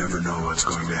 You never know what's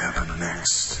going to happen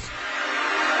next.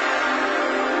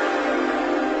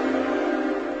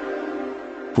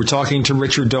 We're talking to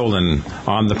Richard Dolan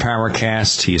on the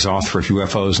Paracast. He's author of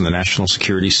UFOs in the National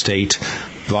Security State.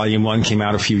 Volume 1 came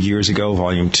out a few years ago.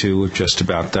 Volume 2 just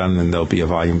about done, and there'll be a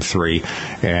Volume 3.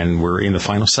 And we're in the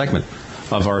final segment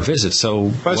of our visit. So,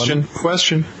 question.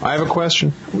 I have a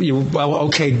question.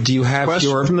 Okay. Do you have question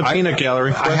your from the peanut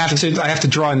gallery? I have to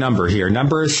draw a number here.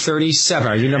 Number 37.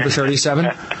 Are you number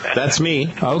 37? That's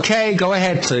me. Okay. Go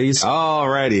ahead, please. All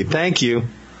righty. Thank you.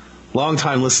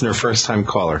 Long-time listener, first-time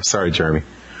caller. Sorry, Jeremy.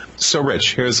 So,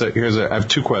 Rich, I have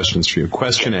two questions for you.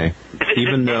 Question A.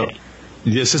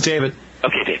 This is David.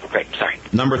 Okay, David. Great. Sorry.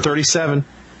 Number 37.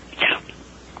 Yeah.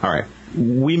 All right.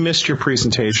 We missed your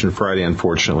presentation Friday,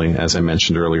 unfortunately, as I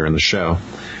mentioned earlier in the show.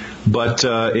 But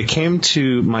it came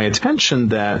to my attention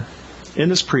that in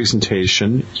this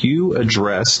presentation, you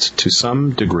addressed, to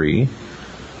some degree,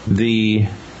 the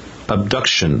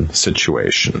abduction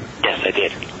situation. Yes, I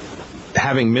did.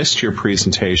 Having missed your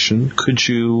presentation, could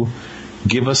you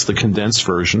give us the condensed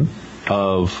version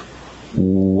of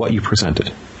what you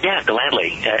presented? Yeah,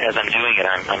 gladly. As I'm doing it,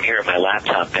 I'm here at my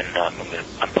laptop, and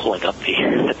I'm pulling up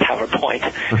the PowerPoint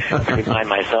to remind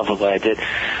myself of what I did.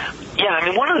 Yeah, I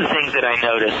mean, one of the things that I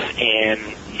notice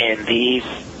in these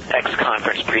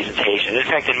X-conference presentations, in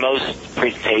fact, in most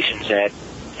presentations at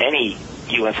any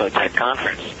UFO-type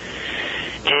conference,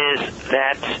 is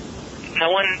that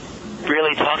no one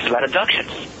really talks about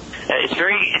abductions. It's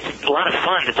a lot of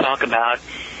fun to talk about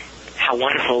how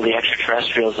wonderful the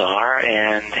extraterrestrials are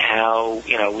and how,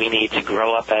 we need to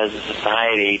grow up as a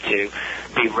society to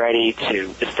be ready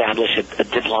to establish a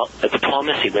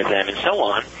diplomacy with them and so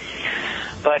on.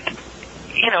 But,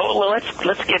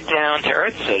 let's get down to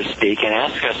earth, so to speak, and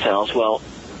ask ourselves, well,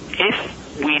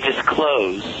 if we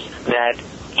disclose that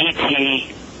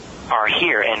ET are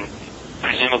here and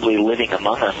presumably living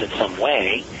among us in some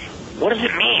way, what does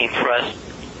it mean for us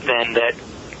then that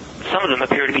some of them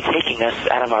appear to be taking us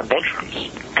out of our bedrooms.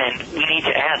 And we need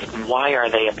to ask, why are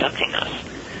they abducting us?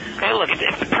 I mean, look,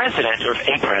 if the president or if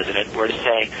a president were to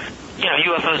say,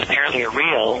 UFOs apparently are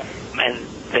real and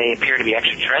they appear to be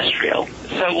extraterrestrial,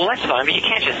 well, that's fine, but you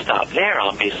can't just stop there,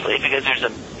 obviously, because there's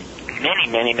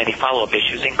many follow-up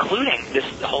issues, including this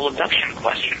whole abduction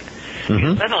question.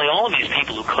 Mm-hmm. Suddenly, all of these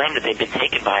people who claim that they've been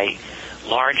taken by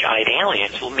large-eyed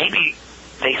aliens, well, maybe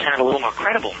they sound a little more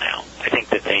credible now. I think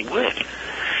that they would.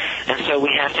 And so we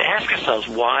have to ask ourselves,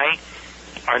 why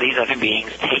are these other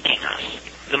beings taking us?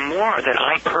 The more that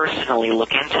I personally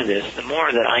look into this, the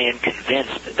more that I am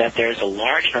convinced that there's a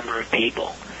large number of people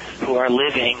who are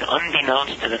living,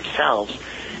 unbeknownst to themselves,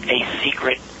 a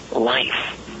secret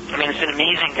life. I mean, it's an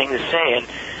amazing thing to say, and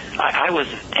I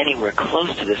wasn't anywhere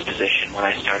close to this position when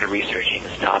I started researching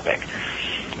this topic.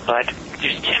 But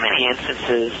there's too many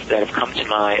instances that have come to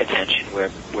my attention where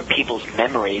people's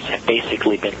memories have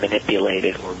basically been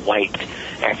manipulated or wiped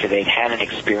after they've had an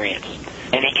experience.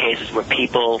 Many cases where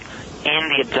people in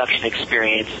the abduction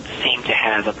experience seem to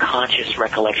have a conscious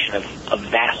recollection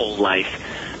of that whole life,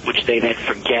 which they then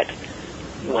forget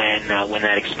when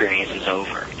that experience is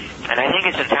over. And I think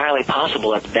it's entirely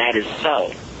possible that is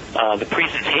so. The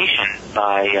presentation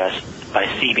by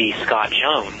C.B. Scott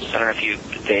Jones, I don't know if you,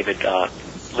 David,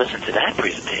 listened to that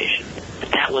presentation,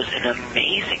 but that was an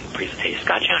amazing presentation.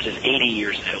 Scott Jones is 80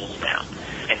 years old now,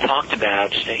 and talked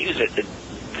about, he was the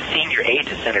senior aide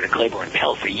to Senator Claiborne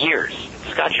Pell for years.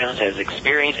 Scott Jones has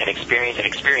experience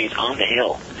on the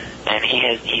Hill, and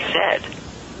he said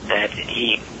that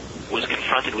he was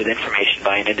confronted with information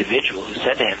by an individual who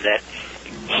said to him that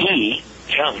he,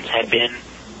 Jones, had been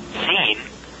seen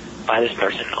by this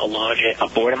person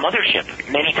aboard a mothership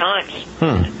many times.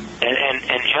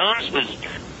 And Jones was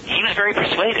very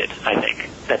persuaded, I think,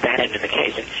 that had been the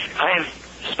case. And I have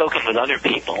spoken with other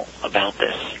people about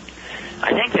this.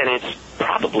 I think that it's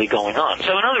probably going on.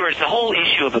 So in other words, the whole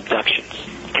issue of abductions,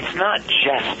 it's not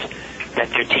just that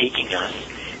they're taking us,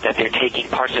 that they're taking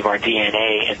parts of our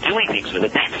DNA and doing things with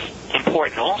it. That's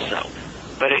important also.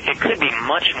 But it could be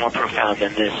much more profound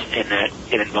than this, in that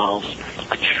it involves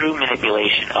a true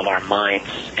manipulation of our minds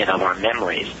and of our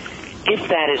memories. If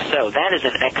that is so, that is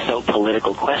an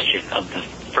exopolitical question of the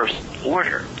first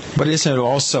order. But isn't it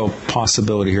also a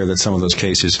possibility here that some of those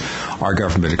cases are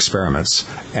government experiments?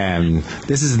 And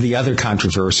this is the other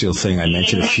controversial thing I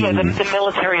mentioned a few... Yeah, the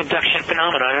military abduction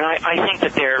phenomenon. And I think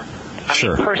that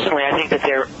personally, I think that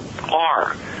there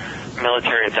are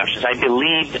military abductions. I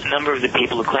believe a number of the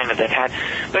people who claim that they've had...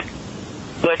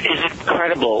 But is it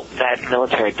credible that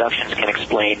military abductions can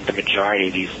explain the majority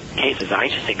of these cases? I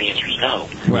just think the answer is no.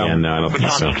 Well, no, I don't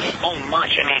think so. We're talking so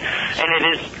much. I mean,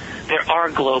 and there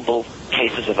are global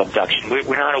cases of abduction.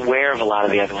 We're not aware of a lot of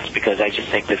the other ones because I just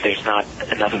think that there's not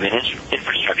enough of an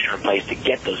infrastructure in place to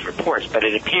get those reports. But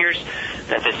it appears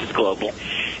that this is global.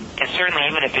 And certainly,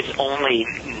 even if it's only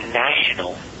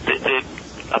national, the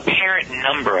apparent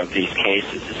number of these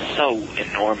cases is so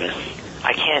enormous.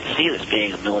 I can't see this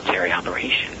being a military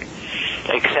operation,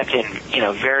 except in,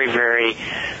 very, very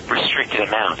restricted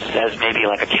amounts, as maybe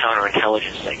like a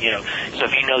counterintelligence thing, So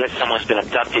if you know that someone's been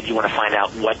abducted, you want to find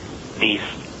out what these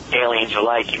aliens are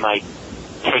like, you might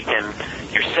take them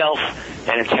yourself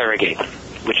and interrogate them,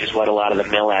 which is what a lot of the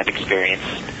MILAB experience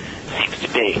seems to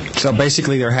be. So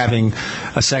basically they're having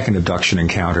a second abduction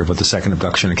encounter, but the second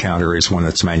abduction encounter is one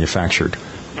that's manufactured.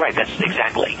 Right, that's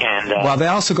exactly. And well, that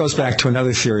also goes back to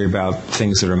another theory about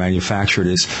things that are manufactured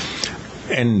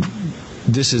and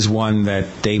this is one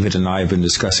that David and I have been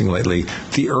discussing lately,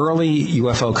 the early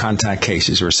UFO contact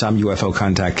cases, or some UFO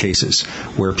contact cases,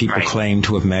 where people claim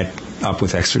to have met up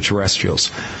with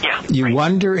extraterrestrials. Yeah, you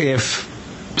wonder if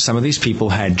some of these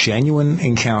people had genuine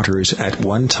encounters at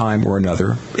one time or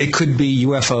another. It could be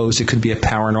UFOs, it could be a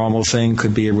paranormal thing,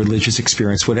 could be a religious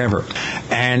experience, whatever.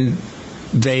 And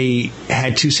they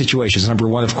had two situations. Number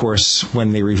one, of course,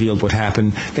 when they revealed what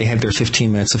happened, they had their 15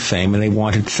 minutes of fame and they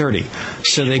wanted 30.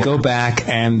 So they go back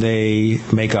and they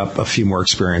make up a few more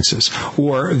experiences.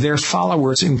 Or their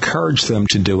followers encourage them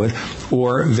to do it,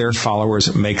 or their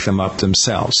followers make them up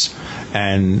themselves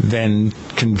and then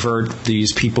convert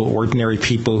these people, ordinary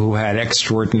people who had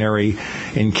extraordinary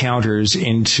encounters,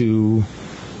 into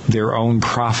their own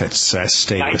prophets as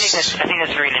status. I think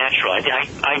that's very natural.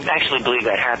 I actually believe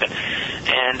that happened.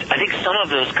 And I think some of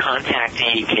those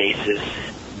contactee cases,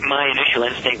 my initial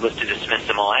instinct was to dismiss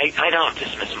them all. I don't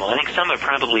dismiss them all. I think some are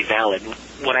probably valid.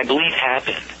 What I believe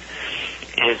happened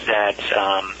is that,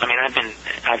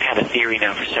 I've had a theory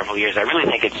now for several years. I really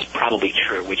think it's probably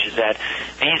true, which is that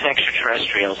these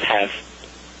extraterrestrials have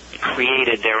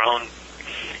created their own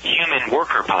human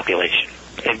worker population.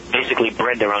 basically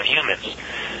bred their own humans,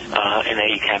 and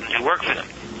they have them do work for them.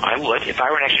 I would. If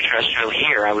I were an extraterrestrial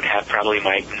here, I would have probably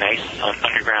my nice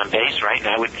underground base, right? And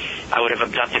I would have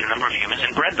abducted a number of humans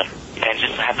and bred them and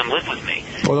just have them live with me.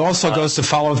 Well, it also goes to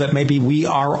follow that maybe we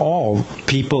are all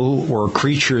people or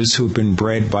creatures who've been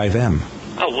bred by them.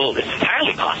 Oh, well, it's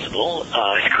entirely possible.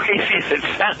 As crazy as it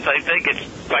sounds, I think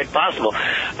it's quite possible.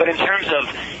 But in terms of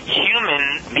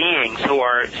human beings who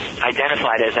are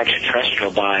identified as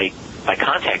extraterrestrial by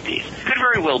contactees, it could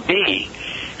very well be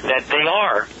that they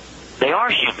are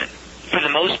human. For the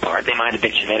most part, they might have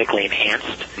been genetically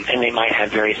enhanced, and they might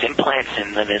have various implants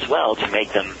in them as well to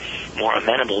make them more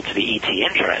amenable to the ET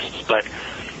interests. But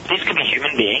these could be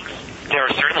human beings. There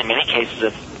are certainly many cases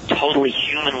of totally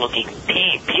human-looking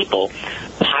people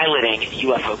piloting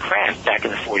UFO craft back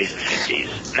in the 40s and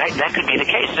 50s. That could be the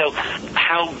case. So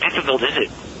how difficult is it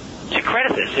to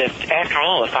credit this? If, after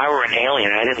all, if I were an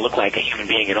alien and I didn't look like a human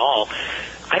being at all,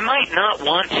 I might not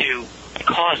want to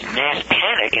cause mass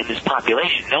panic in this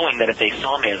population, knowing that if they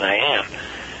saw me as I am,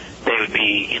 they would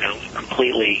be,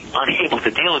 completely unable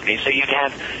to deal with me. So you'd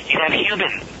have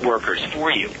human workers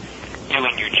for you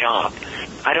doing your job.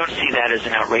 I don't see that as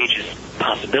an outrageous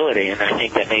possibility, and I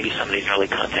think that maybe some of these early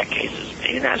contact cases,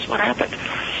 maybe that's what happened.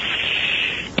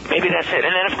 Maybe that's it.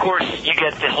 And then, of course, you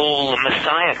get the whole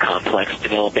Messiah complex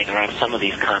developing around some of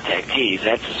these contactees.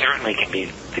 That certainly can be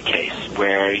the case,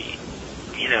 where you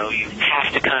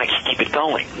have to kind of keep it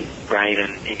going, right?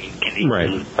 And you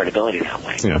can lose credibility that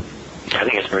way. Yeah. I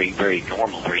think it's very, very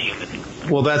normal, very human.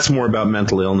 Well, that's more about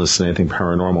mental illness than anything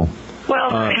paranormal.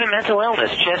 Well, not even mental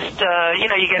illness, just,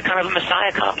 you get kind of a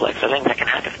Messiah complex. I think that can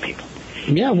happen to people.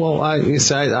 Yeah, well,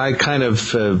 I kind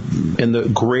of, in the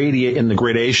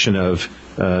gradation of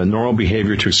normal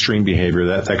behavior to extreme behavior,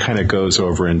 that kind of goes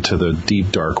over into the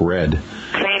deep, dark red.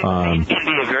 Pain can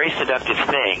be a very seductive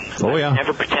thing. Oh, yeah. I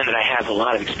never pretend that I have a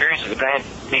lot of experience with it,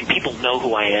 but people know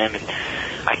who I am, and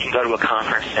I can go to a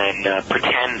conference and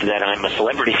pretend that I'm a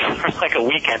celebrity for like a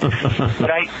weekend. But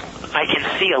I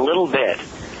can see a little bit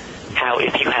how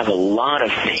if you have a lot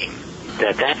of fame,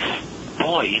 that's,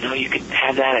 boy, you could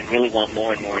have that and really want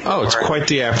more and more and more. Oh, it's quite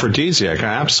the aphrodisiac,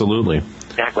 absolutely.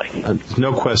 Exactly.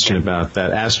 No question about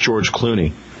that. Ask George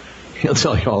Clooney. He'll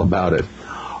tell you all about it.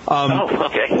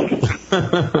 Okay.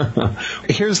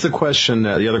 Here's the question,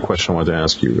 the other question I wanted to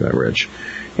ask you, Rich.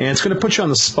 And it's going to put you on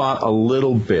the spot a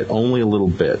little bit, only a little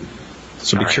bit.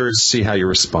 So be curious to see how you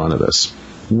respond to this.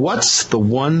 What's the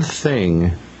one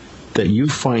thing that you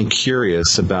find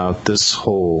curious about this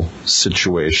whole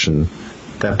situation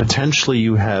that potentially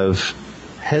you have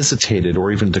hesitated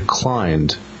or even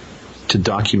declined to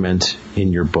document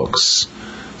in your books?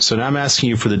 So now I'm asking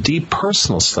you for the deep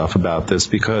personal stuff about this,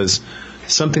 because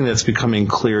something that's becoming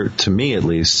clear to me, at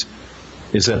least,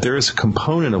 is that there is a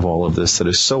component of all of this that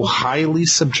is so highly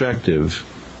subjective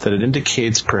that it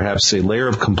indicates perhaps a layer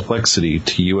of complexity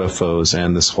to UFOs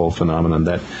and this whole phenomenon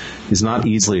that is not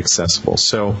easily accessible.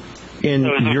 So is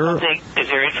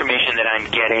there information that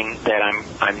I'm getting that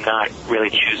I'm not really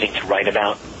choosing to write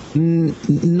about?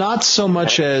 Not so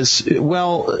much as,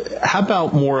 well, how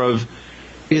about more of,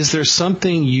 is there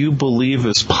something you believe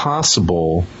is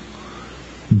possible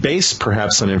based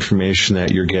perhaps on information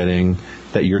that you're getting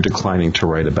that you're declining to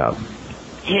write about?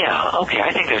 Yeah, okay,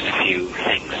 I think there's a few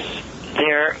things.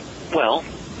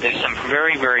 There's some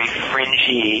very, very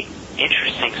fringy,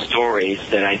 interesting stories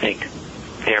that I think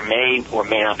there may or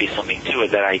may not be something to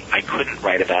it that I couldn't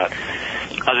write about,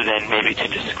 other than maybe to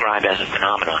describe as a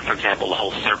phenomenon. For example, the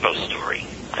whole Serpo story.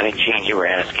 I think, Gene, you were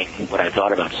asking what I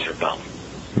thought about Serpo.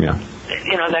 Yeah.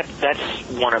 That's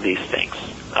one of these things.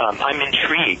 I'm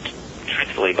intrigued,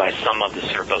 truthfully, by some of the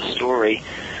Serpo story,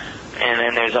 and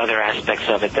then there's other aspects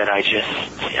of it that I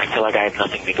feel like I have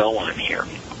nothing to go on here.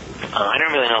 I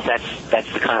don't really know if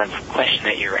that's the kind of question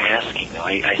that you're asking, though.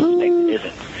 I suspect it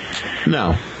isn't.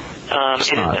 No.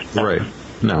 It's not. Isn't. Right.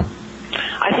 No.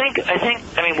 I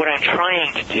think what I'm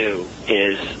trying to do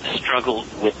is struggle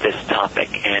with this topic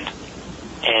and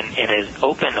in as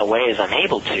open a way as I'm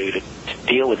able to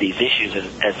deal with these issues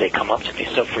as they come up to me.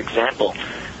 So, for example,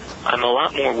 I'm a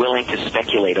lot more willing to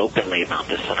speculate openly about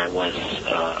this than I was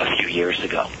a few years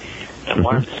ago. And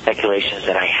one of the speculations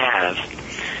that I have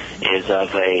is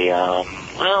of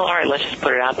let's just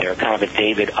put it out there, kind of a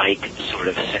David Icke sort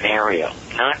of scenario.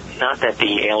 Not that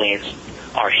the aliens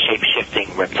are shape-shifting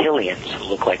reptilians who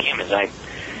look like humans. I'm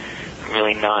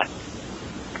really not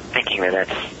thinking that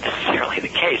that's necessarily the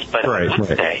case, but I would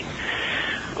say,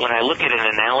 when I look at an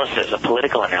analysis, a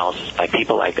political analysis by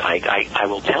people like Icke, I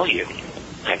will tell you,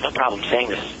 I have no problem saying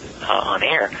this on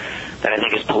air, that I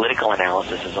think his political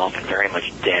analysis is often very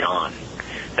much dead on.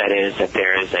 That is, that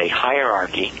there is a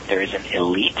hierarchy, there is an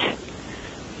elite.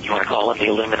 You want to call it the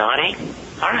Illuminati?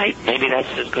 All right, maybe that's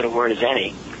as good a word as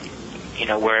any. You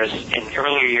know, whereas in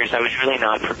earlier years I was really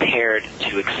not prepared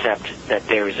to accept that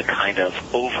there is a kind of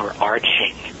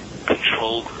overarching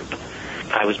control group.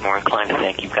 I was more inclined to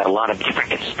think you've got a lot of different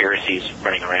conspiracies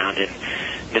running around, and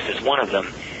this is one of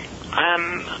them.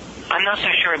 I'm not so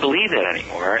sure I believe that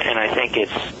anymore, and I think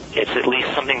it's at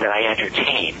least something that I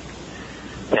entertain,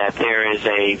 that there is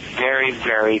a very,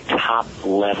 very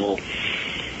top-level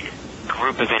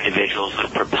group of individuals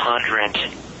with preponderant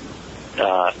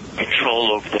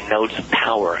control over the nodes of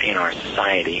power in our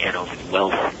society and over the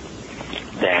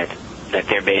wealth, that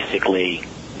they're basically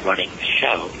running the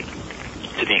show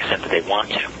to the extent that they want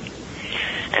to,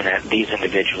 and that these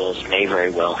individuals may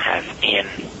very well have in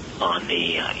on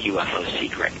the UFO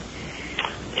secret.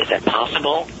 Is that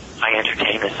possible? I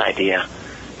entertain this idea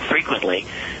frequently.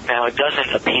 Now, it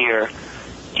doesn't appear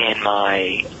in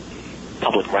my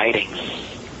public writings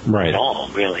at all,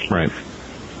 really. Right.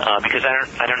 Because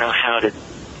I don't know how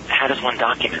does one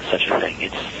document such a thing?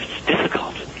 It's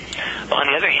difficult. But on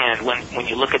the other hand, when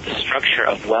you look at the structure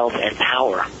of wealth and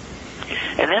power,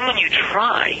 and then when you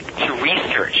try to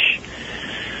research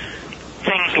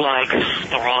things like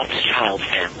the Rothschild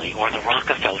family or the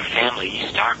Rockefeller family, you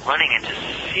start running into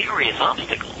serious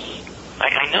obstacles.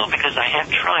 I know, because I have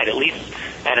tried, at least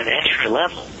at an entry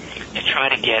level, to try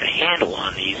to get a handle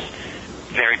on these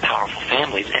very powerful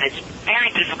families, and it's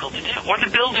very difficult to do. Or the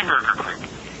Bilderberger group.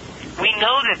 We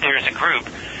know that there's a group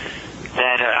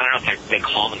that, I don't know if they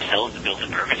call themselves the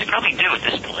Bilderbergers, they probably do at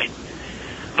this point,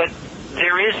 but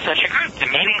there is such a group. The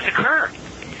meetings occur.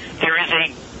 There is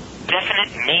a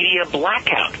definite media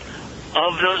blackout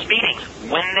of those meetings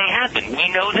when they happen. We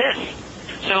know this.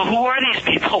 So who are these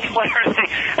people? What are they?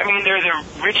 I mean, they're the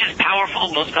richest,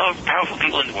 most powerful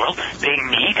people in the world. They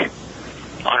meet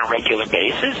on a regular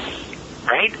basis,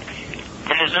 right?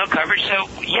 And there's no coverage. So,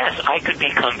 yes, I could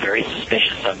become very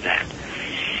suspicious of that.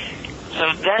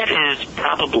 So that is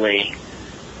probably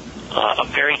a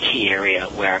very key area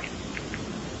where,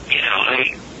 you know,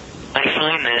 I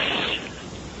find this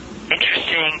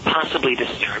interesting, possibly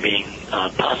disturbing,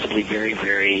 possibly very,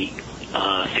 very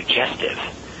suggestive,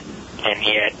 and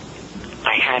yet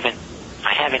I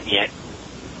haven't yet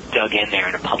dug in there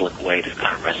in a public way to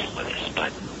kind of wrestle with this.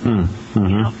 But you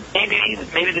know,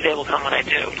 maybe the day will come when I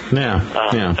do. Yeah.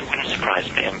 It wouldn't surprise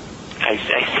me. I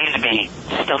seem to be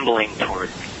stumbling toward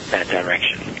that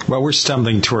direction. Well, we're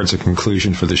stumbling towards a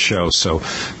conclusion for the show, so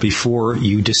before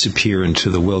you disappear into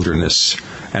the wilderness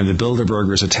and the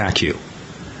Bilderbergers attack you,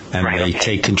 and they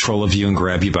take control of you and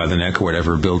grab you by the neck, or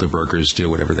whatever Bilderbergers do,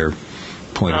 whatever their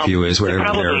point of view is, whatever they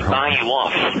probably their buy you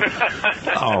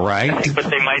off. All right. That's what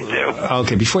they might do.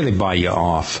 Okay, before they buy you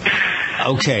off.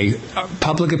 Okay,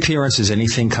 public appearances,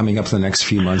 anything coming up in the next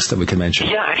few months that we can mention?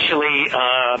 Yeah, actually,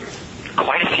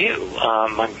 quite a few.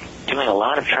 I'm doing a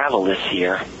lot of travel this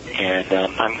year, and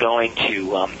I'm going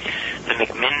to the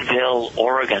McMinnville,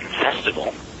 Oregon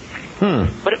Festival.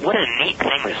 What a neat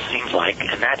thing this seems like,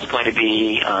 and that's going to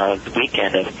be the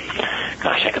weekend of,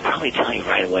 gosh, I could probably tell you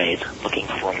right away, looking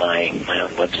for my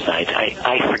own website.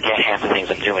 I forget half the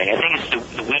things I'm doing. I think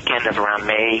it's the weekend of around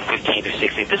May 15th or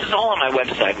 16th. This is all on my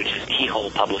website, which is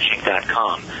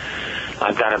keyholepublishing.com.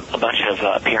 I've got a bunch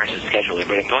of appearances scheduled,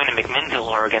 but I'm going to McMinnville,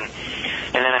 Oregon,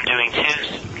 and then I'm doing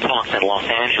 2 talks in Los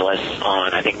Angeles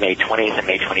on, I think, May 20th and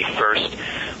May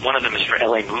 21st. One of them is for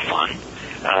LA MUFON.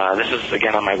 This is,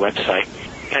 again, on my website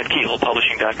at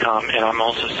keyholepublishing.com, and I'm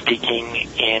also speaking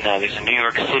in, there's a New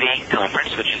York City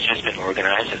conference, which has just been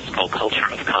organized. It's called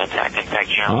Culture of Contact. In fact,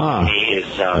 John is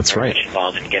very much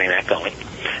involved in getting that going.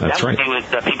 That would be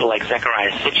with people like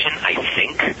Zechariah Sitchin, I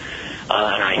think, and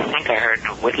I think I heard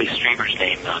Whitley Strieber's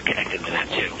name connected with that,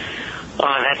 too.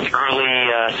 That's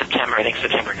early September, I think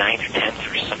September 9th or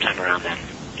 10th or sometime around then.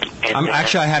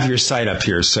 Actually, I have your site up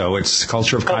here, so it's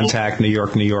Culture of Contact, New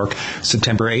York,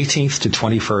 September 18th to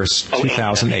 21st,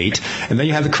 2008. And then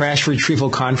you have the Crash Retrieval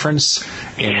Conference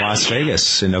in Las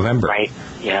Vegas in November. Right,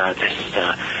 yeah.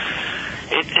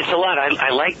 It's a lot. I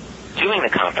like doing the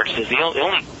conferences. The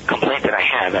only complaint that I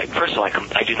have, first of all,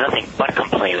 I do nothing but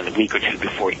complain in the week or two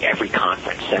before every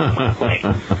conference. That's my complaint.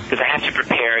 Because I have to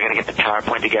prepare, I got to get the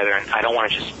PowerPoint together, and I don't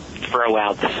want to just throw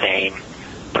out the same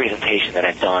presentation that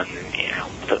I've done,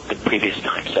 the previous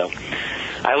time. So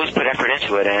I always put effort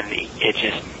into it, and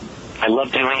I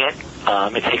love doing it.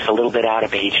 It takes a little bit out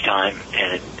of me each time,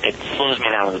 and it slows me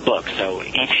down in the book. So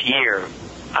each year,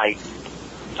 I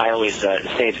always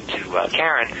say to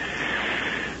Karen,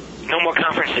 no more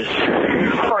conferences,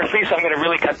 or at least I'm going to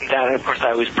really cut them down. And of course,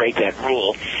 I always break that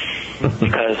rule.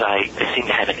 because I seem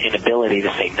to have an inability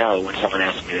to say no when someone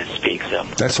asks me to speak. So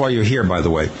that's why you're here, by the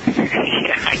way.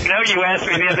 Yeah, I know you asked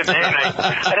me the other day, and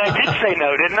I did say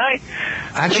no, didn't I?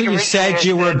 Actually, you said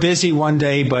you were busy one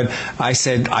day, but I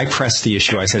pressed the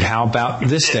issue. I said, how about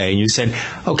this day? And you said,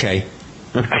 okay.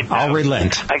 I'll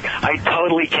relent. I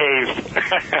totally caved.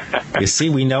 You see,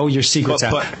 we know your secrets.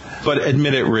 But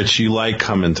admit it, Rich, you like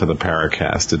coming to the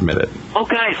Paracast. Admit it. Oh,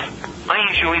 guys, I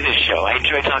enjoy this show. I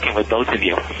enjoy talking with both of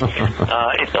you.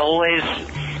 It's always,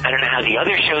 I don't know how the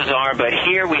other shows are, but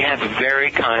here we have a very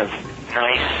kind of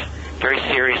nice, very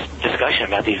serious discussion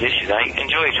about these issues. I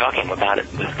enjoy talking about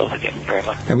it with both of you very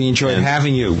much. And we enjoyed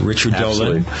having you, Richard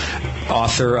Dolan,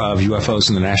 author of UFOs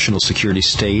in the National Security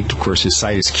State. Of course, his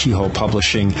site is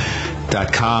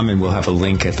keyholepublishing.com, and we'll have a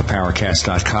link at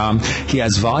theparacast.com. He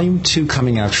has Volume 2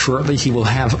 coming out shortly. He will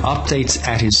have updates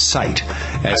at his site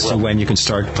as to when you can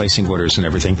start placing orders and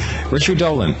everything. Richard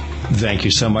Dolan, thank you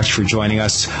so much for joining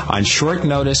us on short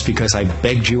notice because I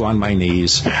begged you on my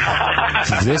knees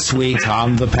this week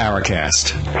on the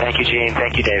Paracast. Thank you, Gene.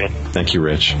 Thank you, David. Thank you,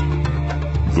 Rich.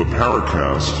 The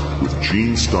Paracast with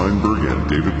Gene Steinberg and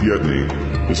David Biedney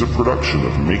is a production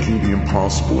of Making the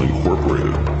Impossible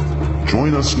Incorporated.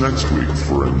 Join us next week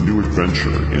for a new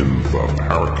adventure in the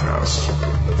Paracast.